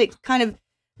fantastic kind of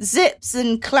zips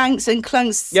and clanks and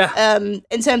clunks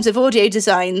in terms of audio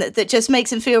design that just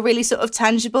makes him feel really sort of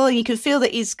tangible, and you can feel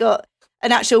that he's got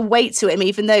an actual weight to him,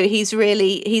 even though he's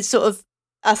sort of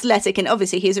athletic, and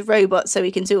obviously he's a robot, so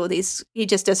he can do all these. He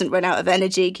just doesn't run out of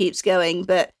energy, keeps going,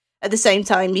 but at the same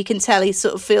time you can tell he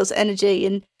sort of feels energy.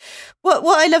 And what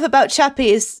I love about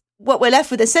Chappie is what we're left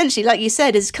with, essentially, like you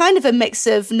said, is kind of a mix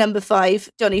of Number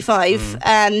 5, Johnny Five,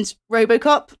 and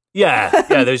RoboCop. Yeah,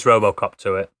 there's RoboCop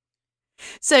to it.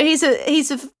 So he's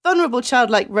a vulnerable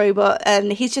childlike robot,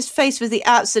 and he's just faced with the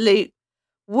absolute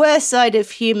worst side of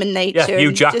human nature. Yeah,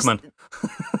 Hugh Jackman.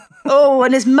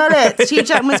 And his mullet. Hugh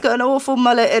Jackman's got an awful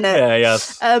mullet in it. Yeah,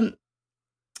 yes. But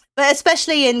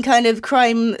especially in kind of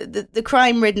crime, the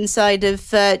crime-ridden side of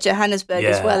Johannesburg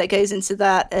as well, it goes into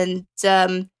that, and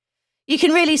you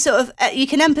can really sort of you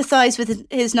can empathise with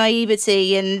his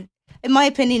naivety, and in my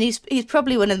opinion, he's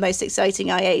probably one of the most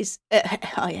exciting AIs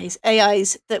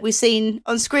that we've seen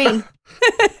on screen.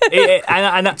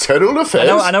 Total affairs.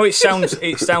 I know it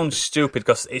sounds stupid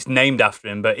because it's named after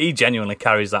him, but he genuinely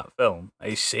carries that film.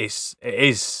 It is.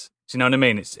 Do you know what I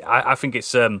mean? I think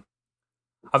it's an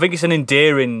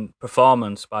endearing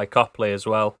performance by Copley as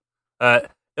well.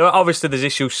 Obviously, there's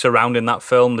issues surrounding that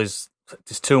film. There's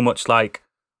too much like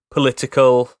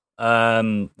political.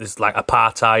 There's like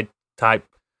apartheid type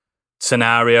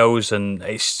scenarios, and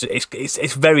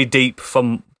it's very deep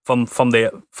from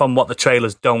what the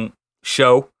trailers don't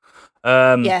show.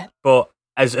 But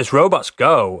as robots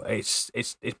go, it's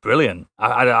brilliant.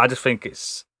 I just think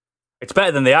it's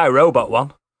better than the iRobot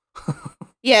one.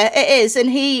 Yeah, it is, and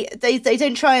they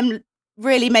don't try and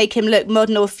really make him look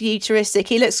modern or futuristic.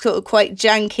 He looks sort of quite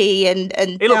janky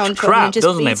and he looks crap, and just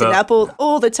doesn't he? Beaten up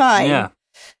all the time. Yeah.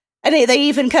 And they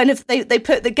even kind of they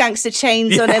put the gangster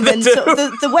chains on him, and sort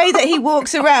of the way that he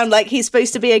walks around like he's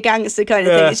supposed to be a gangster kind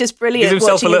of thing. It's just brilliant. Gives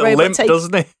himself watching a little limp,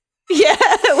 doesn't he? Yeah,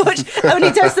 and he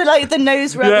does the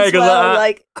nose rub as well,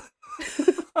 like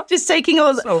just taking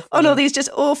on all these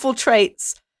just awful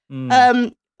traits.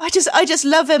 I just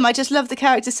love him. I just love the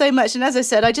character so much, and as I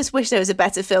said, I just wish there was a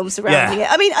better film surrounding it.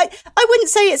 I mean, I wouldn't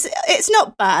say it's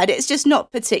not bad. It's just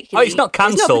not particularly. Oh, it's not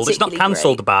cancelled. It's not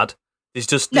cancelled great. bad. There's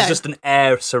just an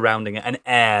air surrounding it, an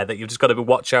air that you've just got to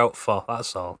watch out for.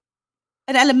 That's all.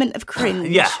 An element of cringe.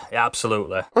 Yeah,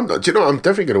 absolutely. Do you know? I'm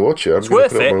definitely going to watch it. It's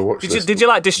worth it. Did you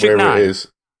like District 9? It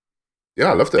is.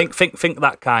 Yeah, I loved it. Think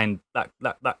that kind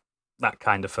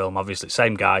of film. Obviously,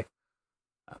 same guy.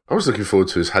 I was looking forward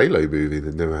to his Halo movie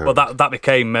that never happened. Well, that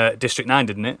became District 9,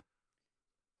 didn't it?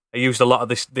 They used a lot of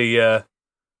this. Did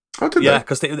yeah,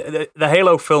 because the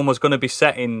Halo film was going to be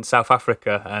set in South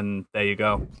Africa, and there you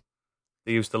go.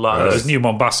 They used a lot of It this. was New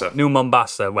Mombasa. New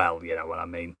Mombasa. Well, you know what I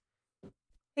mean.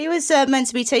 He was meant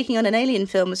to be taking on an Alien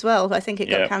film as well. I think it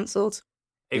got cancelled.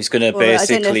 He's going to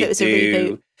basically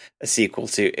do a sequel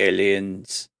to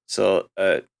Aliens. So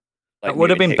that would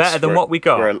have been better than what we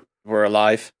got. We're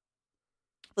alive.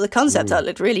 Well, the concept art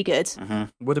looked really good.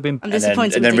 Mm-hmm. Would have been. I'm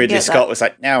disappointed. And then Ridley Scott was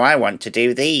like, "No, I want to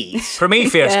do these."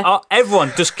 Prometheus.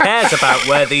 Everyone just cares about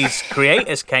where these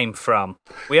creators came from.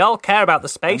 We all care about the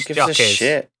space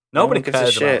jockeys. Nobody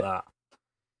cares about that.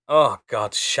 Oh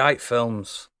God, shite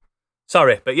films.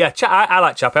 Sorry, but yeah, I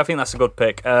like Chappie. I think that's a good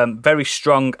pick. Very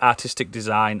strong artistic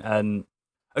design, and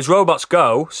as robots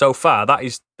go, so far that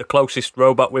is the closest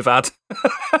robot we've had.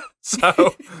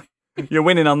 So you're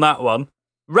winning on that one.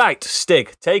 Right,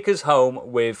 Stig, take us home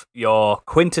with your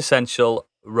quintessential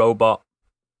robot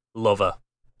lover.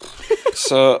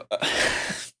 So,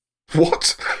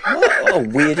 what a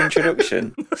weird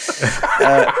introduction.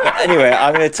 Anyway,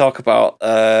 I'm going to talk about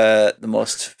the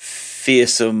most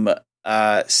fearsome,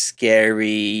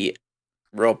 scary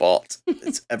robot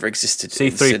that's ever existed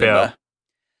in cinema.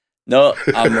 No,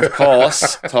 I'm of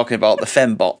course talking about the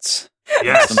fembots.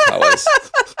 Yes. Powers.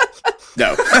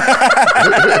 No.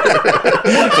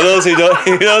 For those who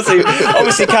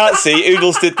obviously can't see,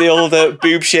 Oodles did the old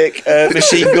boob shake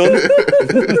machine gun.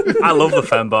 I love the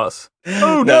fembots.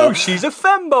 Oh no, she's a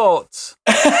fembot.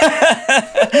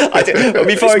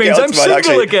 Before This means I'm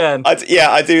single again.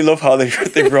 I do love how they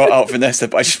brought out Vanessa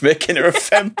by just making her a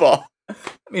fembot.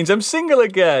 That means I'm single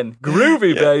again.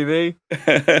 Groovy, baby.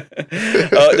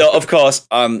 No, of course,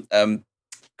 I'm going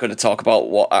to talk about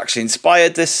what actually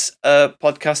inspired this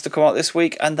podcast to come out this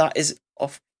week, and that is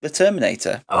of The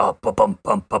Terminator. Oh, bum.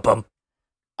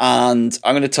 And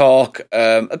I'm going to talk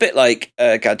a bit like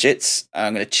gadgets.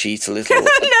 I'm going to cheat a little. No!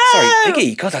 Sorry,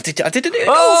 Iggy. God, I did it.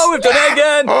 Oh, we've done it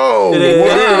again. Oh, wow.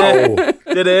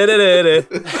 We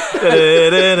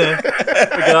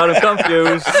got him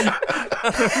confused.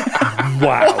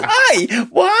 Wow.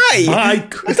 Why? My I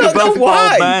goodness. don't know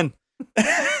why. Man.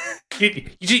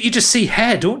 You just see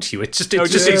hair, don't you? It's just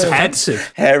just it's see head.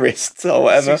 offensive. Hairists or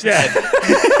whatever.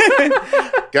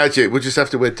 Gadget, we'll just have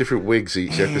to wear different wigs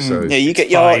each episode. Yeah, you get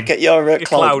Fine. your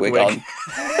cloud wig on.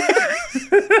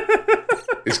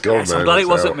 It's gone, Yes, man. I'm glad it It's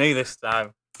wasn't out. me this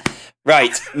time.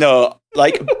 Right, no,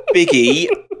 like Biggie,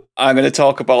 I'm going to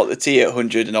talk about the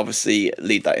T800 and obviously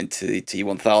lead that into the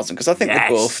T1000 because I think Yes.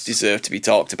 they both deserve to be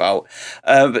talked about.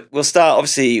 But we'll start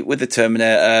obviously with the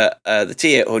Terminator. The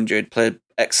T800 played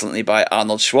excellently by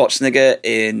Arnold Schwarzenegger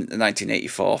in the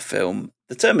 1984 film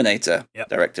The Terminator,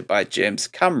 directed by James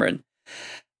Cameron.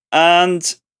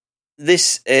 And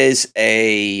this is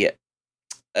a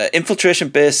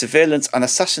infiltration-based surveillance and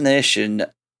assassination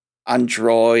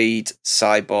android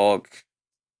cyborg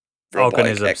robotic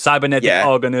Organism. Cybernetic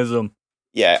organism.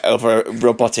 over a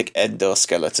robotic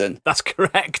endoskeleton. That's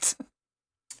correct.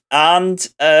 And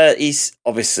he's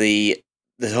obviously,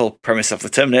 the whole premise of the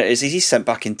Terminator is he's sent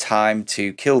back in time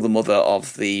to kill the mother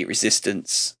of the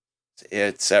Resistance,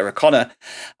 Sarah Connor,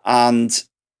 and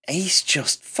he's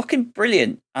just fucking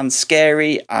brilliant and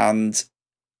scary, and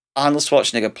Arnold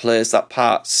Schwarzenegger plays that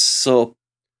part so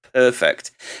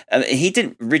perfect. And he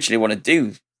didn't originally want to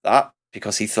do that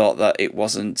because he thought that it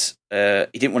wasn't, he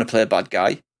didn't want to play a bad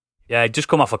guy. Yeah, he'd just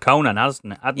come off of Conan,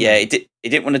 hadn't Yeah, he? he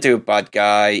didn't want to do a bad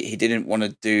guy. He didn't want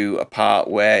to do a part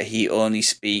where he only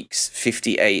speaks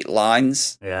 58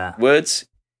 words.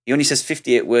 He only says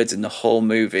 58 words in the whole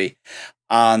movie.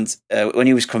 And when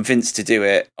he was convinced to do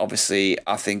it, obviously,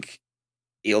 I think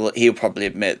he'll probably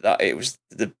admit that it was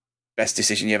the best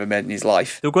decision he ever made in his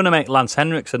life. They were going to make Lance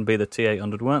Henriksen be the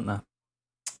T800, weren't they?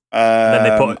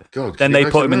 God, Then they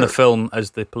put him in the film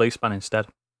as the policeman instead.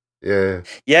 Yeah.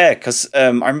 Yeah, because I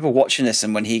remember watching this,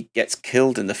 and when he gets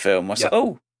killed in the film, I was like,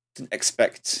 oh, didn't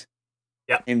expect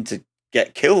him to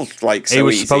get killed like so He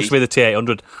was easy. supposed to be the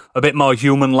T800. A bit more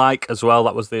human-like as well.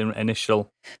 That was the initial.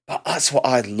 But that's what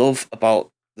I love about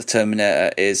the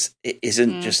Terminator is it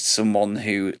isn't just someone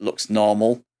who looks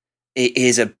normal. It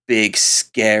is a big,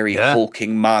 scary,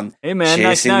 hulking man. Hey, man,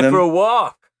 nice chasing night them. for a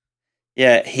walk.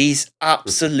 Yeah, he's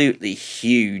absolutely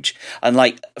huge. And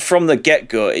like from the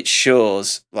get-go, it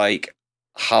shows like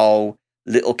how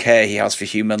little care he has for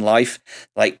human life.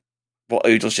 Like what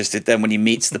Oodles just did then when he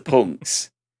meets the punks.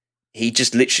 He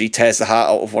just literally tears the heart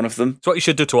out of one of them. It's what you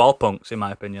should do to all punks, in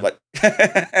my opinion. Like,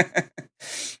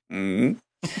 and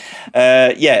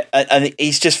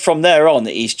he's just from there on.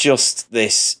 He's just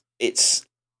this. It's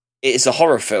a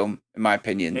horror film, in my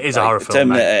opinion. It is a horror film.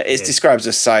 Terminator, it's described as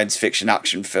a science fiction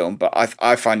action film, but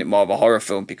I find it more of a horror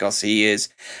film because he is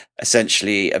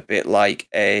essentially a bit like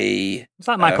a. It's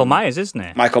like Michael Myers, isn't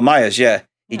it? Michael Myers, yeah.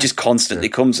 He just constantly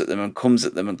comes at them and comes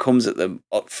at them and comes at them.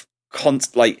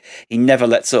 Like he never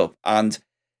lets up. And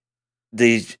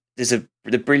there's the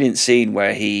brilliant scene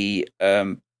where he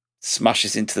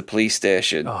smashes into the police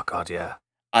station. Oh God, yeah.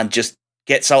 And just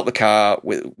gets out the car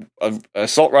with an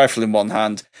assault rifle in one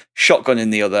hand, shotgun in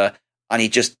the other, and he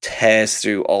just tears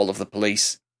through all of the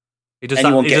police. He does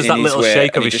that little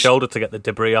shake of his shoulder to get the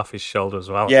debris off his shoulder as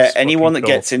well. Yeah, It's anyone that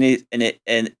fucking gets in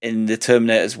the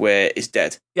Terminator's way is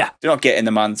dead. Yeah. Do not get in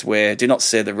the man's way. Do not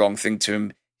say the wrong thing to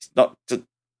him.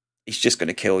 He's just going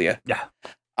to kill you. Yeah.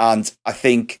 And I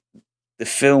think the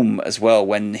film as well,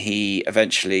 when he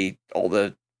eventually, all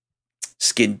the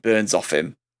skin burns off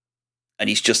him and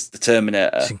he's just the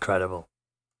Terminator. It's incredible.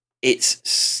 I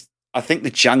think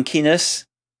the jankiness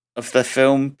of the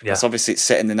film, because obviously it's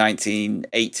set in the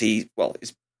 1980s. Well,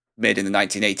 it's made in the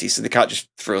 1980s, so they can't just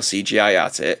throw CGI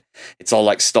at it. It's all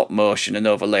like stop motion and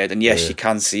overlaid. And yes, you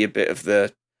can see a bit of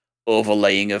the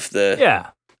overlaying of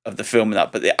the film and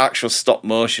that, but the actual stop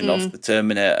motion of the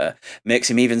Terminator makes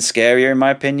him even scarier, in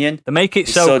my opinion. They make it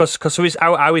because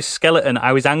how his skeleton,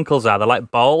 how his ankles are, they're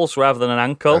like balls rather than an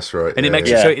ankle. That's right. And it makes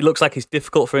it so it looks like it's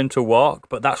difficult for him to walk,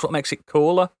 but that's what makes it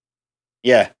cooler.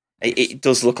 Yeah. It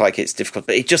does look like it's difficult,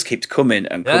 but it just keeps coming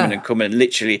and coming and coming. And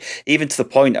literally, even to the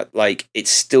point that, like,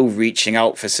 it's still reaching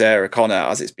out for Sarah Connor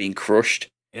as it's being crushed.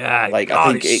 Yeah, like God,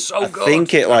 I think it's so good. like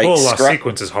the whole last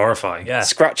sequence is horrifying. Yeah,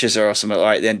 scratches her or something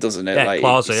like then, doesn't it? Yeah, like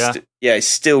claws her, it's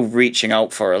still reaching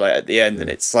out for her like at the end, and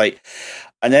it's like,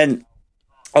 and then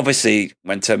obviously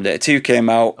when Terminator 2 came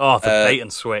out, the bait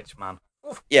and switch, man.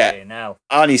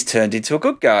 Arnie's turned into a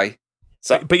good guy.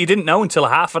 So, but you didn't know until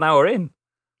half an hour in.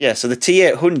 Yeah, so the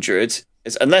T-800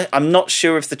 is, unless I'm not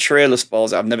sure if the trailer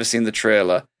spoils it. I've never seen the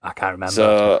trailer. I can't remember.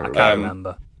 So I can't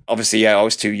remember. Obviously, I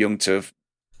was too young to have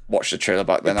watched the trailer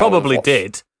back then. You probably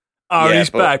did. Arnie's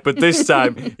back, but this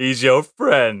time he's your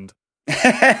friend.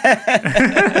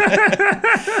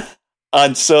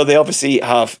 And so they obviously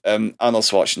have Arnold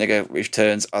Schwarzenegger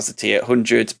returns as the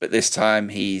T-800, but this time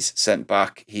he's sent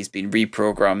back. He's been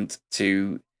reprogrammed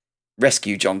to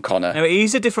rescue John Connor. Now,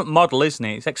 he's a different model, isn't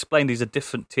he? It's explained he's a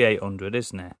different T-800,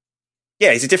 isn't it?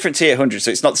 Yeah, he's a different T-800,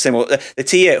 so it's not the same. The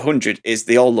T-800 is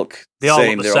they all look the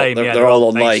same. They're all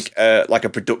on like a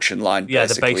production line. Yeah,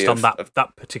 they're based on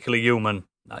that particular human.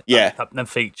 Them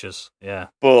features. Yeah,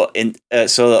 but in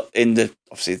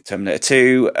obviously the Terminator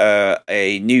 2,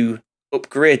 a new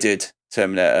upgraded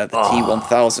Terminator, the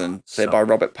T-1000, played by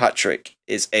Robert Patrick,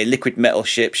 is a liquid metal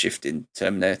shape-shifting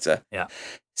Terminator. Yeah,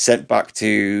 sent back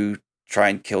to try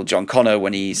and kill John Connor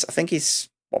when he's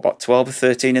about 12 or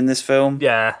 13 in this film.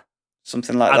 Yeah.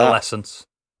 Something like Adolescence.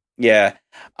 That. Yeah.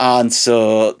 And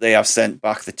so they have sent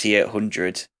back the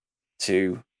T-800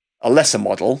 to a lesser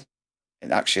model,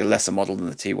 and actually a lesser model than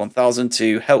the T-1000,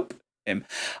 to help him.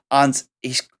 And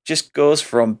he just goes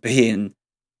from being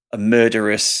a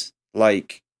murderous,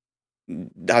 like,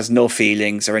 has no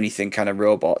feelings or anything kind of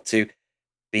robot to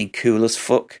being cool as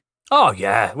fuck. Oh,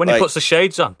 yeah. When he puts the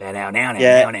shades on.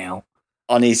 Now.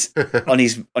 On his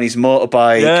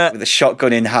motorbike with a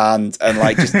shotgun in hand and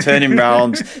like just turning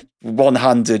around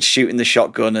one-handed, shooting the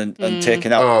shotgun and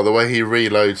taking out. Oh, the way he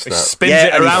reloads that. Spins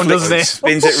it around, doesn't he?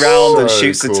 Spins it around and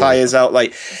shoots the tires out.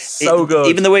 Like so good.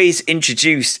 Even the way he's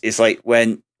introduced is like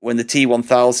when the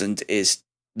T-1000 is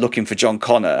looking for John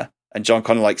Connor and John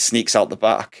Connor like sneaks out the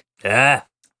back. Yeah.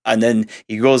 And then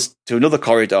he goes to another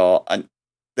corridor and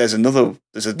there's another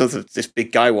this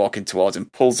big guy walking towards him,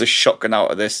 pulls a shotgun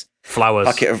out of this flowers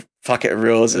packet of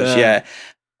roses,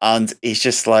 and he's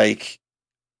just like,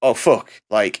 oh fuck,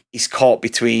 like he's caught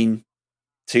between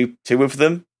two of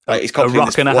them. Like he's caught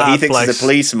between what he thinks is a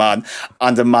policeman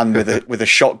and a man with a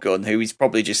shotgun who he's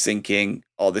probably just thinking,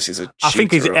 oh, this is a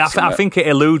shooter. I think it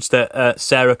alludes that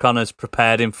Sarah Connor's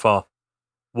prepared him for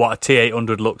what a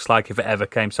T-800 looks like if it ever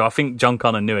came. So I think John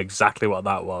Connor knew exactly what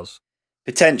that was.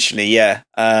 Potentially, yeah.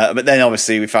 But then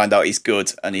obviously we find out he's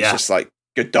good and he's just like,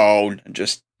 good down, and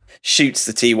just shoots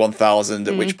the T-1000,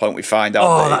 at which point we find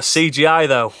out that's CGI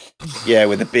though. Yeah,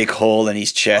 with a big hole in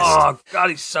his chest. Oh God,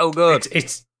 it's so good.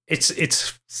 It's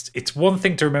one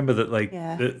thing to remember that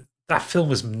that film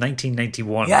was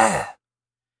 1991. Yeah.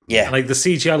 And, like the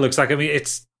CGI looks like, I mean,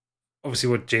 it's obviously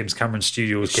what James Cameron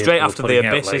Studios straight after the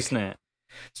Abyss, isn't it?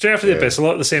 Straight after the Abyss, a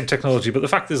lot of the same technology, but the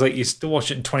fact is, like, you still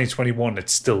watch it in 2021, it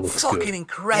still looks good. Fucking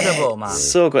incredible, man.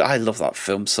 So good. I love that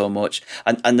film so much.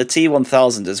 And the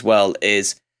T-1000 as well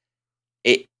is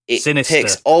it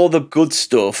takes all the good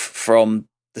stuff from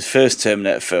the first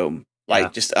Terminator film,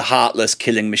 like just a heartless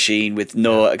killing machine with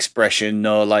no expression,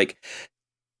 no like,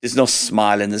 there's no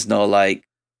smiling, there's no like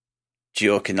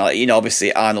joking. Like, you know,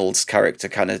 obviously Arnold's character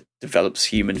kind of develops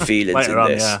human feelings in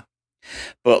this. Yeah.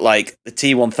 But like the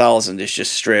T-1000 is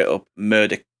just straight up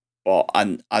murder bot,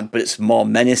 but it's more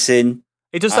menacing.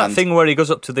 He does that thing where he goes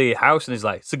up to the house and he's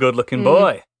like, "It's a good-looking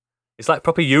boy." It's like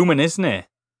proper human, isn't it?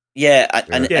 Yeah,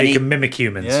 and he can mimic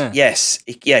humans. Yeah. Yes,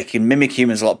 he can mimic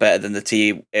humans a lot better than the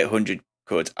T-800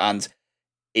 could, and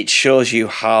it shows you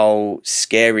how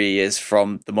scary he is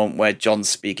from the moment where John's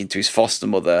speaking to his foster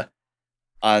mother.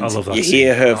 And you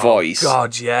hear her voice.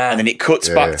 God, yeah. And then it cuts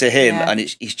back to him, and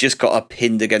he's just got her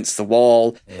pinned against the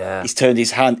wall. Yeah. He's turned his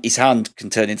hand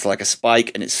can turn into like a spike,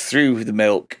 and it's through the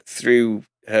milk, through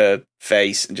her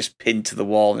face, and just pinned to the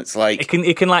wall. And it's like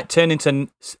it can like turn into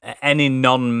any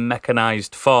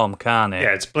non-mechanized form, can't it?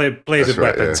 Yeah, it's bladed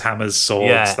weapons, hammers,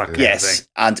 swords, that kind of thing.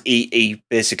 And he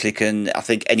basically can. I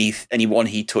think anyone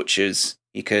he touches,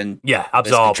 he can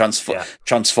absorb,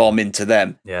 transform into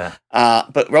them. Yeah.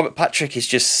 But Robert Patrick is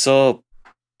just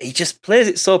he just plays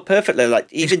it so perfectly.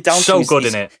 Like even he's down so to good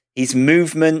in it. His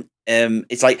movement.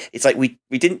 It's like we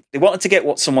didn't. They wanted to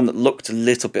get someone that looked a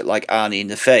little bit like Arnie in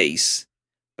the face,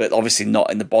 but obviously not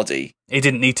in the body. He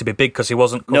didn't need to be big because he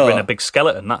wasn't covering a big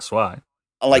skeleton. That's why.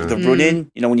 I like the running,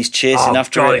 when he's chasing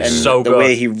after it, and so the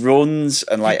way he runs,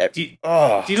 and like. Do you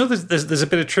know there's a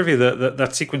bit of trivia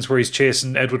that sequence where he's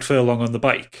chasing Edward Furlong on the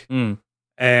bike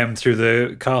through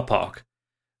the car park.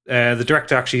 The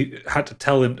director actually had to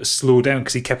tell him to slow down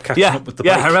because he kept catching up with the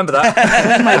bike. Yeah, I remember that.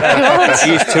 Oh my god.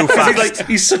 He's too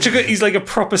fast. He's like a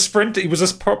proper sprinter. He was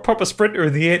a proper sprinter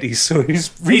in the 80s, so he's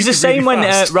really, He's the same really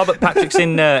when fast. Robert Patrick's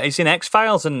in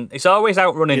X-Files, and he's always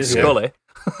outrunning Scully.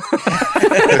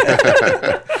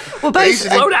 Well, both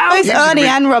Slow down. Arnie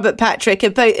and Robert Patrick are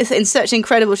both in such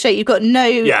incredible shape. You've got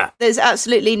there's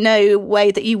absolutely no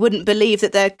way that you wouldn't believe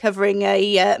that they're covering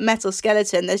a metal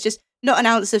skeleton. There's just not an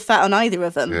ounce of fat on either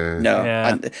of them. Yeah. No. Yeah.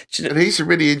 And he's a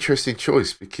really interesting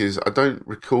choice because I don't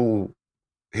recall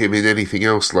him in anything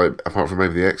else apart from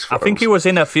maybe the X-Files. I think he was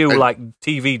in a few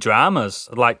TV dramas,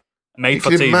 made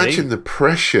for you TV. can imagine the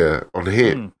pressure on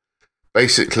him,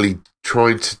 basically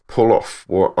trying to pull off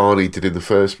what Arnie did in the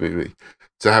first movie,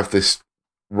 to have this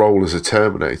role as a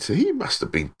Terminator. He must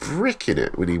have been bricking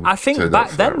it when he. I think turned back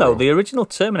up for then, that though, role. the original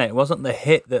Terminator wasn't the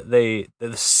hit that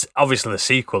obviously the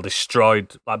sequel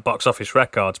destroyed box office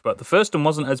records, but the first one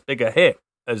wasn't as big a hit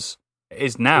as it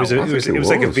is now. It was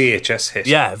like a VHS hit.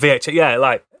 Yeah, VHS.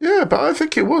 Yeah, Yeah, but I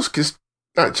think it was because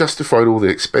that justified all the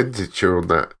expenditure on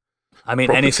that. I mean,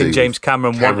 property anything James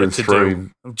Cameron wanted to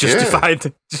throwing- do justified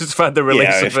the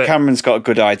release if of it. Cameron's got a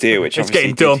good idea, which It's obviously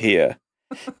he getting done. did here.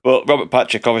 But Robert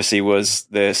Patrick obviously was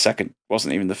the second,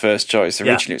 wasn't even the first choice.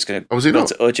 Originally, it was going to Was he go not?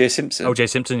 to O.J. Simpson. O.J.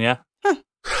 Simpson, yeah.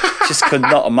 Just could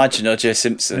not imagine O.J.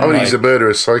 Simpson. I mean, he's a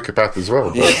murderous psychopath as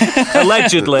well. But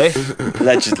Allegedly.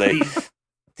 Allegedly.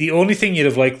 The only thing you'd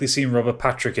have likely seen Robert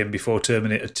Patrick in before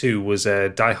Terminator 2 was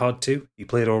Die Hard 2. He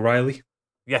played O'Reilly.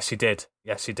 Yes, he did.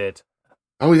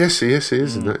 oh yes, he is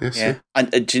in that. Yes, Yeah.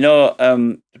 And do you know a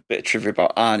bit of trivia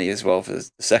about Arnie as well for the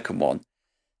second one?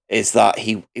 Is that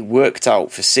he worked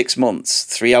out for 6 months,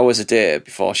 3 hours a day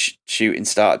before shooting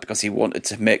started because he wanted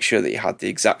to make sure that he had the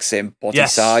exact same body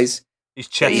size His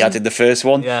that chest. he had in the first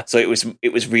one. Yeah. So it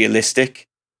was realistic.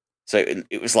 So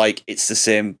it was like it's the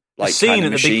same The like scene kind of at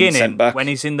the machine beginning sent back. when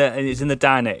he's in the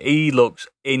diner, he looks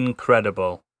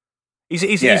incredible.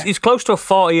 He's Yeah. he's close to a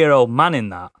 40-year-old man in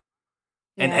that,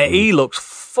 and Yeah. he looks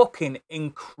fucking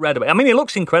incredible. I mean, he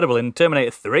looks incredible in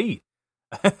Terminator 3,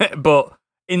 but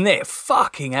in there,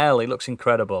 fucking hell, he looks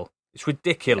incredible. It's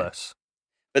ridiculous.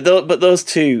 But those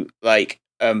two,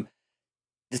 the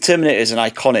Terminator is an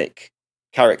iconic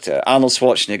character. Arnold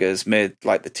Schwarzenegger's made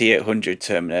the T-800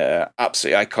 Terminator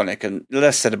absolutely iconic, and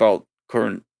less said about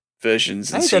current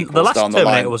versions and Hey, sequels the last down the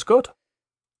Terminator line. was good.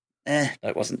 No,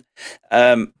 it wasn't.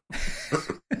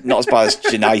 Not as bad as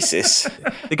Genesis.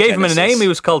 They gave him a Genesis. name. He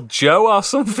was called Joe or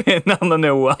something on the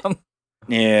new one.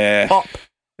 Yeah, Pop.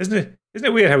 Isn't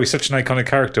it weird how he's such an iconic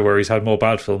character where he's had more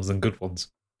bad films than good ones?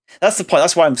 that's the point.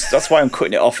 That's why I'm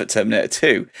cutting it off at Terminator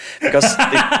 2 because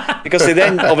they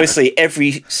then obviously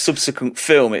every subsequent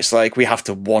film it's like we have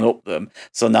to one up them.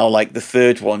 So now the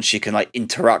third one she can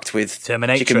interact with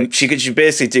Terminatrix. She can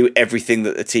basically do everything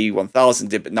that the T-1000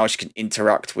 did, but now she can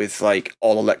interact with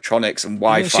all electronics and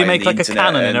Wi-Fi. She make and the a internet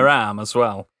cannon in and- her arm as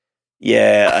well.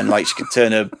 Yeah, and she can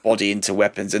turn her body into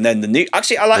weapons. And then the new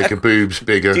actually I make her boobs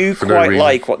bigger. do for no quite reason.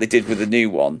 like what they did with the new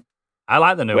one. I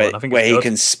like the new Where, one. I think where it's he good.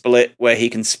 can split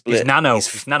His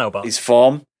nanobot. his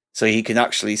form, so he can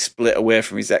actually split away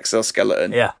from his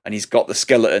exoskeleton. Yeah. And he's got the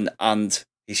skeleton and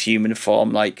his human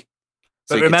form. So But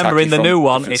he can remember, attack in you the from new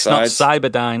one, different it's sides. not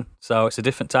Cyberdyne, so it's a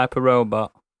different type of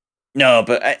robot. No,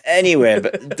 but anyway,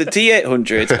 but the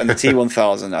T-800 and the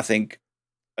T-1000, I think,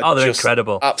 are They're just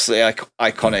incredible. absolutely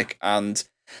iconic, and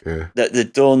Yeah. that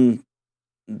they've done.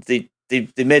 They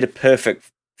made a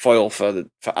perfect foil for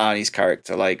Arnie's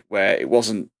character, where it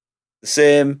wasn't the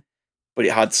same, but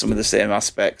it had some of the same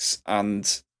aspects,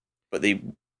 but they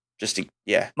just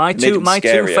My made him two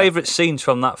scarier. favourite scenes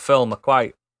from that film are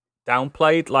quite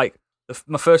downplayed.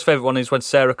 My first favourite one is when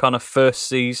Sarah Connor first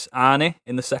sees Arnie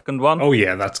in the second one. Oh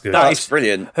yeah, that's good. That That's is-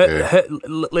 brilliant.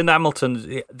 Linda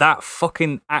Hamilton, that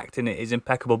fucking acting it is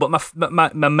impeccable. But my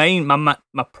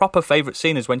proper favourite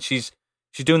scene is when she's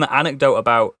doing that anecdote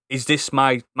about, is this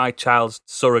my child's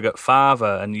surrogate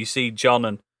father? And you see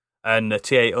John and the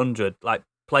T-800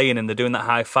 playing, and they're doing that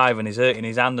high five, and he's hurting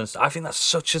his hand and stuff. I think that's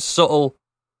such a subtle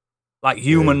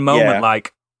human moment.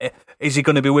 Yeah. Is he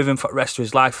going to be with him for the rest of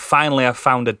his life? Finally, I've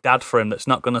found a dad for him that's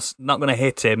not gonna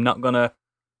hit him, not gonna.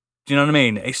 Do you know what I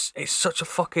mean? It's such a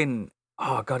fucking.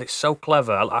 Oh god, it's so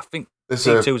clever. I think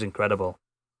T2 is incredible.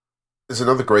 There's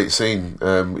another great scene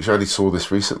which I only saw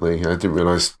this recently. I didn't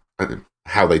realise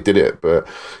how they did it, but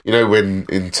when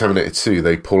in Terminator 2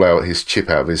 they pull out his chip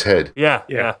out of his head, Yeah.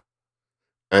 Yeah.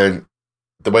 and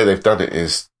the way they've done it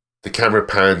is the camera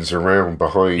pans around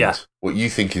behind what you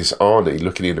think is Arnie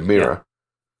looking in a mirror,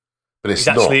 but it's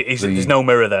not. There's no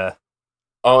mirror there.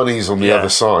 Arnie's on the other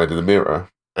side of the mirror,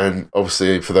 and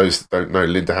obviously, for those that don't know,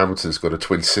 Linda Hamilton's got a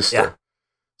twin sister. Yeah.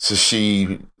 So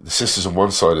the sister's on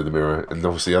one side of the mirror, and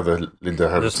obviously the other Linda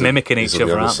Hamilton just mimicking is each on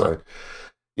the other, other aren't side.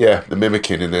 Yeah, they're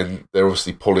mimicking, and then they're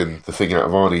obviously pulling the thing out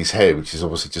of Arnie's head, which is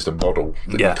obviously just a model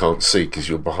that you can't see because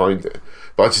you're behind it.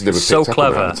 But I just never picked up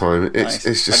on that at the time. It's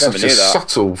just such a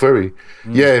subtle, very...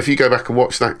 Yeah, if you go back and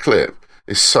watch that clip,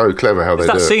 it's so clever how they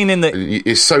do it.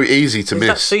 It's so easy to miss.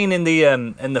 That scene in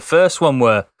the first one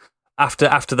where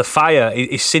after the fire,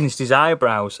 he singed his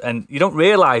eyebrows, and you don't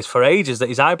realise for ages that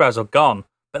his eyebrows are gone.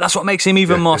 But that's what makes him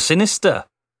even more sinister.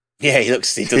 Yeah, he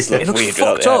does look he looks weird.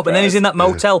 fucked up, and then he's in that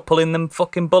motel pulling them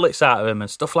fucking bullets out of him and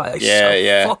stuff like that.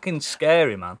 It's fucking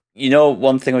scary, man. You know,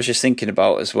 one thing I was just thinking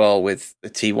about as well with the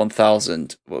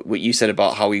T-1000, what you said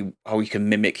about how he can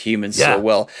mimic humans so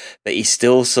well, but he's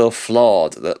still so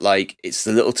flawed that, like, it's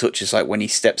the little touches, like when he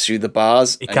steps through the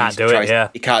bars. He can't do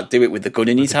it, He can't do it with the gun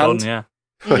in his hand.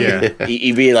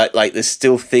 He really, like, there's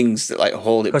still things that, like,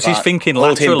 hold it back. Because he's thinking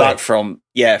hold him laterally.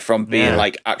 back from being,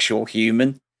 like, actual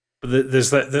human. But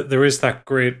there is that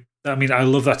great. I mean, I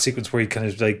love that sequence where he kind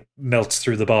of like melts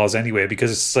through the bars anyway,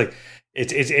 because it's like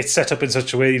it's set up in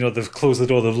such a way. You know, they've closed the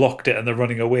door, they've locked it, and they're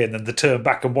running away, and then they turn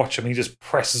back and watch him. And he just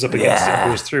presses up against it and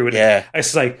goes through. And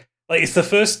it's like it's the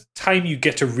first time you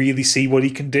get to really see what he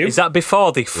can do. Is that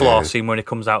before the floor scene when he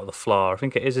comes out of the floor? I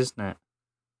think it is, isn't it?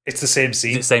 It's the same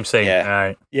scene. It's the same scene. Yeah.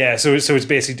 Right. Yeah. So it's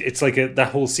basically it's like that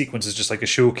whole sequence is just like a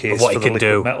showcase of what for he the can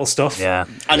do. Metal stuff. Yeah.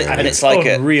 And it's like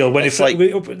unreal. When it's like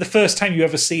the first time you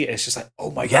ever see it, it's just like,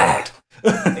 oh my god.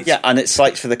 Yeah, and it's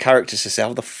like for the characters to say,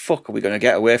 how the fuck are we going to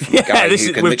get away from the guy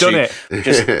who can we've done literally it.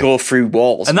 just go through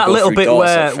walls? And that go little through bit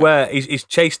doors where he's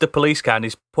chased the police car and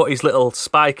he's put his little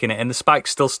spike in it, and the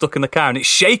spike's still stuck in the car and it's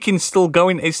shaking, still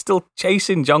going. It's still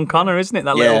chasing John Connor, isn't it?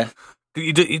 That little.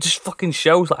 It just fucking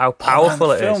shows like how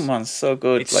powerful it is. The film, man, so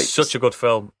good. It's like, such a good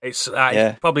film. It's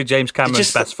probably James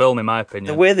Cameron's best film, in my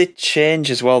opinion. The way they change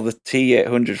as well, the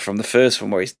T-800 from the first one,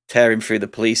 where he's tearing through the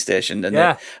police station,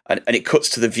 and it cuts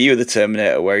to the view of the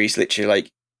Terminator, where he's literally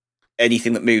like,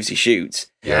 anything that moves, he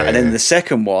shoots. Yeah, and then the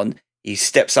second one, he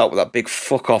steps out with that big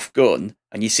fuck-off gun,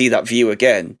 and you see that view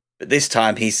again. But this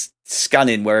time, he's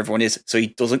scanning where everyone is, so he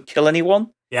doesn't kill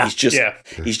anyone. Yeah. He's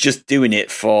just doing it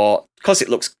because it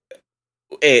looks...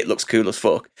 A, it looks cool as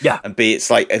fuck. Yeah. And B,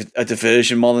 it's like a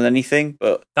diversion more than anything.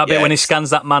 But that bit when he scans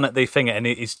that man at the finger and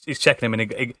he's checking him,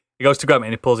 and he goes to grab him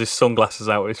and he pulls his sunglasses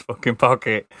out of his fucking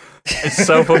pocket. It's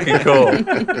so fucking cool.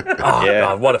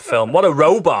 God, what a film. What a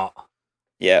robot.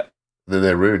 Yeah. Then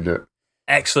they ruined it.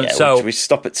 Excellent. Yeah, so we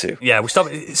stop it too. Yeah, we stop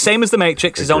it. Same as The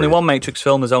Matrix. There's only one Matrix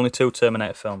film. There's only 2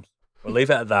 Terminator films. We'll leave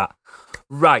it at that.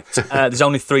 Right. There's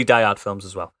only 3 Die Hard films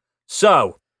as well.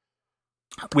 So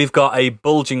we've got a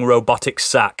bulging robotic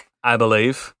sack, I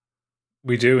believe.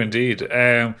 We do indeed.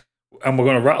 And we're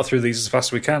going to rattle through these as fast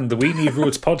as we can. The We Need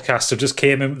Roads podcast have just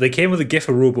came in. They came with a GIF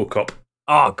of RoboCop.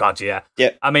 Oh, God, yeah.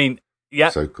 Yeah. I mean, yeah.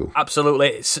 So cool. Absolutely.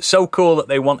 It's so cool that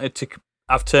they wanted to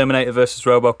have Terminator versus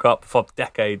RoboCop for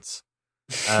decades.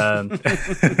 And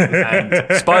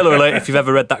spoiler alert, if you've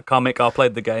ever read that comic or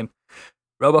played the game,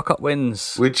 RoboCop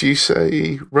wins. Would you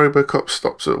say RoboCop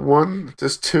stops at 1?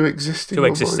 Does 2 exist in 2 your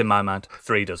exists mind? in my mind.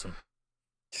 3 doesn't.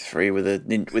 3 with the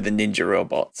ninja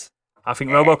robots. I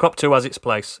think RoboCop 2 has its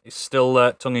place. It's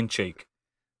still tongue in cheek.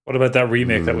 What about that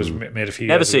remake that was made a few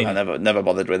Never years seen ago? it. I never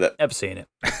bothered with it. Never seen it.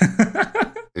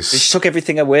 They just took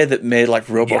everything away that made like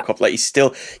RoboCop. Yeah. Like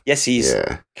he's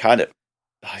kind of.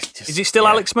 Is it still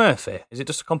Alex Murphy? Is it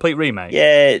just a complete remake?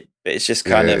 Yeah, but it's just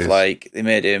kind Yeah, of it is. like they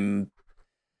made him.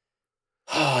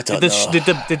 Oh, I don't know. Did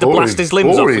they blast his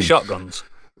limbs up Boring. with shotguns?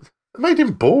 It made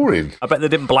him boring. I bet they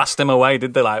didn't blast him away,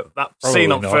 did they? Like that Probably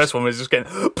scene on the not. first one was just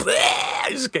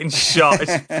getting shot.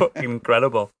 It's fucking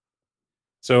incredible.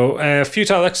 So,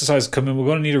 futile exercise coming. We're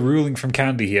going to need a ruling from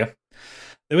Candy here.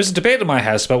 There was a debate in my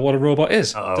house about what a robot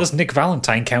is. Uh-oh. Does Nick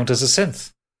Valentine count as a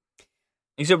synth?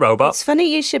 He's a robot. It's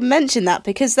funny you should mention that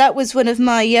because that was one of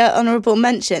my honourable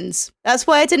mentions. That's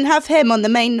why I didn't have him on the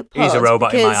main pod. He's a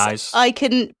robot in my because eyes. I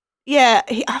couldn't. Yeah,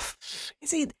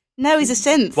 is he? No, he's a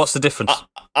synth. What's the difference?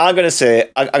 I'm gonna say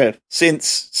I'm gonna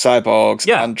synths, cyborgs,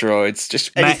 Yeah. androids,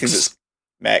 just anything Mechs. that's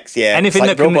mechs. Yeah, Anything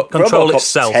It's that can control RoboCop's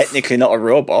itself. Technically not a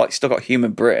robot. It's still got a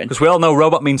human brain. Because we all know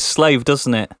robot means slave,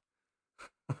 doesn't it?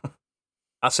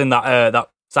 That's in that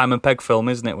Simon Pegg film,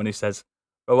 isn't it? When he says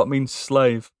robot means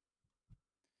slave.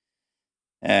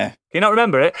 Yeah. Can you not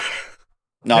remember it?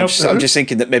 No, Nope. I'm just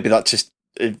thinking that maybe that just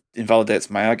invalidates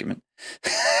my argument.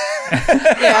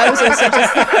 Yeah, I was also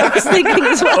just thinking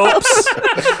as well.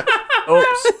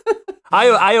 Oops.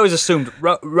 I always assumed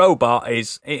robot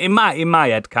is in my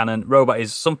head canon. Robot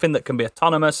is something that can be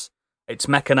autonomous. It's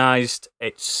mechanized.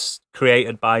 It's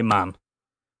created by man.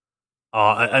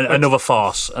 Or another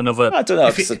force, another. I don't know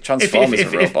if a Transformers a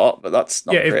robot, but that's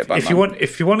not created by man.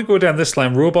 If you want to go down this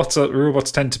line, robots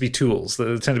tend to be tools. They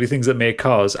tend to be things that make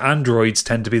cars. Androids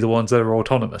tend to be the ones that are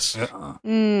autonomous.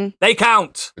 They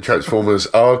count. The Transformers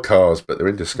are cars, but they're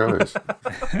in disguise.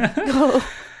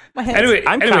 My head. Anyway,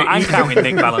 I'm counting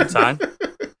Nick Valentine.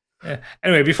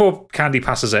 Anyway, before Candy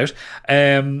passes out,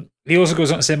 he also goes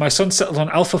on to say, my son settled on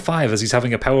Alpha 5 as he's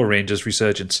having a Power Rangers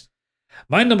resurgence.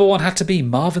 My number one had to be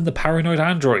Marvin the Paranoid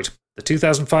Android, the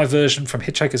 2005 version from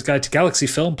Hitchhiker's Guide to Galaxy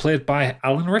film played by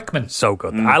Alan Rickman. So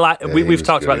good. I like. We've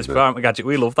talked about this before, haven't we, Gadget?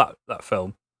 We love that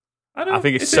film. I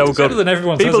think it's so good. Than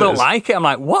everyone People says don't like it. I'm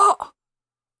like, what?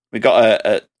 We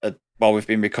got a while we've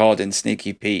been recording,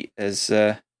 Sneaky Pete as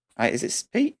is it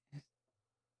Pete?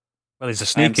 Well, he's a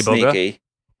sneaky bugger. Sneaky.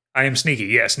 I am sneaky.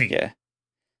 Yeah, sneaky.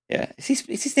 Yeah. Is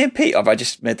his name Pete, or have I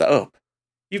just made that up?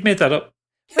 You've made that up.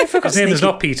 His name is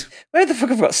not Pete. Where the fuck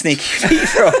have I got Sneaky Pete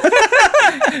from?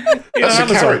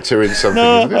 That's a character in something.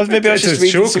 No, isn't it? maybe I was just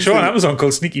reading something. Show on Amazon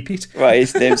called Sneaky Pete. Right,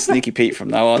 his name's Sneaky Pete from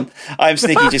now on. I'm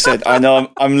Sneaky. Just said, I know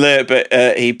I'm late, but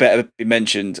he better be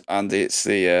mentioned, and it's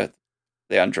the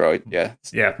android. Yeah,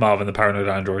 Marvin the Paranoid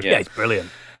Android. Yeah, he's brilliant.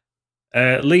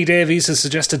 Lee Davies has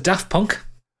suggested Daft Punk.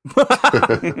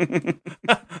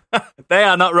 They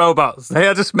are not robots. They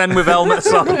are just men with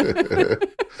helmets on.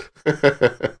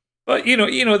 But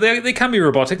they can be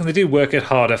robotic, and they do work it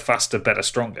harder, faster, better,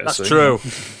 stronger. That's true.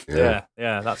 Yeah.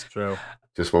 Yeah, that's true.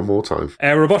 Just one more time.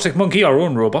 Robotic Monkey, our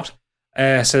own robot,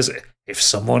 says, if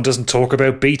someone doesn't talk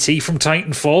about BT from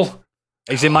Titanfall...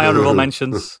 He's in my honourable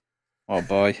mentions. Oh,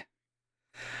 boy.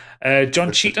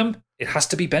 John Cheetham, it has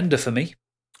to be Bender for me.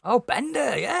 Oh,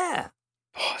 Bender, yeah.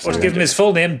 Or to give him his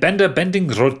full name, Bender Bending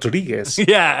Rodriguez.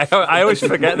 Yeah, I always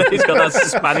forget that he's got that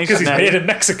Spanish because he's name. made in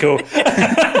Mexico.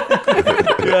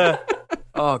 Yeah.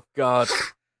 Oh, God.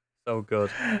 So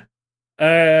good.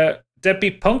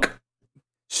 Deadbeat Punk.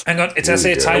 Hang on, it's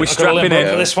essay time. Are we I've got a strapping limbo in?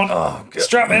 for this one. Oh,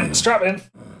 God. Strap in.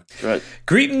 Right.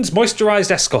 Greetings,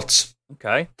 moisturised escorts.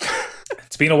 Okay.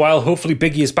 It's been a while. Hopefully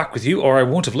Biggie is back with you, or I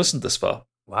won't have listened this far.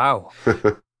 Wow.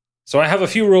 So I have a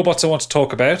few robots I want to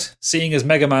talk about. Seeing as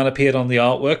Mega Man appeared on the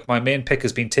artwork, my main pick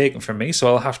has been taken from me, so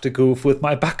I'll have to go with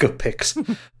my backup picks.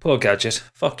 Poor Gadget.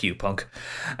 Fuck you, punk.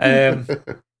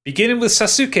 Beginning with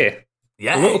Sasuke.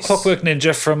 Yes. The little clockwork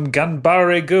ninja from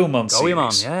Ganbare Goemon series.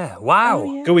 Goemon, yeah. Wow.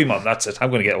 Oh, yeah. Goemon, that's it.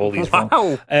 I'm going to get all these wrong.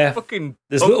 Wow. Fucking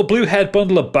this little blue-haired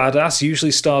bundle of badass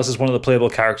usually stars as one of the playable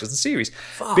characters in the series.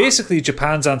 Fuck. Basically,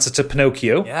 Japan's answer to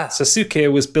Pinocchio. Yeah.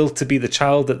 Sasuke was built to be the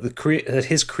child that that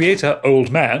his creator,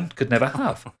 Old Man, could never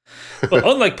have. But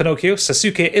unlike Pinocchio,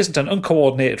 Sasuke isn't an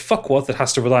uncoordinated fuckwad that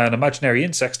has to rely on imaginary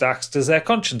insects to act as their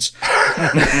conscience.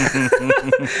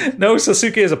 No,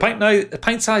 Sasuke is a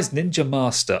pint-sized ninja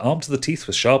master, armed to the teeth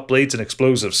with sharp blades and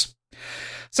explosives.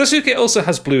 Sasuke also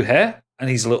has blue hair, and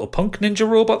he's a little punk ninja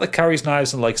robot that carries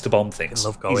knives and likes to bomb things. I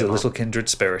love He's a Goemon. little kindred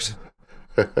spirit.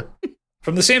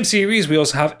 From the same series, we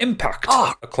also have Impact,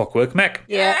 Oh. a clockwork mech.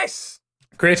 Yes.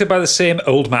 Created by the same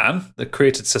Old Man that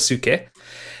created Sasuke.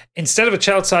 Instead of a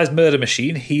child-sized murder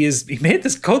machine, he made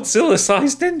this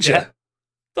Godzilla-sized ninja. Yeah.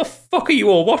 The fuck are you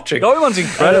all watching? Goemon's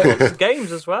incredible. It's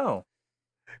games as well.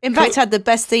 Impact had the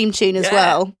best theme tune as Yeah.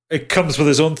 well. It comes with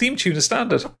his own theme tune as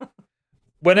standard.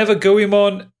 Whenever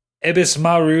Goemon,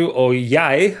 Ebismaru, or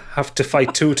Yai have to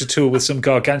fight toe-to-toe with some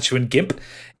gargantuan gimp,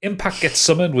 Impact gets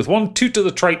summoned with one toot of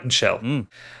the Triton shell.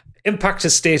 Impact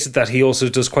has stated that he also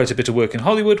does quite a bit of work in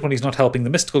Hollywood when he's not helping the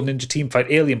mystical ninja team fight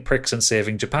alien pricks and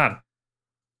saving Japan.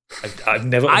 I've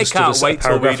never I understood can't wait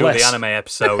till we paragraph do less. the anime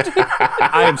episode.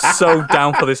 I am so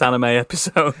down for this anime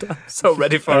episode. I'm so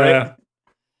ready for it.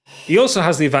 He also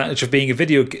has the advantage of being a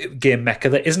video game mecha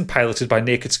that isn't piloted by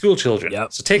naked school children.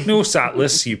 Yep. So take notes,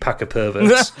 Atlas, you pack of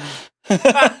perverts.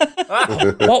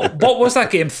 What was that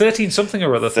game? 13 something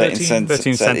or other? 13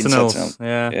 Sentinels.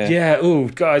 Yeah. Yeah, oh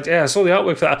god, yeah, I saw the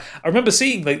artwork for that. I remember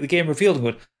seeing like the game revealed and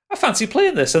going, I fancy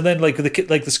playing this, and then like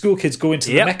the school kids go into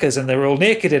Yep. the mechas and they're all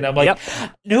naked, and I'm like, Yep.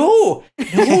 no,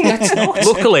 let's not.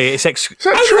 Luckily, it's Is that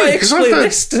How do true? I 'Cause I've explain heard-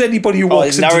 this to anybody who Oh,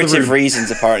 walks into the narrative room? reasons,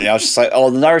 apparently. I was just like, the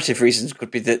narrative reasons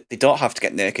could be that they don't have to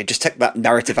get naked. Just take that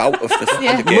narrative out of the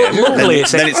Yeah. game. Luckily,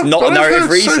 then it's not a I've narrative heard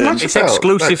so reason. much it's about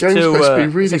exclusive that game's supposed to be to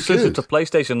really it's exclusive good. to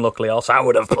PlayStation. Luckily, also I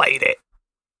would have played it.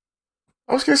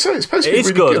 I was going to say, it's supposed to It be is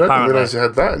really good, good. I didn't apparently. realise it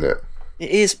had that in it. It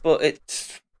is, but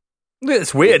it's...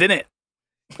 It's weird, isn't it?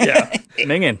 Yeah.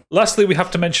 Minging. Lastly, we have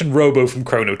to mention Robo from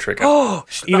Chrono Trigger. Oh,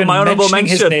 Even my honourable mentioning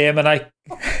his mention. name, and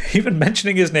even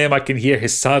mentioning his name, I can hear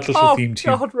his sad little Oh theme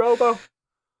tune. God, Robo.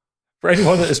 For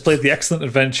anyone that has played the excellent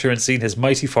adventure and seen his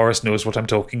mighty forest knows what I'm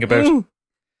talking about.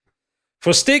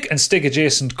 For Stig and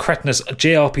Stig-adjacent cretinous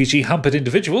JRPG hampered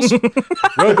individuals,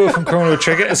 Robo from Chrono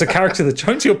Trigger is a character that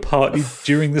joins your party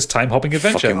during this time-hopping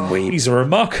adventure. He's a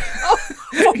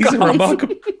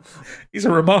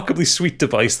remarkably sweet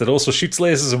device that also shoots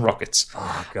lasers and rockets.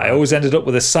 I always ended up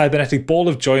with a cybernetic ball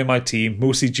of joy in my team,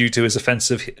 mostly due to his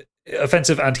offensive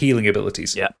and healing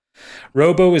abilities. Yeah.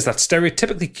 Robo is that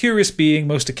stereotypically curious being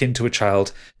most akin to a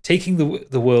child, taking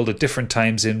the world at different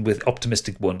times in with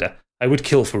optimistic wonder. I would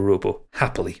kill for Robo,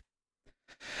 happily.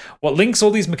 What links all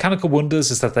these mechanical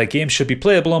wonders is that their games should be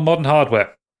playable on modern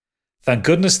hardware. Thank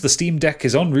goodness the Steam Deck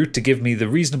is en route to give me the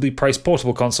reasonably priced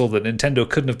portable console that Nintendo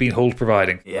couldn't have been hold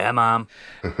providing. Yeah, man.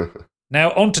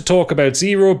 Now on to talk about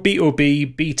Zero, BOB,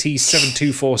 BT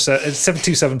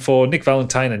 7274, Nick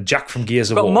Valentine, and Jack from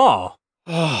Gears of War. Got more?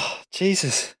 Oh,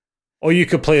 Jesus. Or you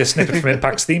could play a snippet from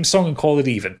Impact's theme song and call it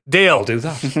even. Deal. I'll do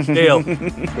that. Deal.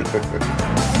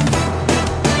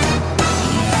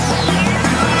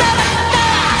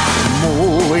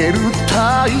 燃える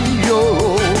太陽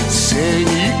背に受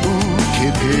け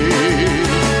て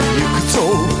ゆくぞ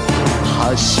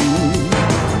発進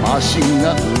マシン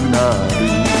がうなる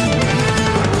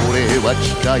俺は機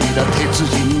械だ鉄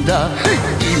人だ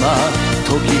今解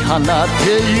き放て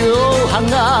よ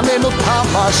鋼の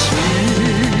魂行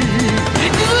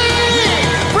くぜ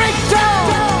ブレイクダウ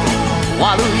ン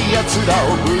悪い奴らを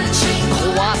ぶち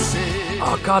壊せ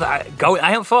Oh, God, I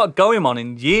haven't thought of Goemon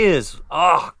in years.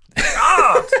 Oh,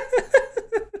 God.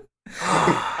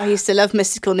 I used to love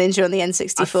Mystical Ninja on the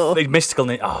N64. The Mystical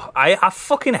Ninja. Oh, I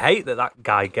fucking hate that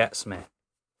guy gets me.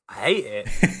 I hate it.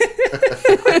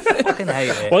 I fucking hate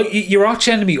it. Well, your arch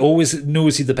enemy always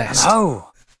knows you the best.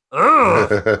 Oh.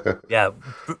 Ugh. Yeah,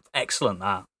 excellent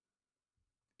that.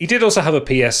 He did also have a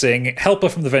PS saying, Helper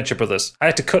from the Venture Brothers. I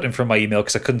had to cut him from my email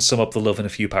because I couldn't sum up the love in a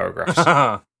few paragraphs.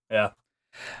 Yeah.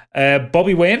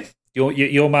 Bobby Wayne,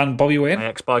 your man Bobby Wayne. My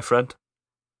ex-boyfriend.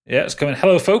 Yeah, it's coming.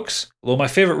 Hello, folks. Although my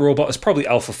favourite robot is probably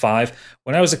Alpha 5.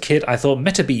 When I was a kid, I thought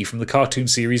Metabee from the cartoon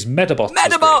series Medabots.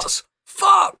 Medabots!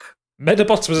 Fuck!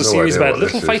 Medabots was a series about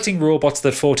little fighting robots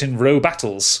that fought in row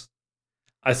battles.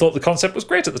 I thought the concept was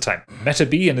great at the time.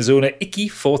 Metabee and his owner Icky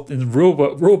fought in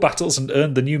row battles and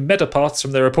earned the new meta parts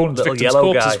from their opponents' Little victims' yellow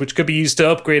corpses, guy. which could be used to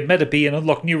upgrade Metabee and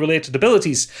unlock new related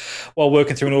abilities while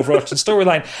working through an overarching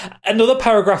storyline. Another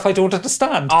paragraph I don't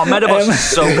understand. Oh, Medabots is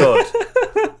so good.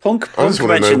 Punk I just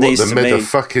want to know mentioned what these the to meta me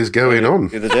fuck is going on.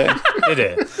 the other day. Did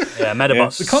it? Yeah,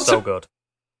 Medabots The is concept- so good.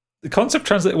 The concept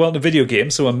translated well into video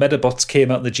games, so when Medabots came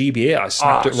out in the GBA, I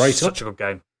snapped it right up. Such a good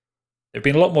game. There have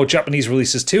been a lot more Japanese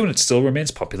releases too, and it still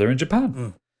remains popular in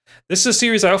Japan. This is a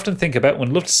series I often think about when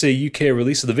I'd love to see a UK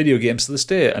release of the video games to this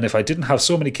day, and if I didn't have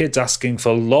so many kids asking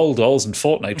for LOL dolls and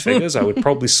Fortnite figures, I would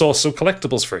probably source some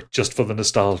collectibles for it, just for the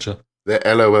nostalgia. They're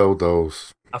LOL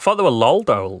dolls. I thought they were LOL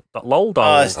dolls. I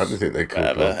don't think they're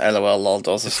called Whatever. dolls. LOL lol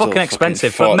dolls are It's still fucking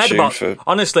expensive. But fortune Medabot, for...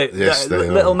 honestly, Yes, they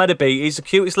little are. Medabee, he's the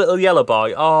cutest little yellow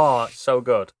boy. Oh, it's so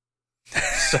good.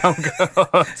 So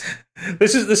good.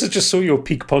 This is just so your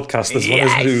peak podcast as well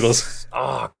as Noodles.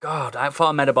 Oh, God. I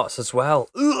thought of Medabots as well.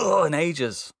 Ugh, in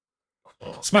ages.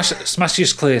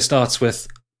 Smashiest Clay starts with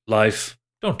life.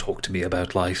 Don't talk to me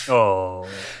about life. Oh.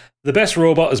 The best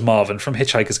robot is Marvin from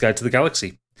Hitchhiker's Guide to the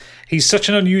Galaxy. He's such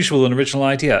an unusual and original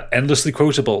idea, endlessly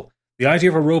quotable. The idea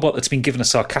of a robot that's been given a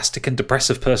sarcastic and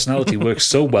depressive personality works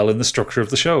so well in the structure of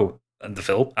the show, and the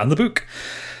film, and the book.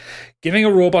 Giving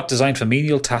a robot designed for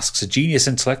menial tasks a genius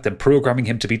intellect and programming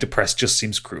him to be depressed just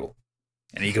seems cruel.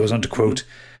 And he goes on to quote,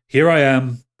 Here I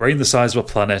am, brain the size of a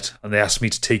planet, and they asked me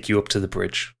to take you up to the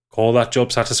bridge. Call that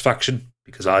job satisfaction?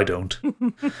 Because I don't.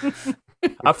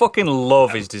 I fucking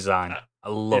love his design. I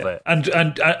love it.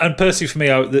 And Percy, for me,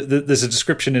 there's a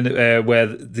description in it where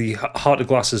the Heart of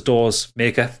Glass's doors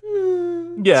make a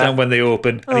sound when they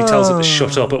open, and he tells it to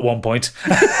shut up at one point.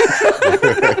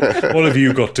 What have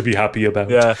you got to be happy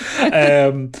about? Yeah.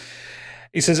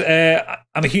 He says,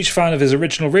 I'm a huge fan of his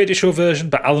original radio show version,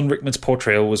 but Alan Rickman's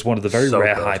portrayal was one of the very So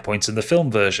rare good. high points in the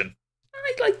film version.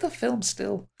 I like the film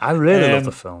still. I really love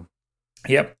the film.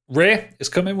 Yep. Ray is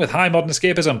coming with high modern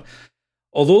escapism.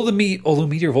 Although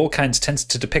media of all kinds tends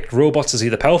to depict robots as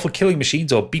either powerful killing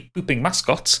machines or beep-booping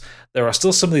mascots, there are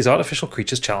still some of these artificial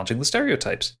creatures challenging the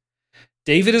stereotypes.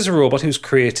 David is a robot who's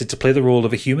created to play the role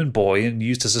of a human boy and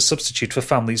used as a substitute for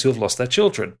families who have lost their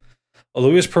children.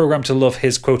 Although he is programmed to love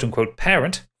his quote-unquote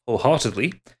parent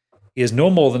wholeheartedly, he is no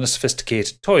more than a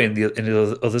sophisticated toy in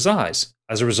the other's eyes.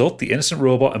 As a result, the innocent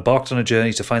robot embarked on a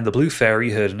journey to find the blue fairy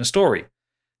he heard in a story.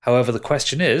 However, the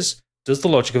question is, does the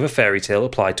logic of a fairy tale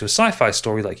apply to a sci-fi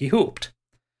story like he hoped?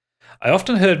 I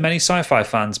often heard many sci-fi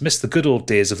fans miss the good old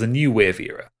days of the New Wave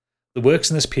era. The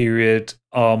works in this period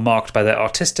are marked by their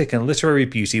artistic and literary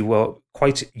beauty, were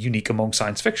quite unique among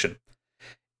science fiction.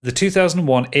 The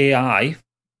 2001 AI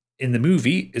in the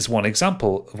movie is one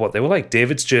example of what they were like.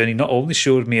 David's journey not only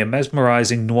showed me a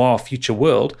mesmerizing noir future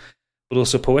world, but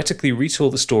also poetically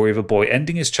retold the story of a boy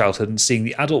ending his childhood and seeing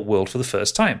the adult world for the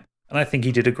first time. And I think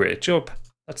he did a great job.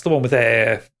 That's the one with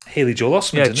Haley Joel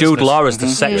Osment. Yeah, Jude Law as the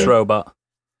sex robot.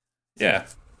 Yeah.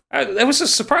 It was a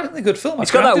surprisingly good film.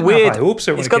 It's got that weird.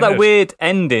 It's got that weird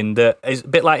ending that is a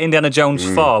bit like Indiana Jones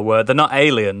 4, where they're not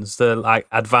aliens; they're like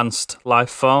advanced life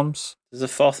forms. There's a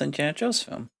fourth Indiana Jones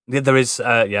film. Yeah, there is.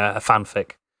 A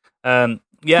fanfic.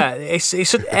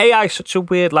 It's AI is such a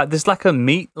weird. Like, there's like a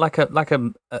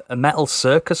metal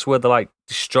circus where they like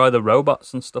destroy the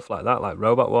robots and stuff like that, like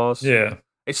Robot Wars. Yeah,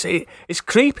 it's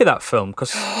creepy, that film,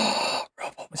 because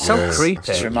it's so creepy.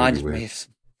 Just reminded me of.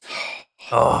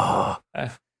 Oh.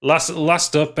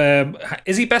 Last up,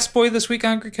 is he best boy this week,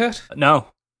 Angry Kurt? No,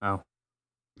 not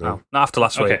after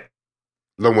last week.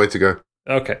 Long way to go.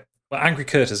 Okay. Well, Angry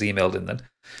Kurt has emailed in then,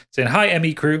 saying, "Hi,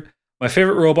 ME crew. My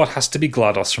favourite robot has to be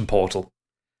GLaDOS from Portal.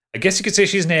 I guess you could say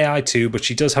she's an AI too, but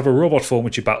she does have a robot form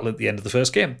which you battle at the end of the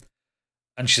first game.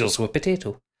 And she's also a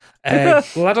potato.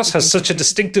 GLaDOS has such a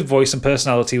distinctive voice and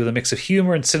personality with a mix of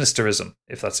humour and sinisterism,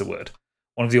 if that's a word.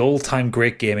 One of the all-time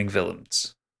great gaming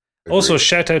villains. Agreed. Also,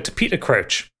 shout out to Peter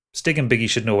Crouch. Stig and Biggie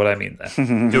should know what I mean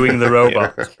there. Doing the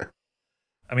robot.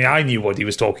 I mean, I knew what he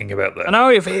was talking about there. I know,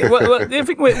 you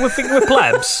think we're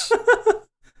plebs?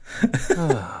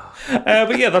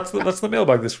 But yeah, that's the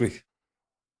mailbag this week.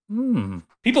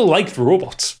 People liked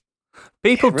robots.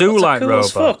 People do robots are like cool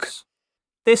as robots. fuck.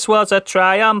 This was a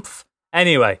triumph.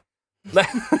 Anyway.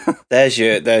 There's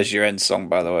your end song,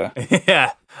 by the way.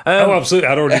 Yeah. Oh, absolutely.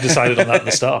 I'd already decided on that at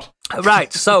the start.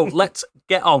 Right, so let's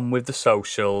get on with the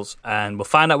socials, and we'll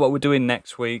find out what we're doing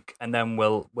next week, and then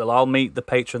we'll all meet the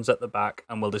patrons at the back,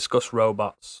 and we'll discuss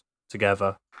robots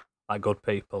together like good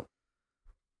people.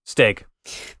 Stig.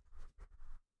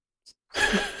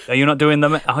 Are you not doing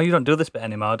them? Oh, you don't do this bit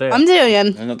anymore, do you? I'm doing them.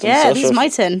 I've not done Yeah, this is social my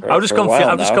turn. for- I'm just for a while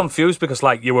I'm just now. confused because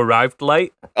like you arrived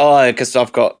late. Oh, because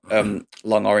I've got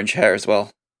long orange hair as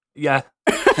well. Yeah,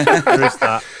 there is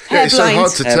that. Yeah, it's so Hairblind.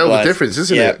 hard to tell the Hairblind. difference,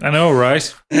 isn't Yeah. it? I know, right?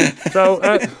 So,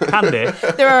 Candy,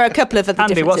 There are a couple of other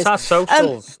Candy, what's differences. our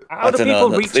socials? How I do don't people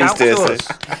know, reach these out to days- us?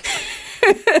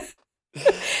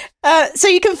 So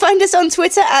you can find us on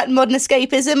Twitter at Modern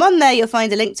Escapism. On there, you'll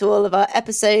find a link to all of our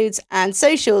episodes and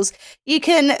socials. You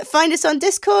can find us on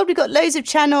Discord. We've got loads of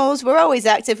channels. We're always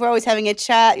active. We're always having a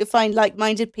chat. You'll find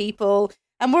like-minded people,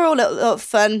 and we're all a lot of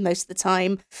fun most of the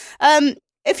time.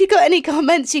 If you've got any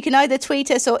comments, you can either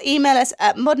tweet us or email us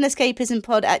at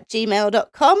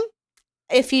modernescapismpod@gmail.com.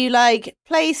 If you like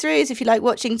playthroughs, if you like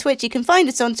watching Twitch, you can find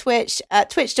us on Twitch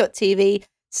at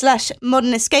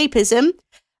twitch.tv/modernescapism.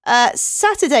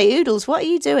 Saturday, Oodles, what are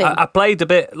you doing? I played a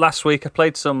bit last week. I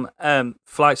played some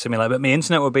Flight Simulator, but my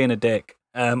internet were being a dick.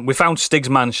 We found Stig's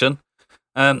mansion.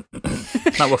 That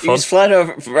were He fun. was flying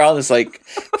around, it's like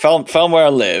found where I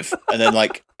live, and then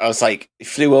like I was like he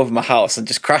flew over my house and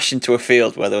just crashed into a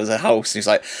field where there was a house. And he's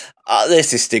like,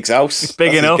 "This is Stig's house. It's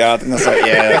big That's his enough." garden." I was like,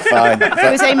 "Yeah, fine." I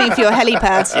was aiming for your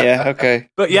helipad. Yeah, okay.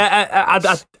 But yeah,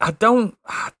 I don't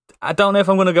know if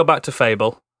I'm going to go back to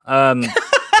Fable. Oh,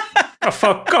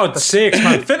 for God's sakes,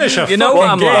 man, finish a You know what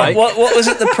I'm fucking game. like? What was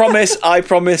it? The promise I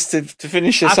promised to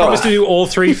finish this I promised off. to do all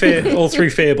three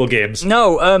Fable games.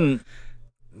 No,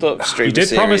 Don't stream You the did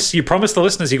series. promise. You promised the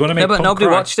listeners you're going to make. yeah, but Punk nobody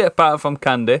cry. watched it apart from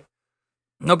Candy.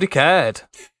 Nobody cared.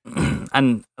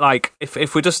 And like, if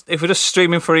we're just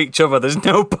streaming for each other, there's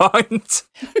no point.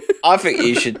 I think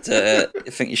you should. I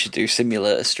think you should do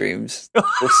simulator streams. Or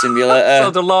So simulator.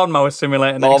 the lawnmower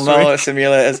simulator next Normal week.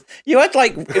 simulators. You had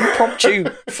like impromptu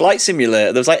flight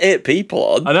simulator. There was like 8 people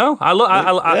on. I know. I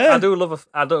Yeah. do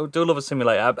love a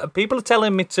simulator. People are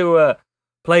telling me to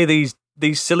play these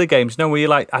silly games. No, where you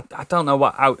like I don't know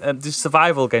what these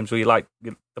survival games where you like they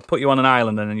put you on an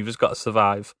island and then you've just got to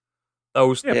survive.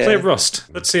 Those Yeah, Yeah. play Rust.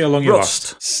 Let's see how long you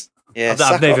last. Rust. Yeah,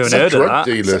 I've never even heard of Drug that.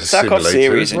 dealer Sack off simulator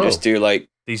series as and well. just do like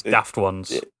These daft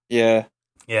ones. yeah.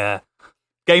 Yeah.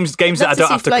 Games that I Love don't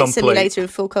see have to Flight complete. Simulator in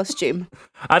full costume.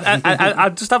 I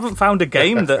just haven't found a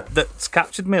game that's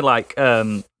captured me like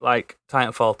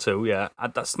Titanfall 2 yet.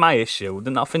 That's my issue.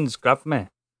 Nothing's grabbed me.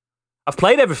 I've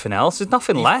played everything else. There's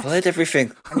nothing left. Played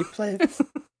everything. And you played.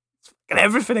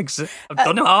 Everything exists. I've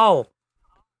done it all.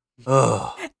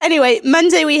 Oh, Anyway,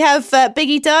 Monday we have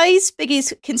Biggie Dies.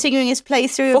 Biggie's continuing his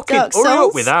playthrough of fucking Dark hurry Souls.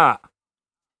 up with that.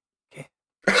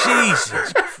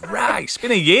 Jesus Christ, it's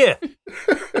been a year.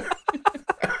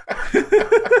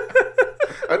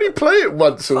 Only only play it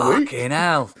once a week. Fucking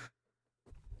hell.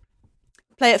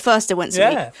 Play it faster once a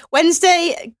week.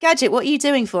 Wednesday, Gadget, what are you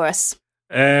doing for us?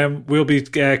 We'll be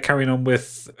carrying on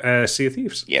with Sea of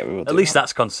Thieves. Yeah, we will. At least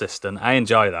that's consistent. I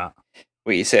enjoy that.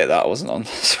 Well, you say that I wasn't on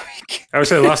last week. I would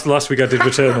say last week I did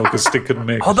Returnal because Stig couldn't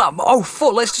make it.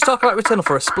 Fuck, let's just talk about Returnal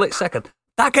for a split second.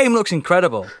 That game looks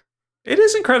incredible. It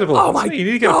is incredible. Oh my You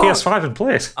need to get God. a PS5 and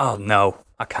play it. Oh, no,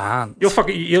 I can't.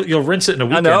 You'll rinse it in a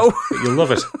weekend. know. But you'll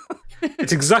love it.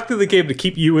 It's exactly the game to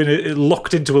keep you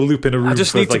locked into a loop in a room. I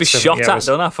just for need to like be 70 shot hours.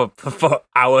 at, don't I, for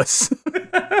hours.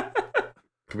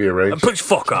 Can be arranged. But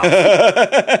fuck off. You've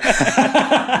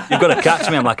got to catch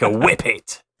me. I'm like a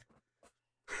whippet.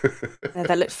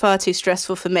 That looked far too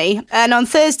stressful for me. And on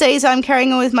Thursdays, I'm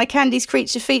carrying on with my Candy's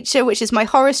Creature feature, which is my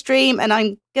horror stream, and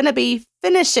I'm going to be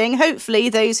finishing, hopefully,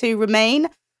 Those Who Remain.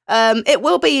 It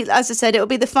will be, as I said, it will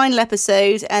be the final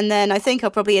episode, and then I think I'll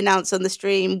probably announce on the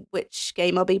stream which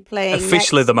game I'll be playing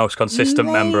Officially next. the most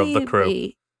consistent member of the crew.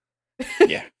 Maybe.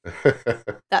 Yeah.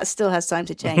 That still has time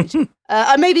to change.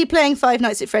 I may be playing Five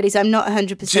Nights at Freddy's. I'm not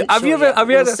 100% sure. Have you yet. ever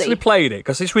We'll actually see. played it?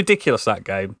 Because it's ridiculous, that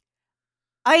game.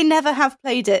 I never have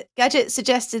played it. Gadget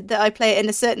suggested that I play it in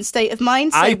a certain state of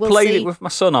mind. So I we'll played see. it with my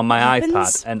son on my what happens.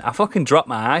 iPad, and I fucking dropped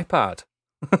my iPad.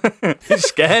 It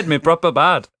scared me proper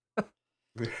bad.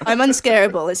 I'm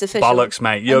unscarable. It's official. Bollocks,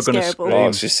 mate. You're going to Unscarable. scream. Oh,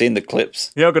 I've just seen the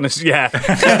clips. You're going to, yeah.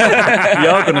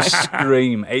 You're going to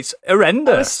scream. It's I was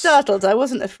horrendous. startled. I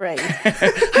wasn't afraid.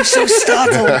 I'm so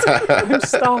startled. I'm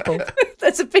startled.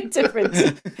 There's a big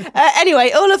difference.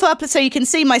 Anyway, so you can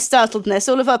see my startledness.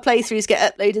 All of our playthroughs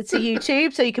get uploaded to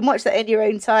YouTube, so you can watch that in your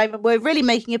own time. And we're really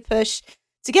making a push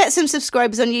to get some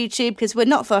subscribers on YouTube because we're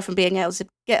not far from being able to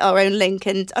get our own link.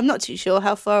 And I'm not too sure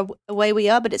how far away we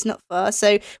are, but it's not far.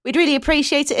 So we'd really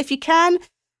appreciate it if you can.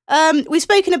 We've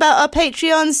spoken about our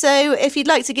Patreon, so if you'd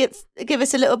like to give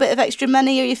us a little bit of extra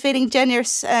money, or you're feeling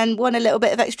generous and want a little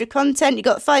bit of extra content, you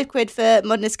got £5 for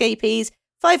Modern Escapees,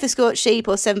 £5 for Scorched Sheep,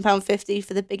 or £7.50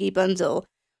 for the Biggie bundle.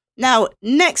 Now,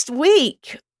 next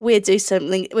week we're doing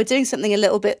something a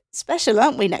little bit special,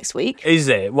 aren't we? Next week, Is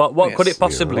it? What Yes. could it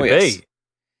possibly Oh, yes. be?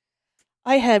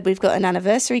 I heard we've got an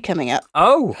anniversary coming up.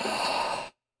 Oh,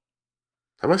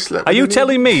 Have I slept? are with you anyone?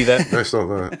 telling me that No, it's not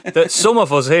that. that some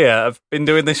of us here have been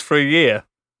doing this for a year?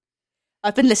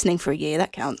 I've been listening for a year.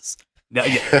 That counts. No,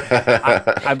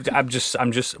 yeah. I'm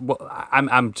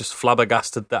just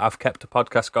flabbergasted that I've kept a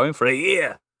podcast going for a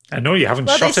year. I know you haven't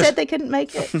Well, they shot said it. they couldn't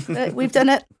make it. We've done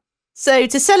it. So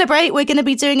to celebrate, we're going to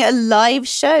be doing a live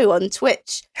show on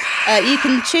Twitch. You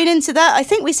can tune into that. I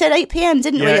think we said 8 p.m,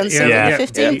 didn't we, Yeah, on Sunday yeah, the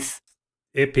 15th?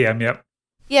 8 p.m. Yep.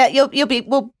 Yeah,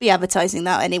 we'll be advertising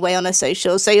that anyway on our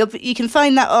socials. So you can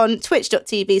find that on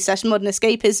twitch.tv/Modern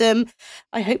Escapism.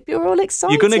 I hope you're all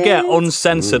excited. You're going to get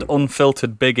uncensored,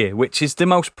 unfiltered Biggie, which is the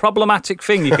most problematic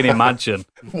thing you can imagine.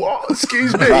 What?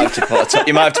 Excuse You might me. have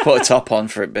to put a top on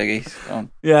for it, Biggie. Go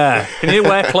on. Yeah. Can you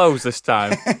wear clothes this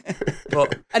time?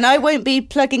 But, And I won't be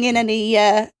plugging in any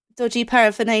dodgy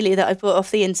paraphernalia that I bought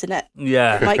off the internet.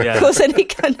 yeah. Might yeah. cause any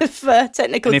kind of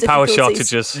technical Any power difficulties.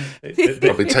 shortages?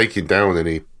 I'll be taking down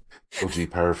any dodgy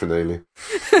paraphernalia.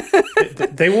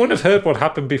 They won't have heard what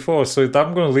happened before, so I'm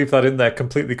going to leave that in there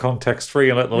completely context free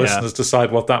and let the Yeah. listeners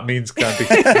decide what that means, Candy.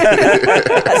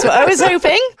 That's what I was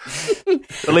hoping.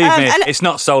 Believe me, and- it's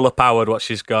not solar powered what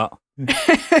she's got.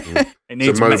 It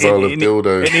It's a mobile of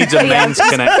dildos. It needs a mains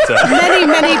connector.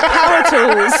 Many power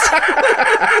tools.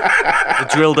 The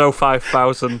Drildo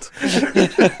 5000.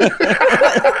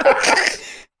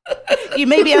 You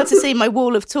may be able to see my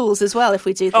wall of tools as well if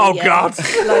we do the Oh, God.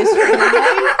 live stream.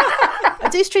 I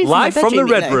do stream from Live my from the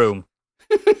bedroom, Red you know.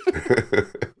 Room.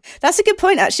 That's a good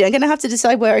point, actually. I'm going to have to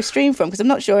decide where I stream from because I'm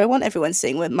not sure I want everyone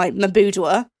seeing my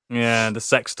boudoir. Yeah, the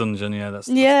sex dungeon. Yeah, that's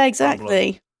Yeah,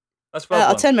 exactly. That's I'll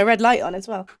problem. turn my red light on as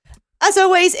well. As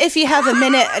always, if you have a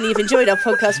minute and you've enjoyed our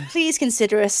podcast, please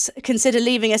consider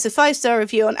leaving us a 5-star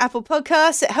review on Apple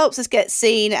Podcasts. It helps us get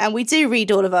seen, and we do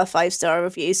read all of our 5-star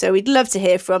reviews, so we'd love to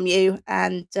hear from you,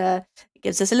 and it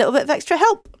gives us a little bit of extra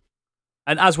help.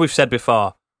 And as we've said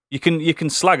before, you can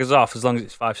slag us off as long as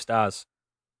it's 5 stars.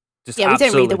 Just Yeah, we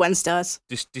don't read the absolutely- 1-stars.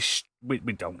 we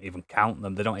don't even count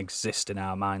them. They don't exist in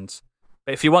our minds.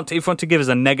 But if you want to give us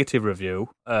a negative review,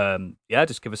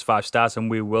 just give us 5 stars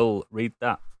and we will read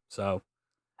that. So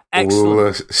excellent.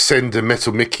 We'll send a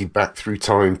Metal Mickey back through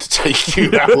time to take you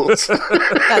out.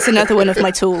 That's another one of my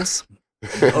tools.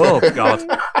 Oh God.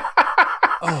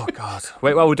 Oh God.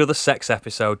 Wait while we do the sex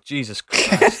episode. Jesus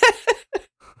Christ.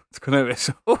 It's gonna be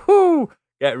so.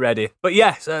 Get ready. But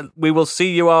yes, we will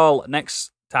see you all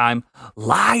next time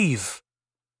live.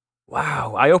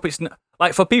 Wow. I hope it's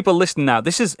like for people listening now.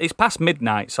 It's past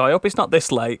midnight, so I hope it's not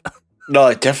this late. No,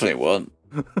 it definitely won't.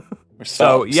 We're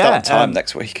starting time time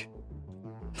next week.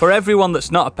 For everyone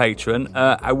that's not a patron,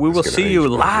 we will see you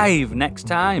live next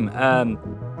time.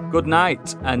 Good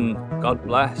night and God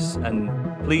bless, and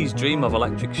please dream of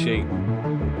Electric Sheep.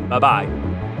 Bye-bye.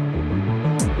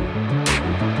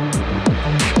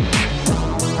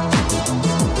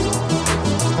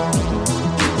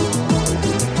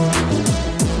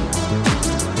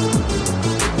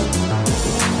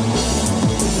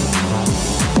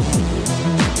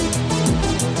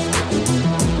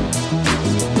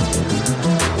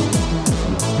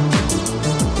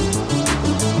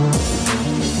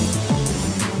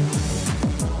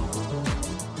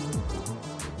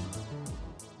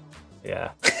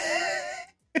 Yeah.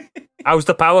 How's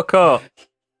the power cut?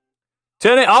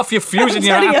 Turn it off, you're fusing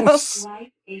your house.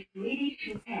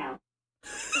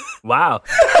 Wow.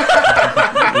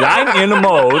 Lightning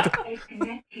mode.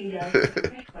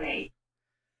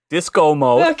 Disco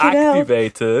mode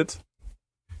activated.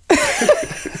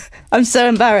 I'm so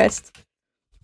embarrassed.